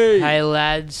 Smiley! Hey,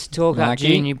 lads. Talk up Marky.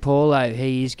 Junior Paulo.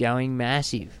 He is going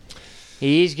massive.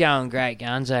 He is going great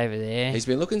guns over there. He's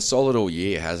been looking solid all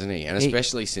year, hasn't he? And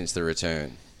especially since the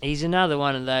return. He's another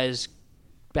one of those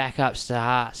backups to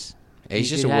Haas.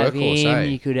 He's You just a could have workhorse, him, eh?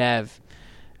 You could have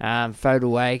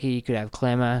Fodawaker. You could have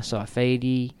Clemmer,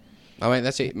 Saifidi, I mean,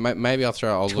 that's it. Maybe I'll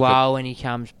look Twal when he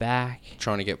comes back. at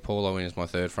trying to get Paulo in as my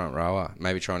third front rower.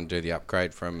 Maybe trying to do the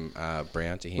upgrade from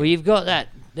Brown to him. Well, you've got that.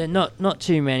 Not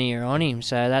too many are on him,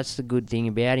 so that's the good thing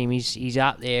about him. He's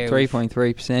up there.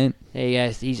 3.3%. There you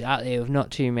go. He's up there with not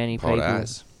too many Hot people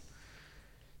as.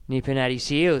 nipping at his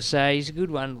heels. So he's a good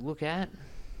one to look at.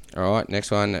 All right,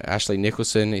 next one. Ashley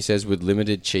Nicholson. He says, with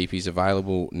limited cheapies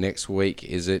available next week,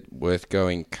 is it worth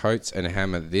going Coates and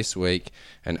Hammer this week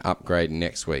and upgrade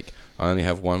next week? I only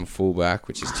have one fullback,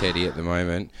 which is Teddy at the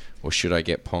moment, or should I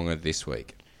get Ponga this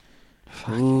week?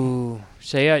 Ooh.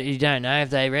 So you don't know if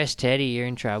they rest Teddy, you're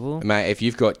in trouble. Mate, if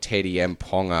you've got Teddy and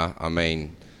Ponga, I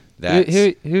mean, that's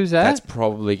Who's that? that's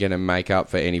probably going to make up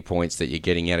for any points that you're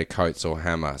getting out of Coates or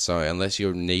Hammer. So unless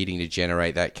you're needing to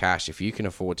generate that cash, if you can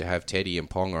afford to have Teddy and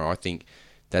Ponga, I think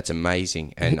that's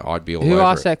amazing, and I'd be all over Who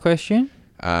asked it. that question?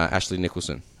 Ashley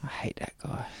Nicholson. I hate that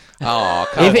guy. Oh,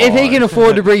 come on. If he can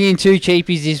afford to bring in 2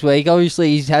 cheapies this week,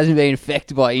 obviously he hasn't been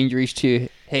affected by injuries too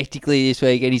hectically this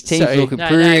week, and his team's So- looking No,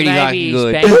 pretty maybe fucking he's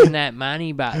good. banking that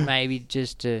money, but maybe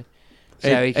just to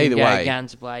so he can Either go way.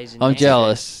 guns blazing. I'm next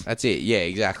jealous. That's it. Yeah,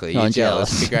 exactly. I'm You're jealous.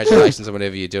 jealous. Congratulations on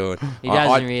whatever you're doing. week. He I-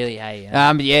 doesn't I'd- really hate you.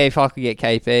 But yeah, if I could get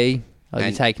KP, I'd be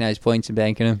And- taking those points and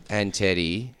banking them. And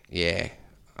Teddy, yeah.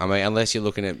 I mean, unless you're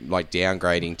looking at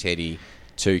downgrading Teddy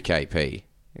to KP.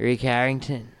 Rick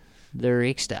Harrington, the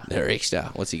Rickster. The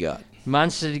Rickster, what's he got?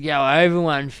 Munster to go over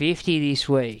 150 this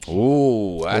week.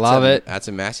 Ooh, Love it. That's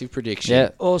a massive prediction. Yeah,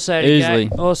 Also to easily.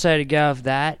 to go of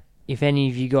that, if any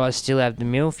of you guys still have the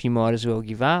MILF, you might as well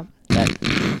give up.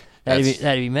 That'd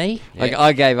be me. Like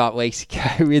I gave up weeks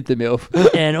ago with the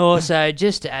MILF. And also,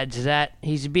 just to add to that,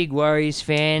 he's a big Warriors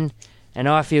fan, and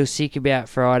I feel sick about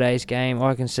Friday's game.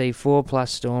 I can see 4+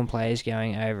 Storm players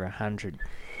going over 100.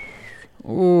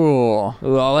 Ooh.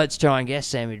 Well, let's try and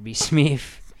guess them. It'd be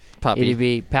Smith. Puppy. It'd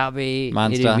be Puppy.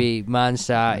 Munster. It'd be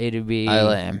Munster. It'd be...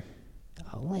 Olam.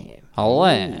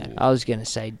 I was going to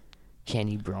say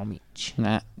Kenny Bromwich.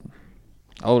 Nah.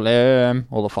 Olam.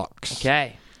 Or the Fox.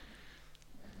 Okay.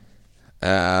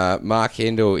 Mark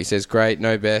Hindle, he says, great,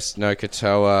 no best, no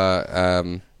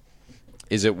Katoa.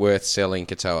 Is it worth selling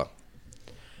Katoa?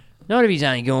 Not if he's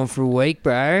only gone for a week,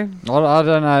 bro. I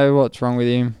don't know what's wrong with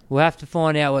him. We'll have to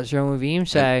find out what's wrong with him,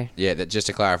 so... Just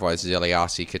to clarify, this is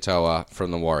Eliasi Katoa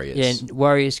from the Warriors. Yeah,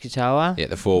 Warriors Katoa. Yeah,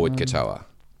 the forward Katoa.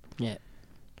 Yeah.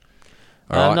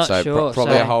 All right, I'm not so sure,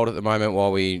 probably a hold at the moment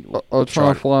while we I'll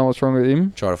try to find what's wrong with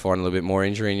him. Try to find a little bit more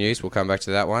injury news. We'll come back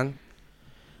to that one.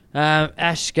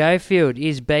 Ash Schofield,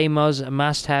 is BMOS a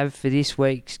must-have for this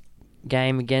week's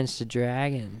game against the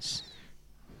Dragons?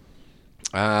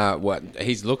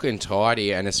 He's looking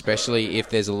tidy, and especially if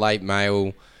there's a late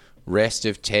mail rest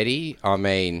of Teddy, I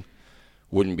mean,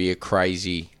 wouldn't be a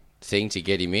crazy thing to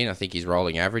get him in. I think his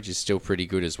rolling average is still pretty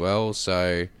good as well.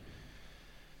 So,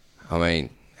 I mean,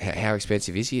 how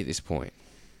expensive is he at this point?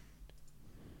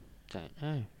 Don't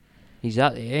know. He's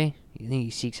up there. I think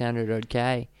he's 600 odd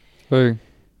K. Who?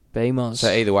 BMOS. So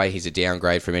either way, he's a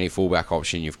downgrade from any fullback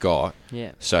option you've got.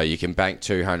 Yeah. So you can bank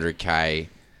 200K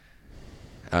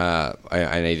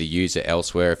and either use it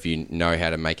elsewhere if you know how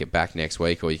to make it back next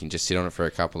week, or you can just sit on it for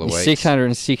a couple of weeks.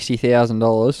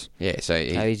 $660,000. Yeah, so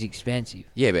he's expensive.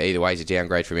 Yeah, but either way, he's a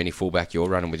downgrade from any fullback you're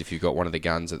running with if you've got one of the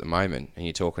guns at the moment, and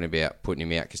you're talking about putting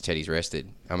him out because Teddy's rested.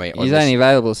 I mean, he's only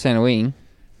available at centre wing.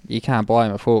 You can't buy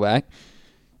him a fullback.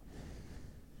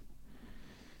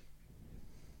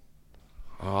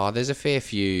 Oh, there's a fair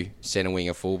few centre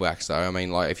winger fullbacks though. I mean,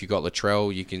 like if you've got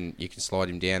Latrell, you can slide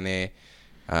him down there.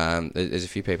 There's a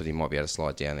few people you might be able to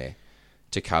slide down there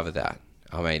to cover that.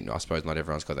 I mean, I suppose not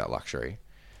everyone's got that luxury.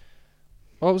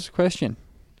 What was the question?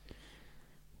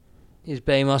 Is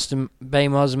BMOS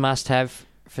a must-have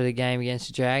for the game against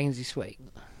the Dragons this week?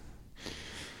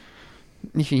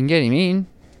 If you can get him in,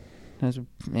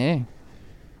 yeah.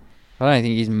 I don't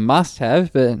think he's a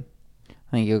must-have, but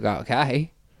I think he'll go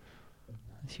okay.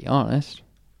 Let's be honest.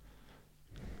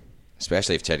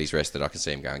 Especially if Teddy's rested, I can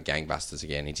see him going gangbusters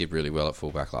again. He did really well at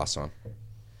fullback last time.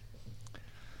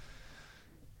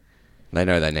 They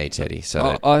know they need Teddy.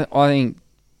 So I think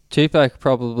Tupou could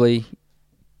probably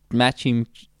match him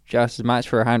just as much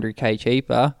for 100k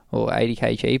cheaper or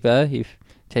 80k cheaper if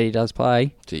Teddy does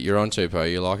play. You're on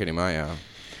Tupou. You're liking him, aren't you?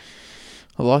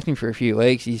 I liked him for a few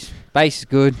weeks. His base is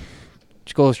good.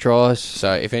 Scores tries.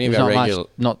 So if any of There's our not regular... much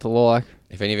not to like.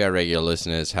 If any of our regular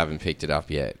listeners haven't picked it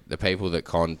up yet, the people that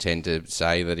Con tend to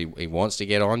say that he wants to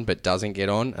get on but doesn't get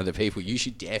on are the people you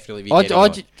should definitely be getting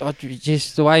on.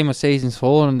 Just the way my season's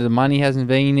fallen, the money hasn't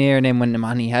been there, and then when the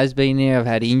money has been there, I've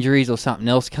had injuries or something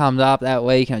else comes up that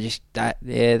week, and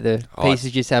the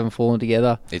pieces just haven't fallen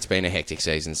together. It's been a hectic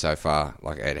season so far.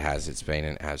 Like it has. It's been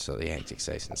an absolutely hectic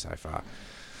season so far.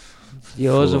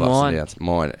 Yours or mine?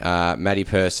 Mine. Matty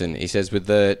Person, he says, with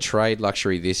the trade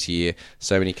luxury this year,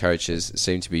 so many coaches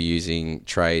seem to be using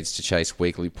trades to chase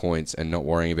weekly points and not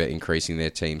worrying about increasing their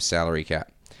team's salary cap.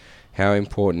 How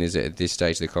important is it at this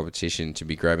stage of the competition to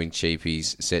be grabbing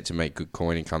cheapies set to make good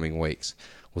coin in coming weeks?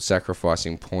 Will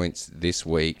sacrificing points this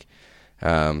week...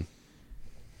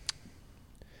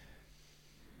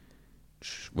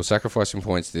 Will sacrificing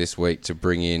points this week to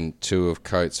bring in two of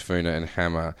Coates, Funa and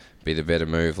Hammer be the better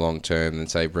move long term than,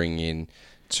 say, bring in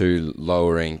two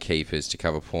lower-end keepers to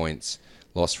cover points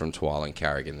lost from Twile and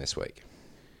Carrigan this week?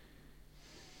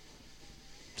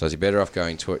 So is he better off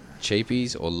going to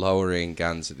cheapies or lower-end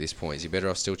guns at this point? Is he better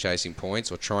off still chasing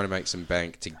points or trying to make some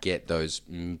bank to get those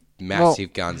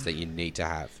massive guns that you need to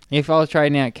have? If I was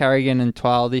trading out Carrigan and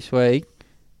Twile this week,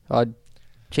 I'd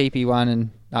cheapie one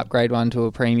and upgrade one to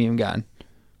a premium gun.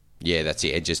 Yeah, that's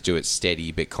it. And just do it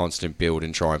steady but constant build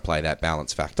and try and play that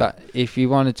balance factor. But if you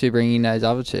wanted to bring in those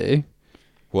other two...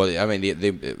 Well, I mean,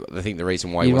 I think the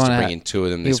reason why he wants to bring in two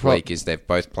of them this week is they've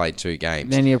both played 2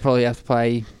 games. Then he'll probably have to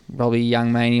play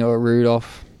Young Maney or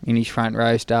Rudolph in his front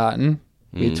row starting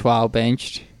with 12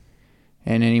 benched.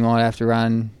 And then he might have to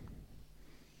run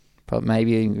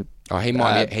maybe... Oh, he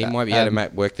might be able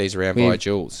to work these around via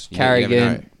Jules.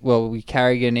 Carrigan, with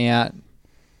Carrigan out...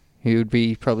 Who would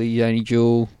be probably the only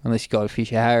dual, unless you got a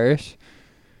Fisher Harris.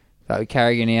 But with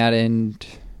Carrigan out and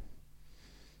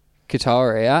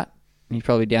Katoa out, he's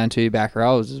probably down 2 back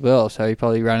rowers as well. So he's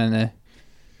probably running a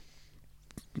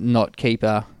not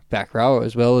keeper back rower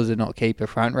as well as a not keeper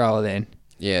front rower then.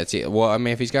 Yeah, it's it. Well, I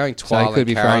mean, if he's going Twile so he could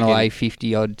be Carrigan, throwing away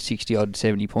 50-odd, 60-odd,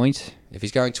 70 points. If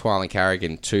he's going Twile and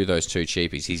Carrigan to those 2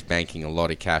 cheapies, he's banking a lot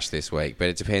of cash this week. But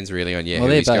it depends really on who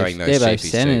he's going those cheapies to. They're both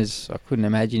centres. I couldn't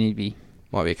imagine he'd be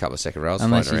Might be a couple of second rows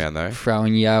Unless floating he's around, though.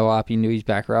 throwing Yo up into his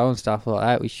back row and stuff like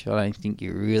that, which I don't think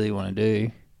you really want to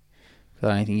do. I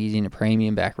don't think he's in a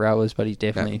premium back rowers, but he's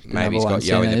definitely Maybe he's number got one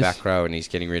Yo in the centres. back row and he's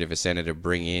getting rid of a centre to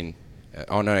bring in.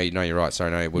 No, you're right.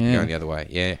 Sorry, no, it would be going the other way.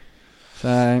 Yeah.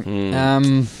 So,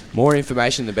 more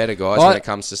information, the better, guys, when it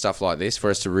comes to stuff like this, for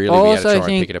us to really be able to try and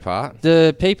pick it apart.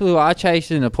 The people who are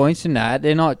chasing the points in that,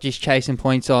 they're not just chasing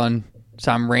points on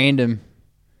some random.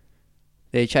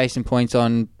 They're chasing points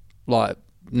on like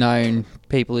known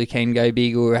people who can go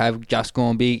big or have just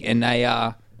gone big, and they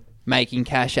are making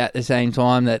cash at the same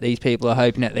time that these people are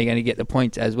hoping that they're going to get the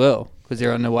points as well because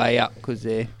they're on the way up. Because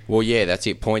they're That's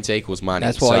it. Points equals money.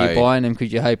 That's why you're buying them,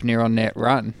 because you're hoping they're on that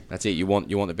run. That's it. You want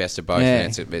the best of both. Yeah.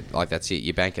 And that's it.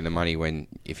 You're banking the money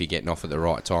if you're getting off at the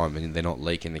right time and they're not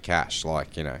leaking the cash.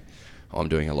 I'm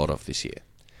doing a lot of this year.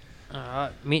 All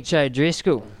right, Mitch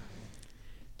O'Driscoll.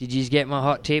 Did you get my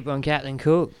hot tip on Captain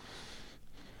Cook?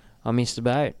 I missed the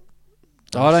boat.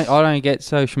 I don't get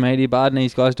social media, bud, and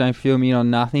these guys don't fill me in on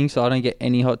nothing, so I don't get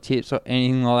any hot tips or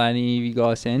anything like that any of you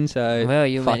guys send. So well,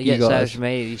 you're fuck meant to you get guys. social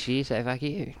media this year, so fuck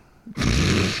you.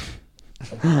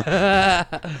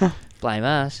 Blame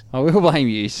us. I will blame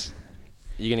you.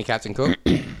 You going to Captain Cook?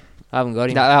 I haven't got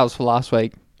him. No, that was for last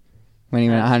week when he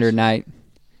went 108.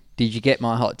 Did you get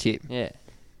my hot tip? Yeah.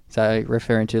 So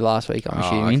referring to last week, I'm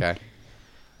assuming. Okay.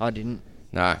 I didn't.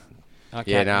 No. I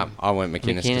went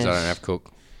McInnes because I don't have Cook.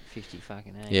 50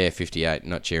 fucking 8. Yeah, 58.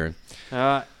 Not cheering. All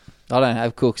right. I don't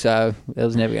have Cook, so it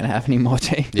was never going to happen in my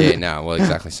team. Yeah, no, well,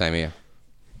 exactly. Same here.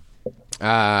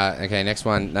 Okay, next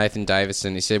one. Nathan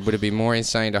Davison. He said, would it be more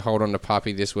insane to hold on to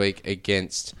Puppy this week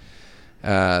against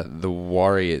the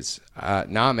Warriors?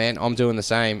 Nah, man, I'm doing the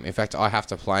same. In fact, I have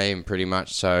to play him pretty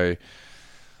much. So,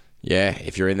 yeah,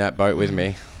 if you're in that boat with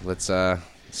me, let's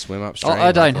swim upstream.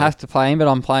 I don't have to play him, but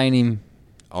I'm playing him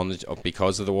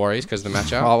because of the Warriors, because of the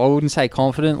matchup? I wouldn't say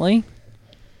confidently,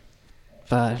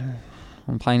 but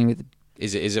I'm playing him with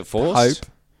Is it forced? hope.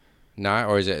 No,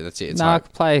 or is it? That's it. It's No, I hope.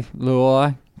 could play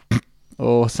Luai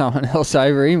or someone else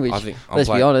over him. Which, let's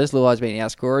be honest, Luai's been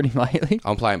outscoring him lately.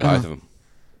 I'm playing both of them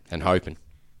and hoping.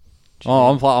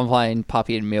 I'm playing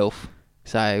Puppy and Milf.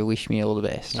 So wish me all the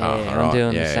best. Yeah, I'm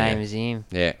doing the same as him.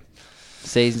 Yeah.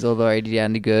 Season's already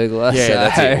down to Gurgler. Yeah, so.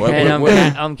 that's it.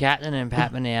 And I'm captain and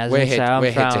Patman now. We're so I'm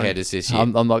head to head as this year.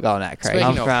 I'm not going that crazy.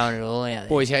 I'm throwing it all out there.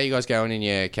 Boys, how you guys going in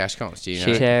your cash comps? Do you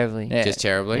know? Terribly. Yeah. Just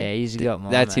terribly? Yeah, he's got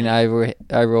mine. That's mate. in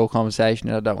overall conversation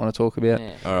that I don't want to talk about.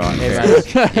 Yeah. All right.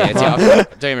 Everyone's-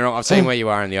 Don't get me wrong. I've seen where you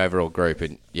are in the overall group,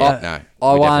 and I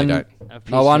we won. definitely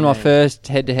don't. I won my first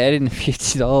head-to-head in the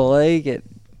 $50 league.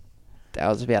 That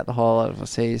was about the highlight of my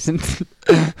season.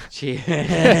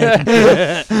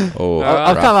 Oh,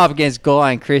 I've come up against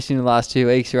Guy and Chris in the last 2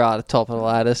 weeks who are at the top of the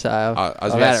ladder, so I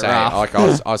was about to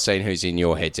say, I've seen who's in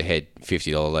your head-to-head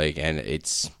 $50 league, and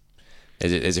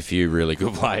there's a few really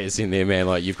good players in there, man.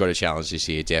 Like, you've got a challenge this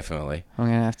year, definitely. I'm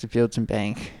going to have to build some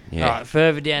bank. Yeah. All right,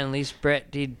 further down the list,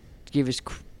 Brett did give us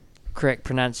correct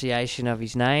pronunciation of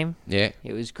his name. Yeah.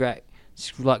 It was great.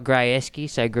 It's like Grayeski,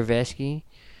 so Graveski.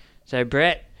 So,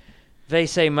 Brett,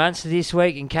 VC Munster this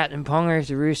week and Captain Ponga if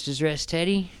the Roosters rest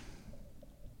Teddy.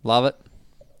 Love it.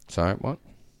 Sorry, what?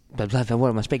 What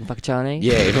am I speaking fucking Chinese?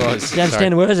 Yeah, it was. Do you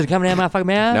understand the words that are coming out of my fucking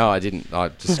mouth? No, I didn't. I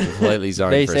just completely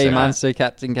zoned for a BC second. Munster,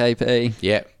 Captain KP.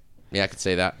 Yeah. Yeah, I could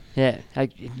see that. Yeah. Hey,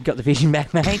 you got the vision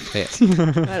back, mate? Yeah.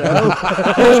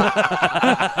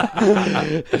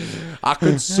 I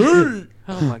can see.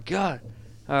 Oh, my God.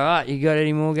 All right, you got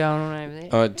any more going on over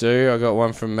there? I do. I got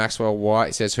one from Maxwell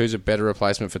White. It says, who's a better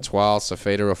replacement for Twal,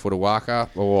 Safita or Futawaka?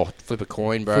 Or flip a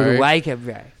coin, bro. Futawaker,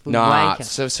 bro. Nah, Futawaker.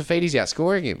 so Safiti's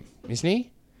outscoring him, isn't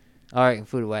he? I reckon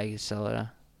Futawaker's solid.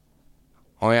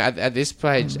 I mean, at this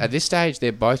stage,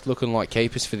 they're both looking like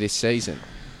keepers for this season.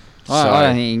 I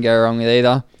don't think you can go wrong with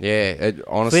either. Yeah,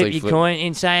 honestly. Flip your coin.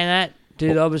 In saying that,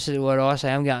 do the opposite of what I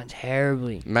say. I'm going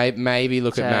terribly. Maybe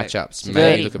look at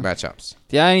matchups.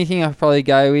 The only thing I'd probably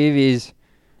go with is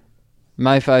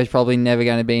Mofo's probably never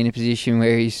going to be in a position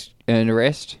where he's earned a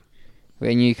rest.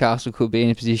 Where Newcastle could be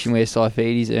in a position where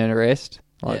Saifiti's earned a rest.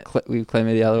 Like with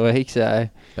Clemmer the other week. So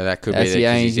that could that's be the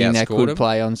only thing that could him.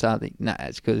 play on something. No,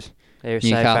 it's because They're so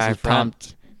Newcastle's far front.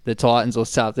 pumped the Titans or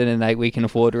something, and we can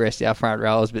afford to rest our front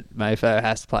rowers, but Mofo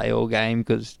has to play all game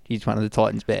because he's one of the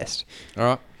Titans' best.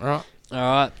 All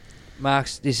right.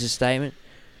 Mark's, this is a statement.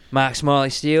 Mark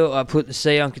Smiley Steele, I put the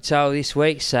C on Katoa this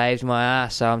week, saved my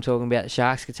ass, so I'm talking about the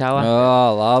Sharks Katoa.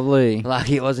 Oh, lovely.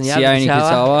 Lucky it wasn't the Sione other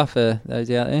Katoa for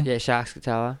those out there. Yeah, Sharks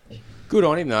Katoa. Good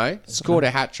on him, though. Scored a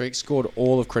hat-trick, scored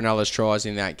all of Cronulla's tries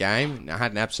in that game.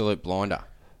 Had an absolute blinder.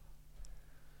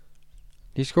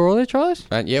 Did you score all their tries?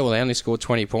 But yeah, well, they only scored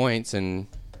 20 points, and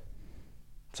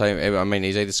So, I mean,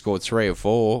 he's either scored 3 or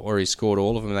 4, or he's scored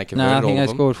all of them and they converted No, I all think of they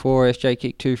them. scored 4. SJ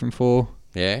kicked 2 from 4.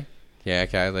 Yeah? Yeah,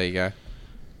 okay, there you go.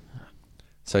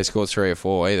 So he scored 3 or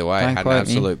 4 either way. Don't Had an quote me.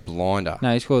 absolute blinder.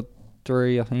 No, he scored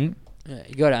 3, I think. Yeah,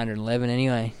 he got 111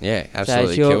 anyway. Yeah, So absolutely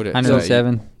it's your- killed it.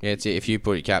 107. So if you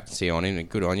put your captaincy on him,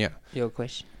 good on you. Your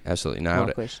question. Absolutely nailed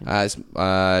My it.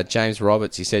 question. James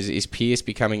Roberts, he says, is Pearce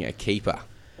becoming a keeper?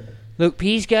 Look,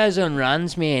 Pearce goes on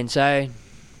runs, man. So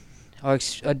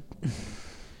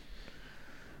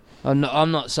I'm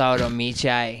not sold on Mitch.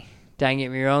 Don't get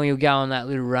me wrong. He'll go on that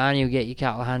little run. He'll get you a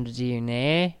couple of hundreds here and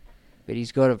there, but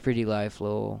he's got a pretty low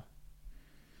floor.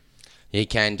 He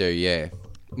can do, yeah.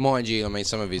 Mind you, I mean,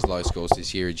 some of his low scores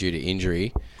this year are due to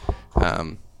injury.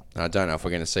 I don't know if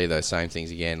we're going to see those same things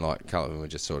again. Like, a couple of them were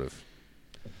just sort of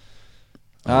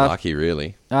unlucky,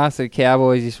 really. After the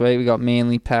Cowboys this week, we got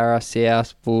Manly, Para,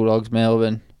 South, Bulldogs,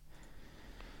 Melbourne.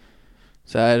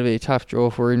 So it'll be a tough draw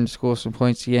for him to score some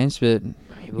points against, but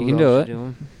you can do it.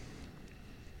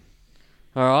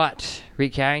 All right,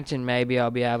 Rick Harrington. Maybe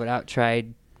I'll be able to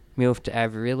uptrade Milf to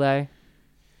Avarillo.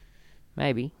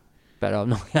 Maybe, but I'm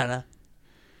not gonna.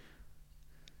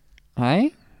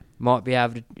 Hey? Might be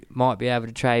able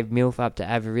to trade Milf up to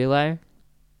Avarillo.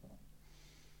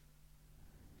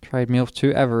 Trade Milf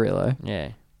to Avarillo.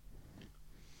 Yeah.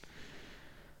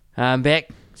 Beck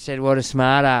said, "What a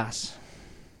smart ass."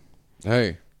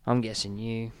 Who? I'm guessing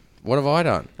you. What have I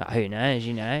done? Who knows?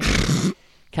 You know,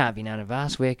 can't be none of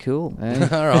us. We're cool. All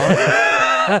right.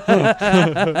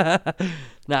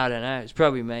 No, I don't know. It's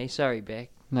probably me. Sorry, Beck.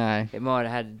 No. It might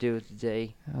have had to do with the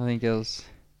D. I think it was...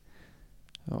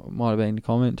 Oh, it might have been the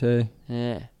comment too.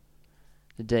 Yeah.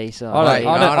 The D side.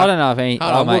 I don't know if any...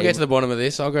 Hold on, we'll get to the bottom of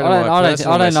this. I'll go to I my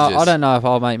personal messages. I don't know if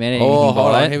I'll make anything hold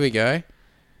by on. it. Here we go.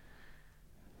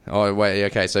 Oh, wait.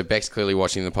 Okay, so Beck's clearly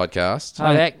watching the podcast.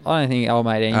 I don't think I'll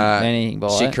make anything by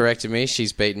She it. corrected me.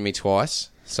 She's beaten me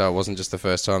twice, so it wasn't just the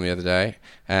first time the other day.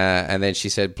 And then she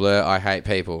said, "Blur, I hate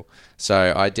people."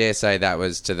 So I dare say that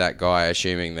was to that guy,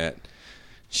 assuming that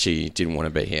she didn't want to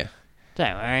be here.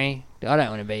 Don't worry. I don't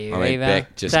want to be here I mean, either.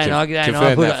 Beck, just don't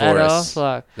confirm put that for us.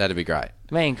 Off. That'd be great.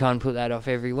 Me and Con put that off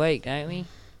every week, don't we?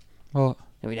 What?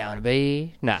 We don't want to be here.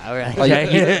 No, we're only Oh,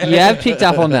 joking. you have picked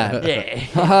up on that. Yeah.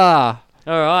 Ah.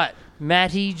 All right.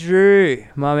 Matty Drew,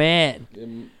 my man.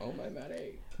 Oh, my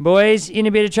Matty. Boys, in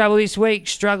a bit of trouble this week,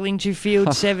 struggling to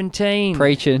field 17.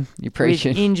 Preaching. You're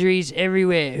preaching. With injuries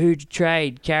everywhere. Who to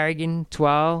trade? Carrigan,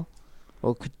 Twal,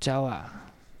 or Katoa?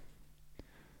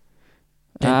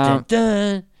 Dun, dun,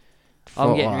 dun.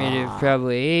 I'm getting rid of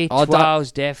probably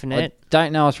Twal's definite. I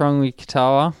don't know what's wrong with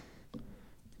Katoa,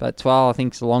 but Twal I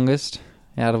think is the longest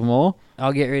out of them all.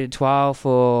 I'll get rid of Twal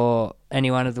for any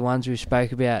one of the ones we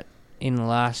spoke about in the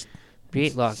last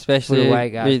bit, like especially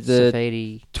with the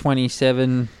Safidi.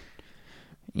 27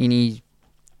 in his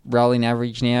rolling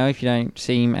average now. If you don't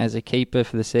see him as a keeper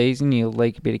for the season, you'll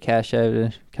leak a bit of cash over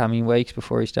the coming weeks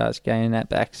before he starts gaining that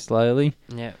back slowly.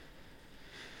 Yeah.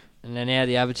 And then now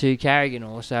the other two, Carrigan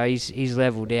also, he's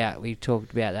levelled out. We've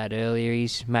talked about that earlier.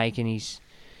 He's making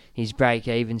his break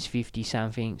evens 50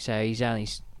 something, so he's only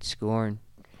scoring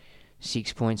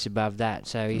 6 points above that.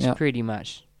 So he's pretty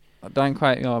much. I don't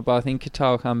quite know, but I think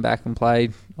Katoa come back and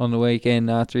played on the weekend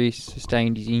after he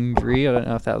sustained his injury. I don't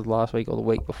know if that was last week or the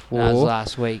week before. That was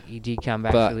last week. He did come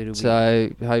back for a little bit. So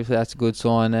hopefully that's a good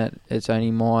sign that it's only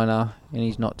minor and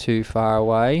he's not too far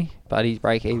away. But his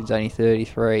break even's only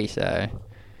 33, so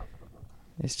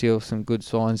there's still some good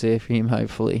signs there for him,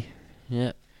 hopefully.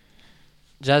 Yeah.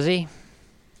 Juzzy?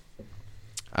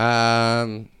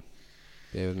 Bear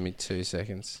with me 2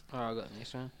 seconds. Oh, I got the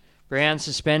next one. Brown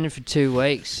suspended for 2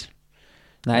 weeks.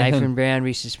 Nathan Brown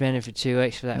be suspended for 2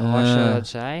 weeks for that wash, I'd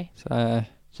say.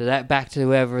 So that back to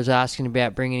whoever was asking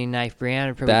about bringing in Nathan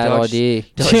Brown. Probably bad idea.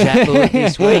 Dodge that bullet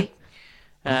this week.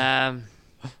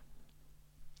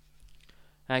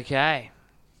 Okay.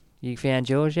 You found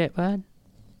yours yet, bud?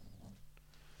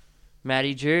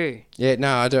 Matty Drew. Yeah,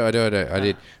 no, I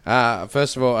did.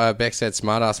 First of all, Beck said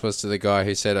smartass was to the guy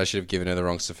who said I should have given her the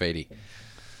wrong Safidi.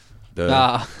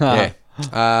 Yeah.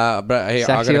 But here,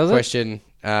 I got a question.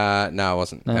 No, it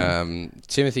wasn't. No.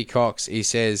 Timothy Cox, he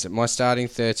says, my starting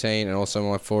 13 and also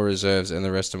my 4 reserves and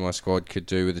the rest of my squad could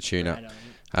do with a tune-up.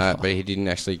 But he didn't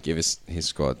actually give us his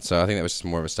squad. So I think that was just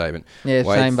more of a statement. Yeah,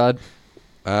 same, bud.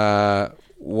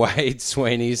 Wade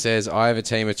Sweeney says, I have a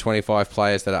team of 25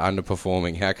 players that are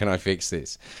underperforming. How can I fix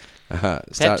this?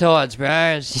 Peptides,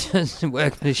 bro. It's just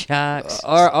work for the Sharks.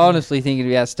 I honestly thinking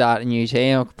about starting a new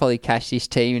team. I could probably cash this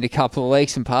team in a couple of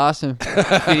weeks and pass them.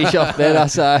 Finish off better,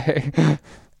 so.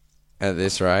 At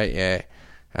this rate,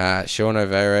 yeah. Sean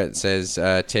O'Vera says,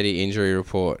 Teddy injury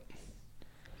report.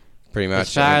 pretty much.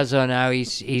 As far as I know,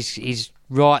 he's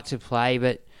right to play,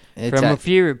 but It's from a at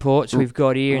few reports we've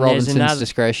got here, and Robinson's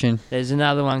discretion. There's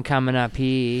another one coming up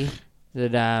here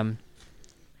that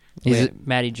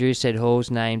Matty Drew said Hall's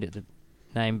named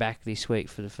back this week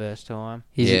for the first time.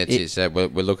 So we're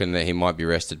looking that he might be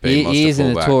rested. He is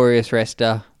a notorious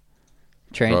rester.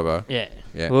 Trent. Robbo. Yeah.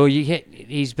 Yeah. Well,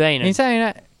 he's been. In saying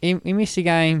that, he missed a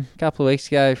game a couple of weeks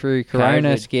ago through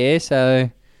Corona scare, so...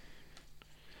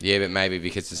 Yeah, but maybe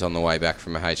because it's on the way back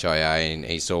from a HIA and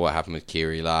he saw what happened with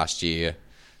Kiri last year.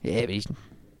 Yeah,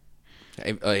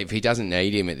 but if he doesn't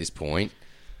need him at this point,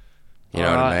 you know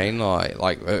what I mean?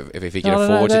 Like if he can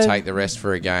afford to take the rest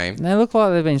for a game. They look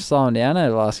like they've been slowing down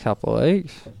over the last couple of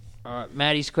weeks. All right,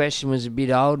 Matty's question was a bit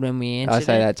old when we answered it. I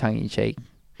say that tongue-in-cheek.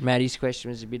 Matty's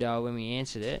question was a bit old when we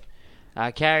answered it.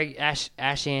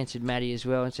 Ash answered Matty as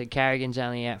well and said Carrigan's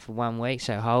only out for 1 week,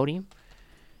 so hold him.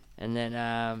 And then...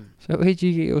 So where'd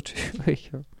you get your 2 week?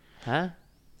 Huh?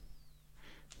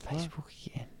 Facebook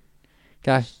again.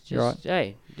 Go, you're right.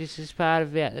 Hey, this is part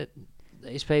of it.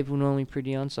 These people normally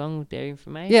pretty on song with their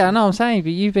information. Yeah, I know what I'm saying,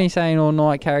 but you've been saying all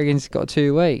night Carrigan's got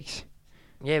 2 weeks.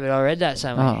 Yeah, but I read that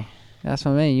somewhere. Oh, that's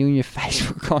what I mean. You and your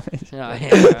Facebook comments. Oh,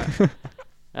 yeah,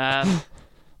 right.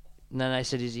 And then they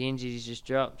said his injury just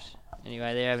dropped.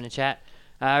 Anyway, they're having a chat.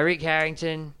 Rick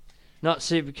Harrington, not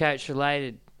super coach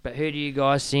related, but who do you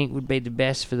guys think would be the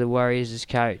best for the Warriors as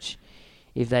coach?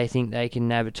 If they think they can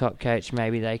nab a top coach,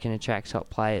 maybe they can attract top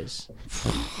players.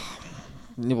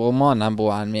 Well, my number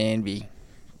one man be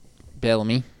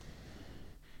Bellamy.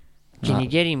 Can you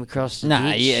get him across the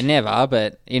ditch? Yeah, never,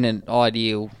 but in an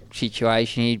ideal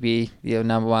situation, he'd be the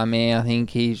number one man. I think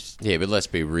he's... Yeah, but let's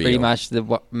be real. Pretty much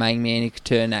the main man who could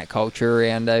turn that culture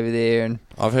around over there and...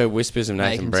 I've heard whispers of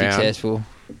Nathan Brown. Successful.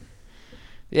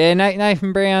 Yeah,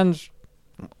 Nathan Brown's...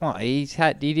 Well, he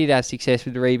did have success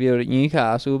with the rebuild at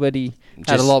Newcastle, but he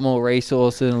had a lot more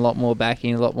resources and a lot more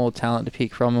backing, a lot more talent to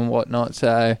pick from and whatnot.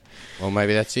 So, well,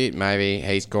 maybe that's it. Maybe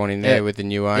he's gone in there with the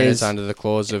new owners under the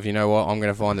clause of, you know what, I'm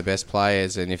going to find the best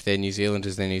players, and if they're New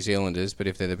Zealanders, they're New Zealanders, but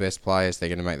if they're the best players, they're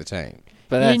going to make the team.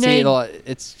 But that's it. Like,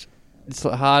 it's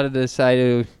harder to say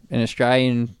to an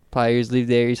Australian player who's lived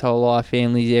there his whole life,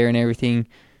 family's there and everything,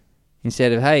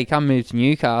 instead of, hey, come move to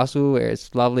Newcastle where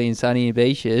it's lovely and sunny and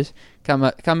beaches. Come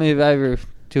move over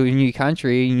to a new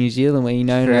country, New Zealand, where you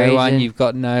know no one, you've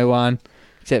got no one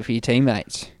except for your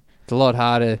teammates. It's a lot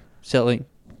harder selling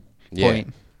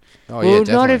point. Oh, well, yeah,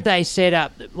 definitely. not if they set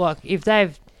up like if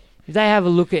they have a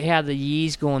look at how the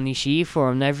year's gone this year for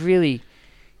them. They've really,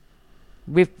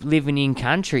 with living in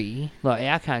country like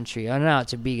our country. I know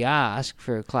it's a big ask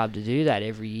for a club to do that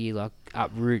every year, like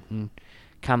uproot and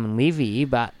come and live here,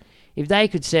 but. If they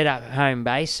could set up home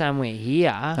base somewhere here...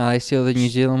 Are they still the New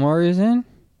Zealand Warriors then?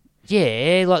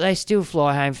 Yeah, like they still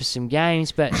fly home for some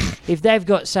games, but if they've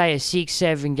got, say, a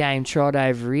 6-7 game trot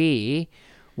over here,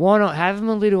 why not have them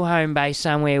a little home base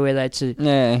somewhere where that's a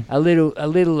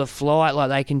little flight, like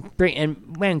they can bring...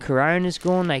 And when Corona's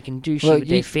gone, they can do shit with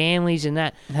their families and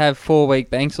that. Have 4-week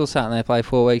banks or something. They play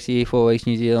 4 weeks here, 4 weeks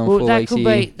New Zealand, 4 weeks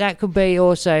here. That could be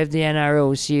also if the NRL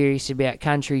was serious about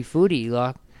country footy,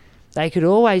 like... They could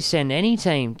always send any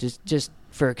team just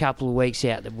for a couple of weeks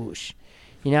out the bush.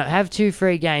 You know, have 2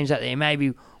 free games up there.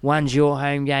 Maybe one's your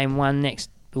home game, one next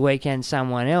weekend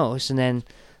someone else, and then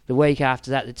the week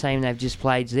after that the team they've just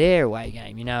played's their away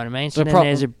game. You know what I mean? So then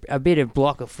there's a bit of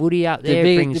block of footy up there.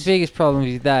 The biggest problem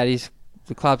with that is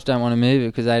the clubs don't want to move it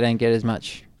because they don't get as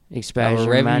much exposure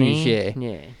revenue share.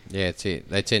 Yeah, that's it.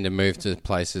 They tend to move to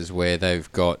places where they've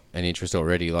got an interest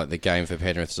already. Like the game for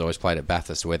Penrith is always played at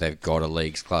Bathurst, where they've got a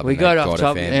leagues club. We got off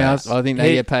top. I think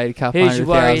they get paid a couple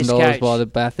 $100,000 by the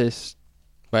Bathurst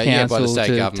council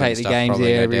to take the games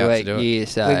there every year.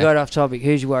 So we got off topic.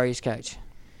 Who's your Warriors coach?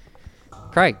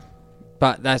 Craig.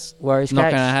 But that's Warriors not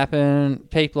coach. going to happen.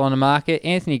 People on the market.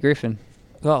 Anthony Griffin.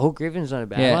 Oh, Hook Griffin's not a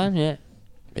bad one. Yeah.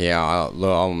 Yeah,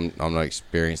 I'm not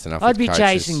experienced enough. I'd with be coaches.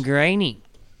 chasing Greeny.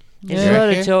 There's Yeah. a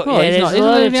lot of talk. Oh, he's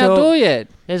not even outdoor yet.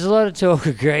 There's a lot of talk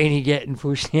of Greeny getting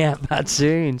pushed out, but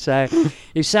soon. So,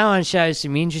 if someone shows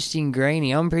some interest in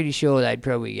Greeny, I'm pretty sure they'd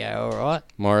probably go, all right.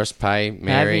 Morris, Pay,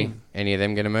 Mary, any of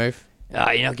them going to move?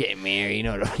 Oh, you're not getting Mary,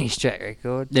 not on his track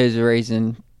record. There's a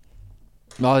reason.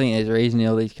 I think there's a reason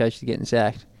all these coaches are getting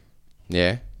sacked.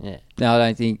 Yeah. Yeah. No, I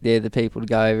don't think they're the people to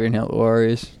go over and help the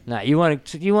Warriors. No, you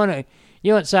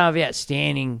want some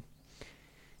outstanding,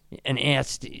 a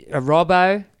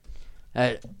Robbo,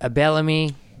 a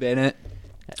Bellamy, Bennett.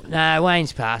 No,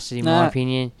 Wayne's past it in my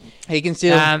opinion. He can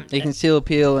still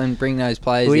appeal and bring those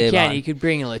players there. You could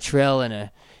bring a Latrell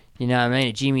and You know what I mean?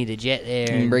 A Jimmy the Jet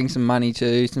there. And bring some money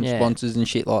too, some Yeah. sponsors and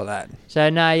shit like that. So,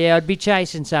 no, yeah, I'd be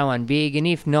chasing someone big. And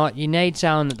if not, you need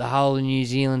someone that the whole of New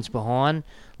Zealand's behind.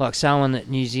 Like someone that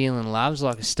New Zealand loves,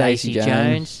 like a Stacey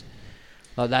Jones.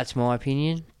 Like, that's my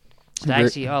opinion.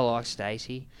 Stacey, I like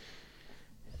Stacey.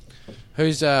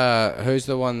 Who's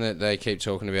the one that they keep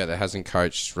talking about that hasn't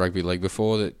coached rugby league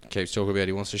before that keeps talking about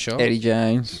he wants to shop? Eddie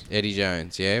Jones. Eddie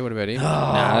Jones, yeah. What about him? No,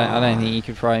 I don't think you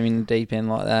could throw him in the deep end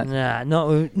like that. Nah,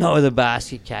 not with a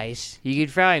basket case. You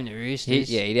could throw him the Roosters.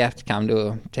 He'd have to come to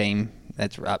a team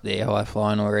that's up there high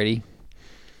flying already.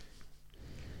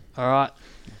 All right.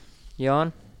 You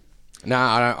on? No,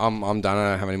 I'm done.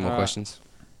 I don't have any more All right. questions.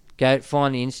 Go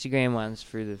find the Instagram ones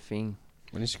through the thing.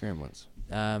 What Instagram ones?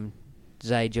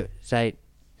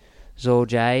 Zor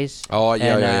Jays. Oh,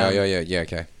 yeah, And, yeah,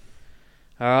 okay.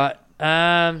 All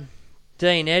right.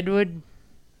 Dean Edward.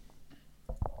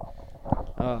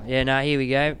 Oh, yeah, no, here we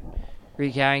go.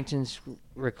 Rick Harrington's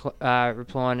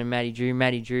replying to Matty Drew.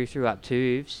 Matty Drew threw up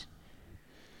twos.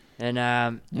 And,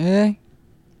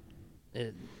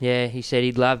 yeah, he said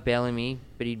he'd love Bellamy,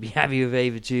 but he'd be happy with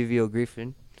either Tuvey or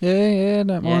Griffin. Yeah,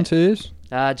 don't mind twos.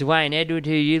 Dwayne Edward,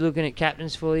 who are you looking at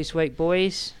captains for this week,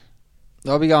 boys?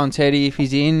 I'll be going Teddy if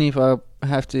he's in. If I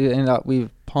have to end up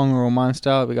with Ponga or Munster,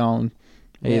 I'll be going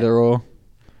either or.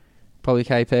 Probably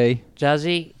KP.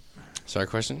 Juzzy, Sorry,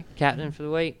 question? captain for the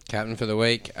week. Captain for the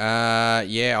week. I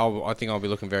think I'll be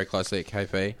looking very closely at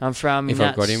KP. I'm throwing if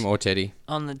I've got him, or Teddy.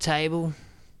 on the table,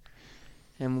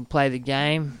 and we'll play the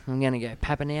game. I'm going to go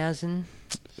Pappenhausen.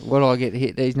 What do I get to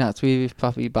hit these nuts with if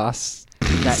Puppy busts?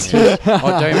 Don't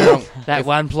get me wrong. That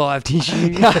one ply of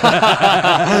tissue.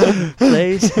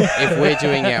 Please. If we're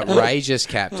doing outrageous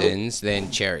captains,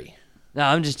 then Cherry. No,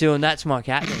 I'm just doing. That's my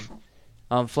captain.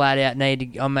 I'm flat out I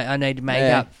need to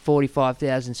make up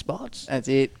 45,000 spots. That's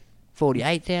it.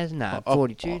 48,000? No,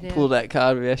 42,000. Pulled that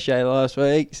card with SJ last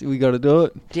week, so we got to do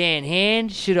it. Dan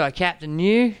Hand, should I captain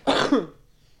you?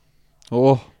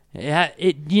 Oh. Yeah,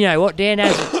 you know what, Dan,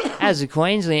 as a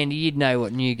Queenslander, you'd know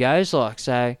what New goes like,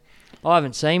 so I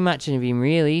haven't seen much of him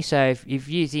really, so if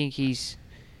you think he's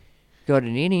got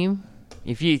it in him,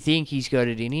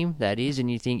 that is, and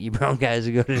you think your Broncos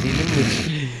have got it in him, which,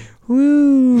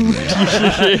 woo!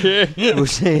 We'll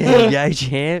see how you go,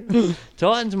 champ.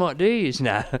 Titans might do you,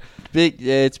 no.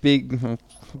 It's big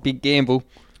gamble.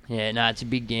 Yeah, no, it's a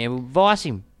big gamble. Vice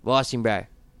him, bro.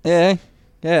 Yeah,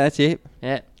 that's it.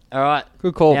 Yeah, all right.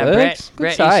 Good call, now, Bergs.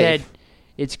 Brett, Good you save. said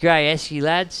it's grey esky,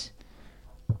 lads.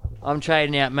 I'm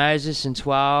trading out Moses and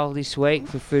Twal this week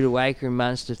for Fudawaker and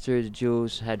Munster through the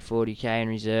Jules. Had 40k in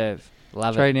reserve.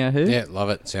 Love Trading it. out who? Yeah, love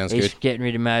it. Sounds He's good. getting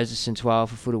rid of Moses and Twal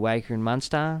for Fudawaker and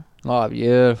Munster. Oh,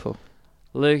 beautiful.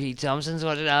 Lukey Thompson's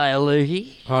watching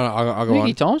Lukey. Hold on, I got Ricky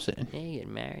one. Thompson. Yeah, you're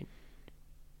getting married.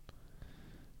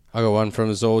 I got one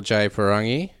from Zol J.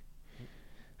 Parangi.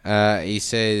 He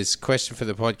says, question for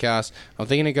the podcast. I'm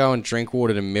thinking of going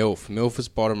Drinkwater to Milf. Milf is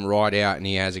bottom right out and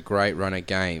he has a great run of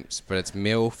games, but it's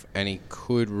Milf and he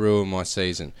could ruin my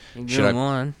season.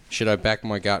 Should I back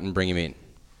my gut and bring him in?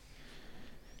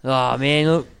 Oh, man,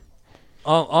 look.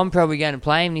 I'm probably going to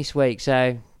play him this week,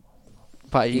 so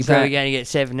But you're probably going to get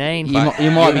 17.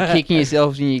 You might be kicking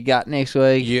yourselves in your gut next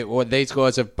week. These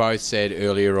guys have both said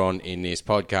earlier on in this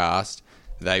podcast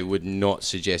they would not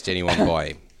suggest anyone buy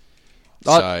him.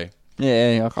 So,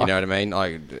 yeah, you know what I mean?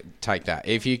 Like, take that.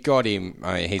 If you got him,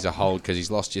 I mean, he's a hold because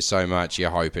he's lost you so much, you're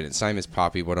hoping. It's same as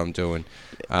Puppy, what I'm doing.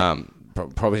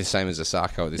 Probably the same as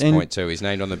Asako at this point too. He's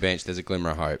named on the bench. There's a glimmer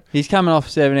of hope. He's coming off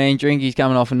 17. Drinky's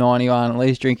coming off a 91. At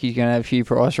least Drinky's going to have a few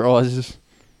price rises.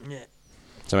 Yeah.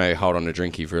 So maybe hold on to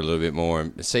Drinky for a little bit more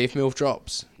and see if Milf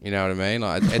drops. You know what I mean?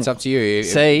 Like, it's up to you.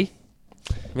 See?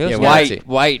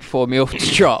 Wait for Milf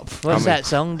to drop. What's that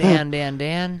song? Down, down,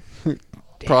 down.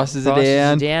 Prices are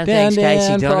down. Thanks,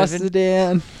 Casey Donovan. Prices are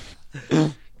down.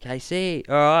 KC.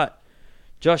 All right.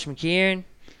 Josh McKieran,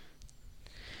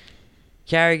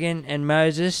 Carrigan and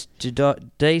Moses to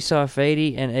D.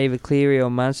 Saifidi and either Cleary or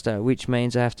Munster, which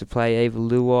means I have to play either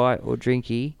Luai or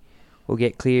Drinky or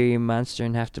get Cleary and Munster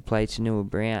and have to play Tanua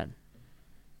Brown.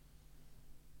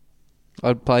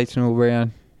 I'd play Tanua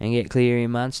Brown. And get Cleary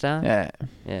and Munster? Yeah.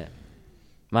 Yeah.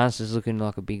 Munster's looking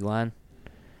like a big one.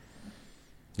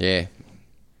 Yeah.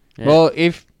 Well,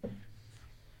 if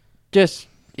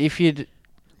you'd...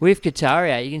 With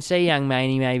Kataria, you can see young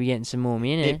Maney maybe getting some more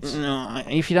minutes.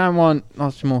 If you don't want...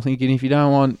 Not some more thinking. If you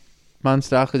don't want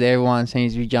Munster, because everyone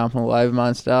seems to be jumping all over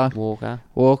Munster.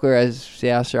 Walker has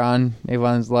South run.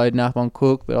 Everyone's loading up on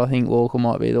Cook, but I think Walker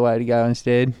might be the way to go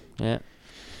instead. Yeah.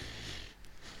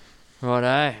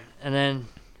 Righto. And then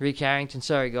Rick Harrington,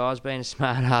 sorry guys, being a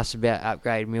smart ass about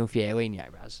upgrading Milf. Yeah, we know,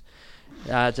 Buzz.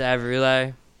 To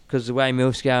Avarillo, because the way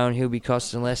Milf's going, he'll be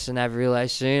costing less than Averillo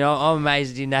soon. I'm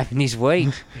amazed it didn't happen this week.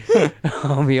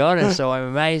 I'll be honest. So I'm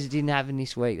amazed it didn't happen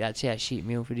this week. That's how shit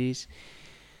Milford is.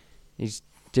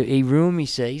 He ruined me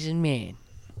season, man.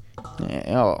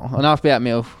 Yeah, enough about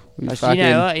Milf. You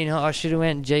know what? I should have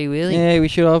went G Willie. Yeah, we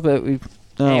should have, but we.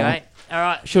 Anyway, all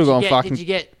right. Should have gone fucking. Did you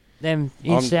get them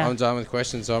Insta? I'm done with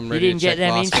questions. I'm ready to check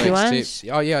last week's tips.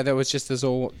 Oh yeah, that was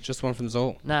just one from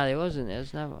Zoll. No, there wasn't. There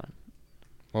was another one.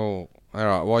 Oh, all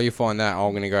right. While you find that,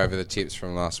 I'm going to go over the tips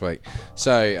from last week.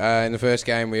 So in the first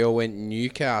game, we all went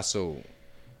Newcastle.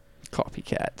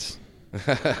 Copycats.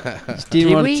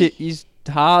 You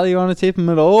hardly want to tip them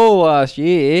at all last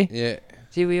year. Yeah.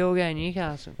 Did we all go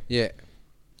Newcastle? Yeah.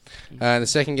 The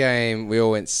second game, we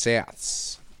all went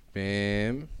Souths.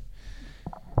 Bam.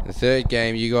 The third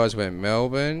game, you guys went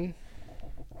Melbourne.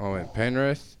 I went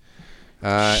Penrith.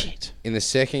 Shit. In the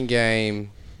second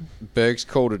game, Bergs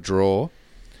called a draw,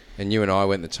 and you and I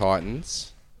went the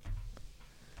Titans.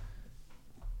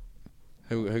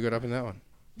 Who got up in that one?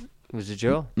 It was a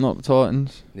draw. Not the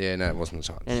Titans. Yeah, no, it wasn't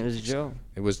the Titans. And it was a draw.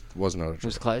 It was not a draw. It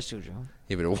was close to a draw.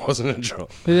 Yeah, but it wasn't a draw.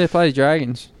 Who did they play? The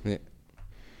Dragons. Yeah.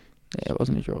 Yeah, it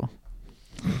wasn't a draw.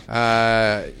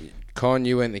 Con,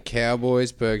 you went the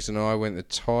Cowboys. Bergs and I went the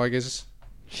Tigers.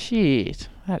 Shit.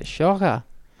 I had a shocker.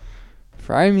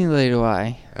 Throw me lead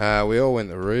away. We all went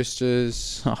the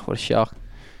Roosters. Oh, what a shock.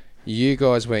 You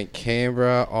guys went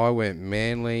Canberra. I went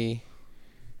Manly.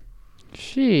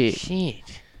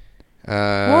 Shit.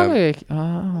 No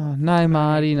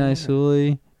Marty, no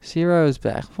Sully. Zero was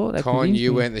back. Con,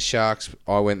 you went the Sharks.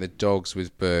 I went the Dogs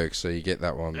with Berg, so you get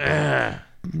that one.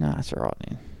 No, that's all right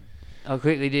then. I'll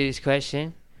quickly do this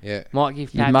question. Yeah. Might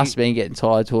give You must have been getting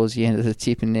tired towards the end of the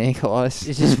tip in there, guys.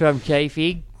 This is from Keith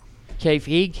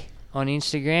Higg on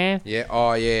Instagram. Yeah.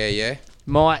 Oh, yeah.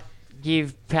 Might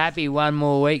give Pappy one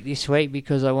more week this week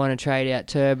because I want to trade out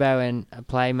Turbo and a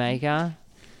playmaker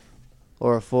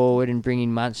or a forward and bring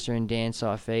in Munster and Dan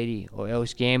Saifidi, or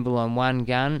else gamble on one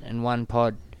gun and one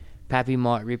pod. Pappy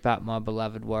might rip up my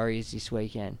beloved Warriors this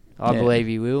weekend. I believe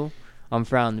he will. I'm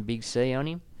throwing the big C on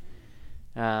him.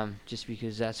 Just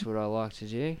because that's what I like to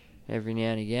do. Every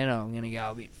now and again, I'm going to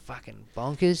go a bit fucking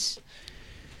bonkers.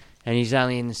 And he's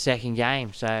only in the second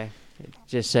game, so it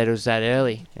just settles that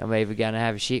early. I'm either going to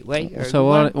have a shit week or so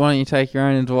why don't you take your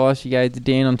own advice you gave to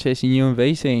Dan on testing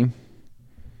UNV team?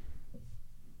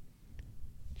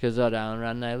 Because I don't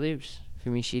run no libs for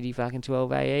me shitty fucking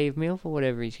 12 AE of MILF or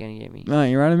whatever he's going to get me. No,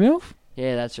 you run a MILF?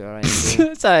 Yeah, that's right.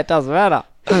 So it doesn't matter.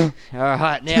 All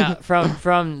right, now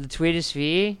from the Twitter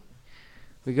sphere,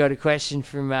 we got a question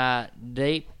from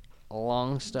Deep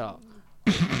Longstock.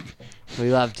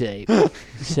 We love Deep.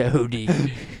 So deep.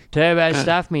 Turbo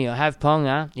stuff me. I have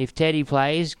Ponga. If Teddy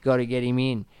plays, got to get him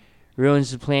in.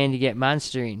 Ruins the plan to get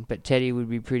Munster in, but Teddy would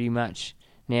be pretty much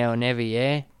now or never,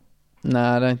 yeah? No,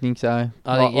 I don't think so.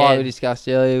 Like we discussed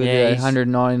earlier, with the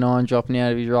 199 dropping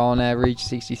out of his rolling average,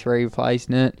 63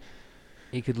 replacing it.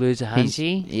 He could lose a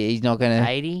hunty. He's not going to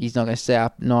 80. He's not going to stay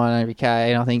up 900k,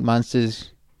 and I think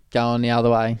Munster's going the other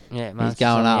way. Yeah, Munster's he's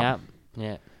going up. up.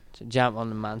 Yeah, so jump on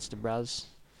the Munster brothers.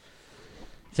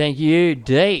 Thank you,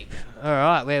 Deep. All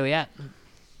right, where we at?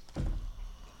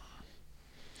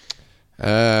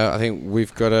 I think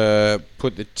we've got to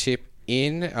put the tip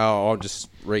in. I'll just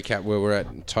recap where we're at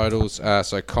in totals.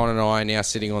 So Con and I are now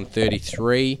sitting on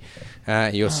 33.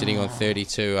 You're sitting on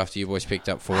 32 after you boys picked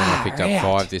up 4 and I picked up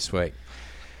 5 this week.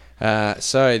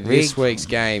 So this week's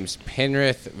games,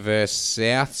 Penrith versus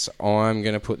Souths. I'm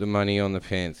going to put the money on the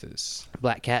Panthers.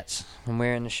 Black Cats. I'm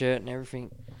wearing the shirt and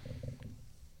everything.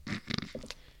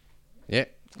 Yeah,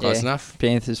 close enough.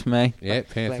 Panthers for me. Yeah,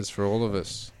 Panthers for all of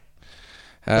us.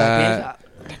 Black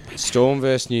Storm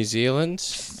versus New Zealand.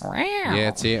 Yeah,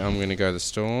 that's it. I'm going to go the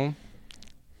Storm.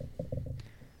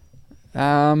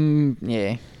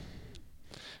 Yeah.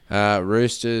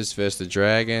 Roosters versus the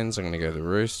Dragons. I'm going to go the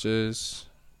Roosters.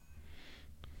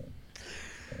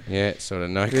 Yeah, sort of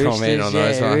no comment on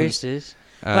those ones. Roosters.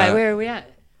 Wait, where are we at?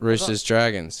 Roosters,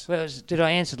 Dragons. Did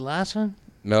I answer the last one?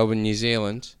 Melbourne, New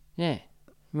Zealand. Yeah,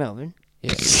 Melbourne.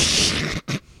 Yeah.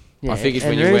 Yeah, I figured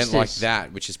when you went like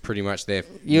that, which is pretty much their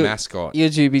mascot.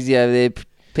 You're too busy over there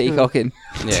peacocking.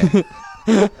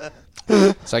 Yeah.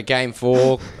 So game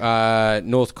 4,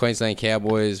 North Queensland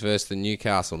Cowboys versus the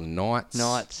Newcastle Knights.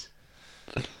 Knights.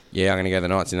 Yeah, I'm going to go the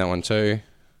Knights in that one too.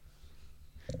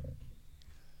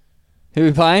 Who are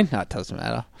we playing? No, it doesn't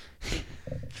matter.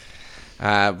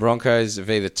 Broncos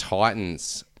v the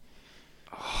Titans.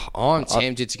 I'm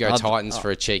tempted to go Titans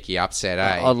for a cheeky upset,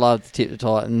 eh? I'd love to tip the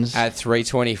Titans. At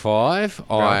 325,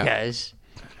 Broncos.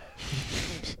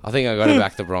 I think I got to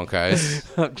back the Broncos.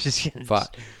 I'm just kidding.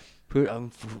 But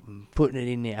I'm putting it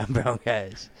in now,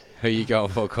 Broncos. Who you going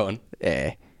for, Con?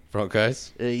 Yeah.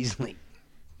 Broncos? Easily.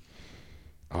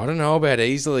 I don't know about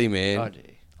easily, man. I do.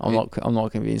 I'm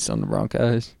not convinced on the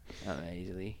Broncos.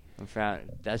 Easily.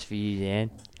 That's for you,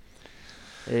 Dan.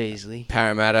 Easily.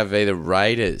 Parramatta v the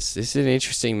Raiders. This is an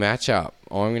interesting matchup.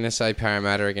 I'm going to say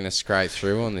Parramatta are going to scrape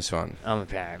through on this one. I'm a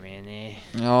Parra man there.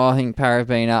 Oh, I think Parra have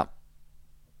been up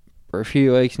for a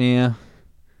few weeks now.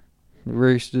 The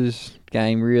Roosters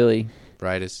game really...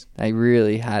 Raiders. They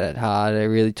really had it hard. They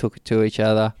really took it to each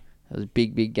other. It was a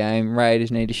big, big game.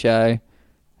 Raiders need to show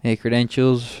their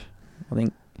credentials. I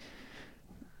think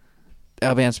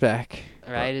they'll bounce back.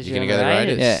 Raiders. You're going to go the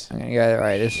Raiders? Yeah, I'm going to go the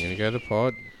Raiders. You're going to go the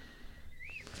Pod.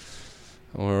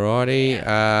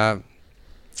 Alrighty.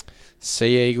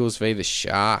 Sea Eagles v the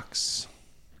Sharks.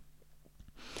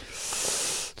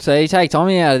 So you take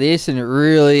Tommy out of this and it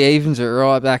really evens it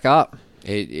right back up.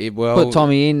 Put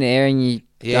Tommy in there and you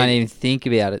don't even think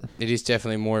about it. It is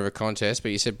definitely more of a contest,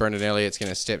 but you said Brendan Elliott's going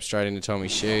to step straight into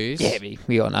Tommy's shoes. Yeah, but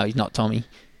we all know he's not Tommy.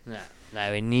 No,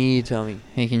 nowhere near Tommy.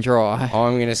 He can try.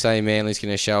 I'm going to say Manly's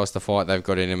going to show us the fight they've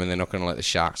got in them, and they're not going to let the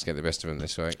Sharks get the best of them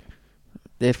this week.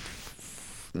 I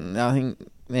think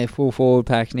they're full forward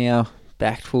pack now,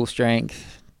 back to full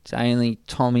strength. It's only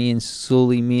Tommy and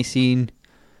Sully missing.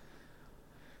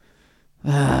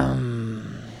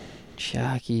 Sharkies.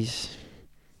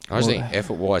 I just think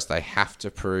effort-wise, they have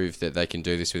to prove that they can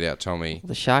do this without Tommy.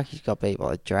 The Sharkies got beat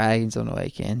by the Dragons on the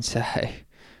weekend, so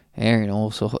they're in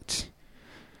all sorts.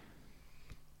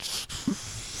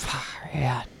 Far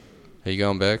out. Who you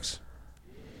going, Bergs?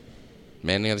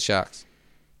 Manly or the Sharks?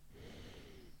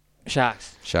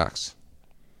 Sharks.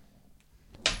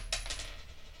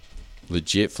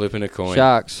 Legit flipping a coin.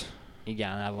 Sharks. You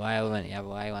going the other way? I went the other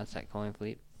way once that coin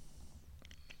flip.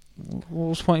 What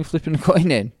was the point of flipping the coin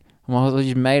then? I might as well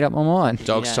just made up my mind.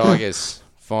 Dogs, Tigers.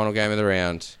 Final game of the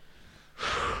round.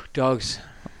 Dogs.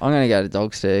 I'm going to go to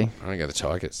Dogs too. I'm going to go the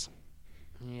Tigers.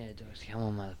 Yeah, Dogs. Come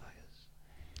on, motherfuckers.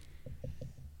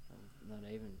 Not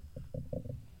even.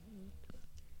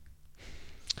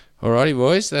 Alrighty,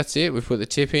 boys. That's it. We've put the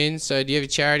tip in. So do you have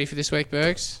a charity for this week,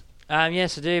 Bergs?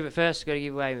 Yes, I do. But first, I've got to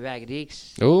give away a bag of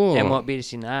dicks. Ooh. And what bit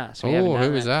us in the arse. Oh,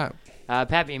 who was that?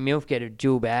 Pappy and Milf get a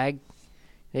dual bag.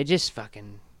 They're just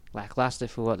fucking lackluster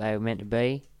for what they were meant to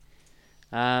be.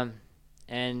 And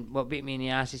what bit me in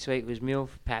the arse this week was Milf,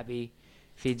 Pappy,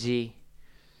 Fidzy,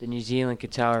 the New Zealand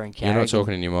Katoa and Carrigan. You're not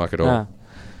talking in your mic at all. No.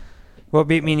 What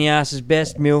bit me in the arse is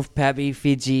best Milf, Pappy,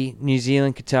 Fidzy, New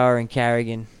Zealand Katoa and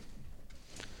Carrigan.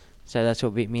 So that's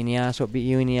what bit me in the arse. What bit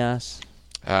you in the arse?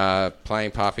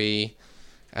 Playing Puppy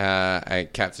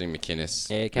and Captain McInnes.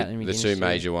 Yeah, Captain McInnes. The two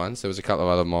major ones. There was a couple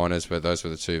of other minors, but those were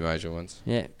the two major ones.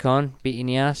 Yeah, Con, bit you in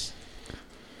the arse.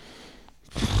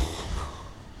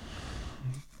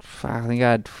 Fuck, I think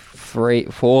I had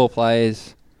 4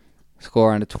 players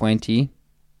score under 20.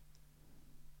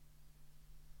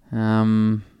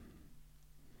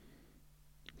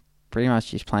 Pretty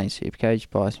much just playing Supercoach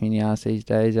bites me in the arse these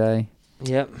days, eh?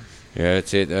 Yep. Yeah,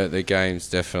 that's it. The game's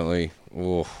definitely...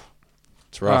 Ooh,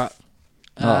 it's rough.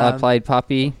 I played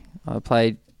Puppy. I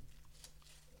played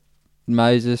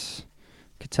Moses,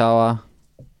 Katoa,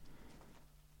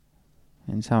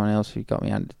 and someone else who got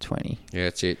me under 20. Yeah,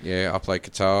 that's it. Yeah, I played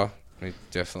Katoa. He's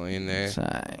definitely in there. So,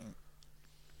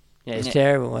 yeah, it's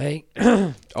terrible, eh?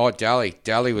 Daly.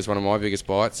 Daly was one of my biggest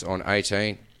bites on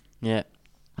 18. Yeah.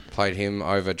 Played him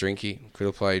over Drinky. Could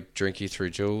have played Drinky through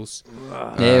Jules.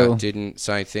 Didn't.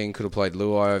 Same thing. Could have played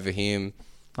Luai over him.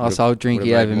 I sold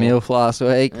Drinky over Milf last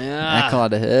week. Yeah. That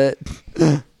kind of hurt.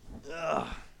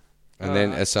 And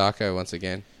then Asako once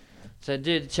again. So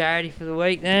do the charity for the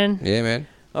week then? Yeah, man.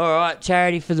 All right,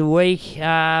 charity for the week.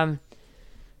 I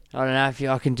don't know if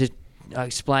I can just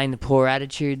explain the poor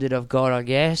attitude that I've got, I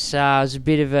guess. I was a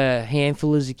bit of a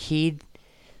handful as a kid.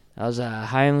 I was a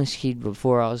homeless kid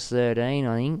before I was 13,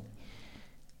 I think.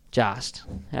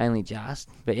 Only just.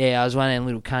 But yeah, I was one of them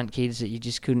little cunt kids that you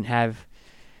just couldn't have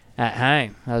at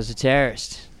home. I was a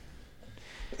terrorist.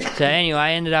 So anyway,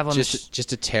 I ended up on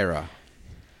just a terror.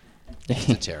 Just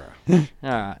a terror.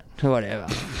 Alright, whatever.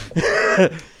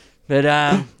 But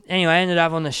anyway, I ended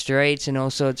up on the streets and all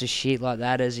sorts of shit like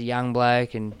that as a young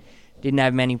bloke and didn't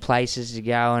have many places to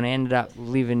go, and I ended up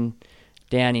living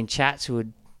down in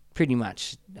Chatswood. Pretty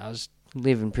much, I was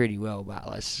living pretty well, but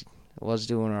I was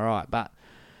doing alright. But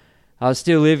I was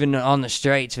still living on the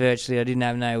streets virtually. I didn't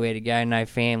have nowhere to go, no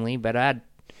family. But I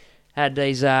had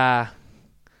these, there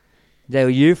were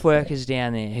youth workers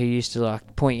down there who used to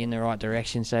like point you in the right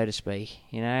direction, so to speak,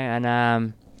 you know.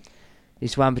 And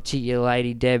this one particular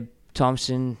lady, Deb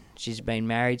Thompson, she's been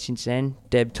married since then,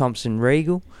 Deb Thompson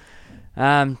Regal.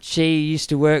 She used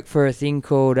to work for a thing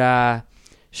called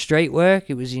Street Work.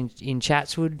 It was in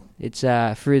Chatswood. It's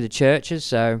through the churches,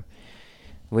 so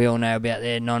we all know about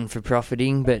their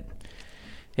non-for-profiting, but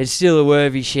it's still a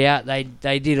worthy shout.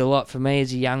 They did a lot for me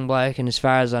as a young bloke, and as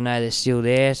far as I know, they're still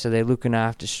there, so they're looking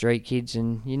after street kids,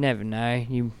 and you never know.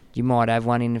 You might have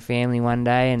one in the family one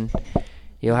day, and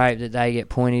you'll hope that they get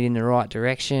pointed in the right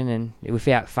direction, and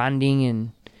without funding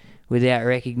and without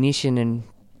recognition and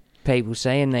people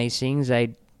seeing these things,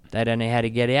 they don't know how to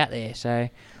get out there. So,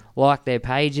 like their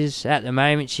pages, at the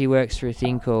moment she works for a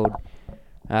thing called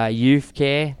Youth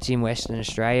Care. It's in Western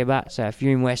Australia, so if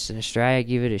you're in Western Australia,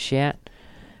 give it a shout.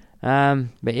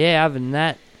 But yeah, other than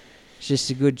that, it's just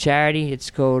a good charity. It's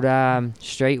called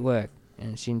Street Work,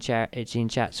 and it's in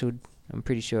Chatswood. I'm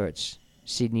pretty sure it's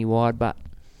Sydney wide, but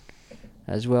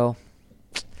as well.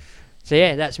 So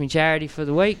yeah, that's my charity for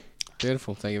the week.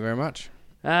 Beautiful, thank you very much.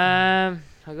 I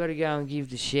got to go and give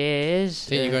the shares.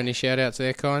 Think you got any shout outs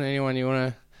there, Con? Anyone you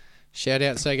want to shout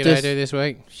out, say good day to this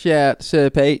week? Shout out Sir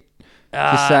Pete.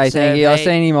 Just say thank you. I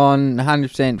seen him on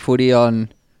 100% footy on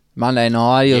Monday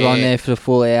night. He was on there for the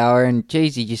full hour, and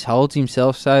geez, he just holds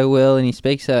himself so well, and he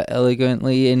speaks so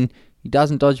elegantly, and he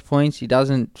doesn't dodge points. He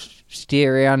doesn't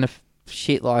steer around the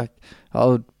shit like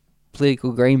old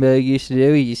political Greenberg used to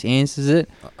do. He just answers it.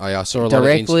 I saw a lot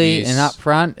directly of interviews and up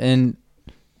front, and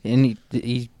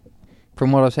he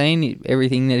from what I've seen,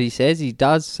 everything that he says, he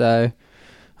does. So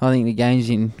I think the game's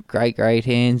in great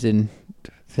hands, and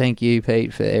thank you,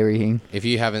 Pete, for everything. If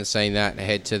you haven't seen that,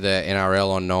 head to the NRL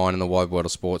on 9 and the Wide World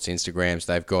of Sports Instagrams.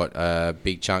 They've got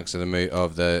big chunks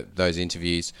of those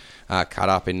interviews cut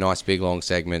up in nice big long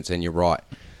segments, and you're right.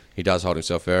 He does hold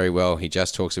himself very well. He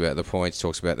just talks about the points,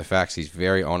 talks about the facts. He's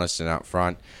very honest and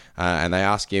upfront. And they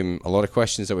ask him a lot of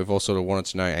questions that we've all sort of wanted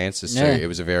to know answers to. It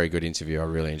was a very good interview. I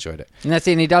really enjoyed it. And that's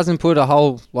it. And he doesn't put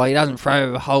he doesn't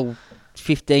throw a whole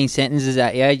 15 sentences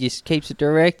at you. He just keeps it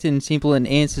direct and simple and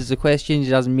answers the questions.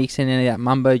 He doesn't mix in any of that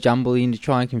mumbo jumbo in to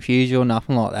try and confuse you or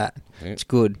nothing like that. Yeah. It's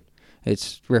good.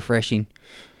 It's refreshing.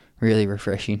 Really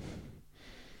refreshing.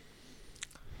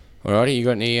 Alrighty, you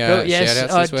got any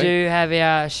shout-outs this week? I do have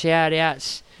our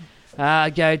shout-outs.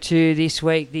 Go to this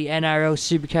week the NRL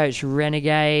Supercoach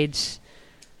Renegades,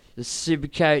 the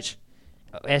Supercoach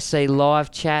SC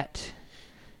Live Chat,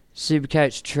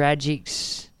 Supercoach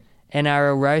Tragics,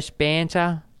 NRL Roast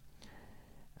Banter,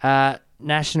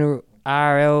 National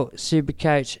RL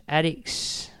Supercoach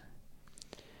Addicts,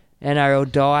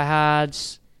 NRL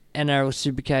Diehards, NRL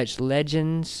Supercoach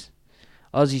Legends,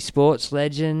 Aussie Sports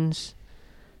Legends,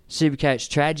 Supercoach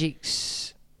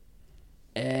Tragics,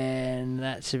 and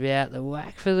that's about the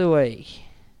whack for the week.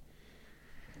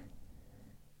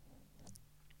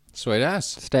 Sweet ass.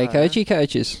 Stay coachy,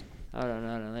 coaches. Hold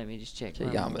on, let me just check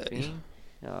one more thing.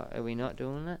 Are we not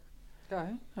doing that?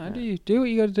 Go. Do what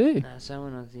you got to do. No,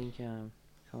 someone I think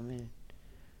commented.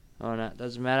 Oh no, it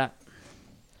doesn't matter.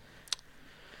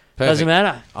 Perfect. Doesn't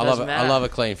matter. I love a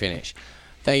clean finish.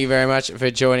 Thank you very much for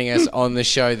joining us on the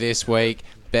show this week.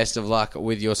 Best of luck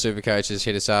with your super coaches.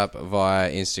 Hit us up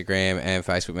via Instagram and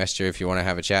Facebook Messenger if you want to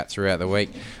have a chat throughout the week.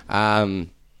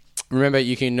 Remember,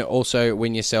 you can also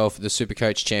win yourself the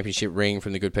Supercoach Championship ring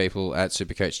from the good people at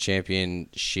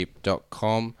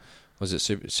supercoachchampionship.com. Was it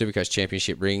Supercoach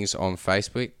Championship rings on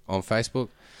Facebook?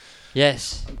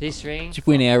 Yes, this ring. Just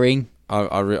win our ring.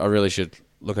 I really should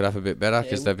look it up a bit better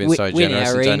because they've been so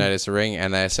generous to donate us a ring,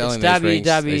 and they're selling these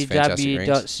rings. These fantastic rings.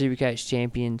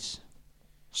 www.supercoachchampions.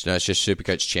 No, it's just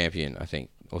Supercoach Champion, I think.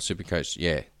 Or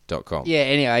supercoach.com. Yeah,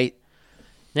 anyway.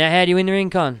 Now, how do you win the ring,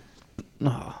 Con?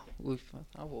 No, I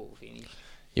will finish.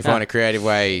 You find a creative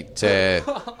way to...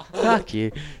 Fuck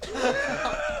you.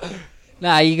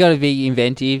 No, you got to be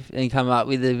inventive and come up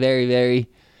with a very, very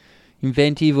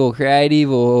inventive or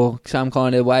creative or some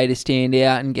kind of way to stand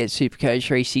out and get Supercoach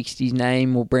 360's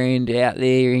name or brand out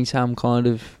there in some kind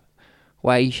of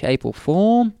way, shape or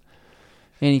form.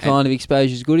 Any kind of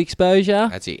exposure is good exposure.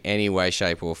 That's it. Any way,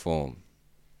 shape or form.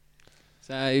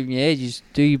 So, yeah, just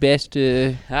do your best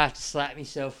to... I have to slap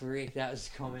myself for Rick. That was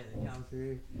the comment that come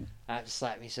through. I have to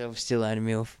slap myself. Still own a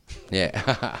MILF. Yeah.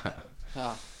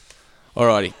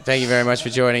 Alrighty. Thank you very much for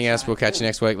joining us. We'll catch you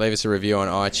next week. Leave us a review on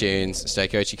iTunes. Stay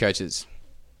coachy, coaches.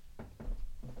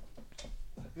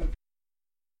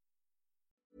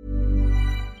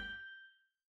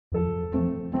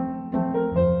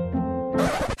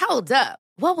 Hold up.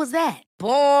 What was that?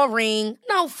 Boring.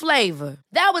 No flavor.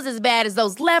 That was as bad as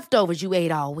those leftovers you ate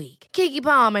all week. Keke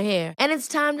Palmer here. And it's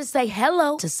time to say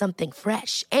hello to something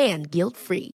fresh and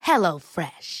guilt-free. Hello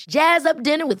Fresh. Jazz up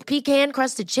dinner with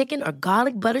pecan-crusted chicken or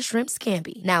garlic butter shrimp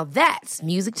scampi. Now that's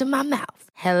music to my mouth.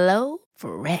 Hello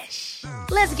Fresh.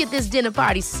 Let's get this dinner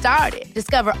party started.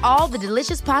 Discover all the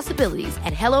delicious possibilities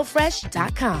at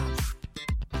HelloFresh.com.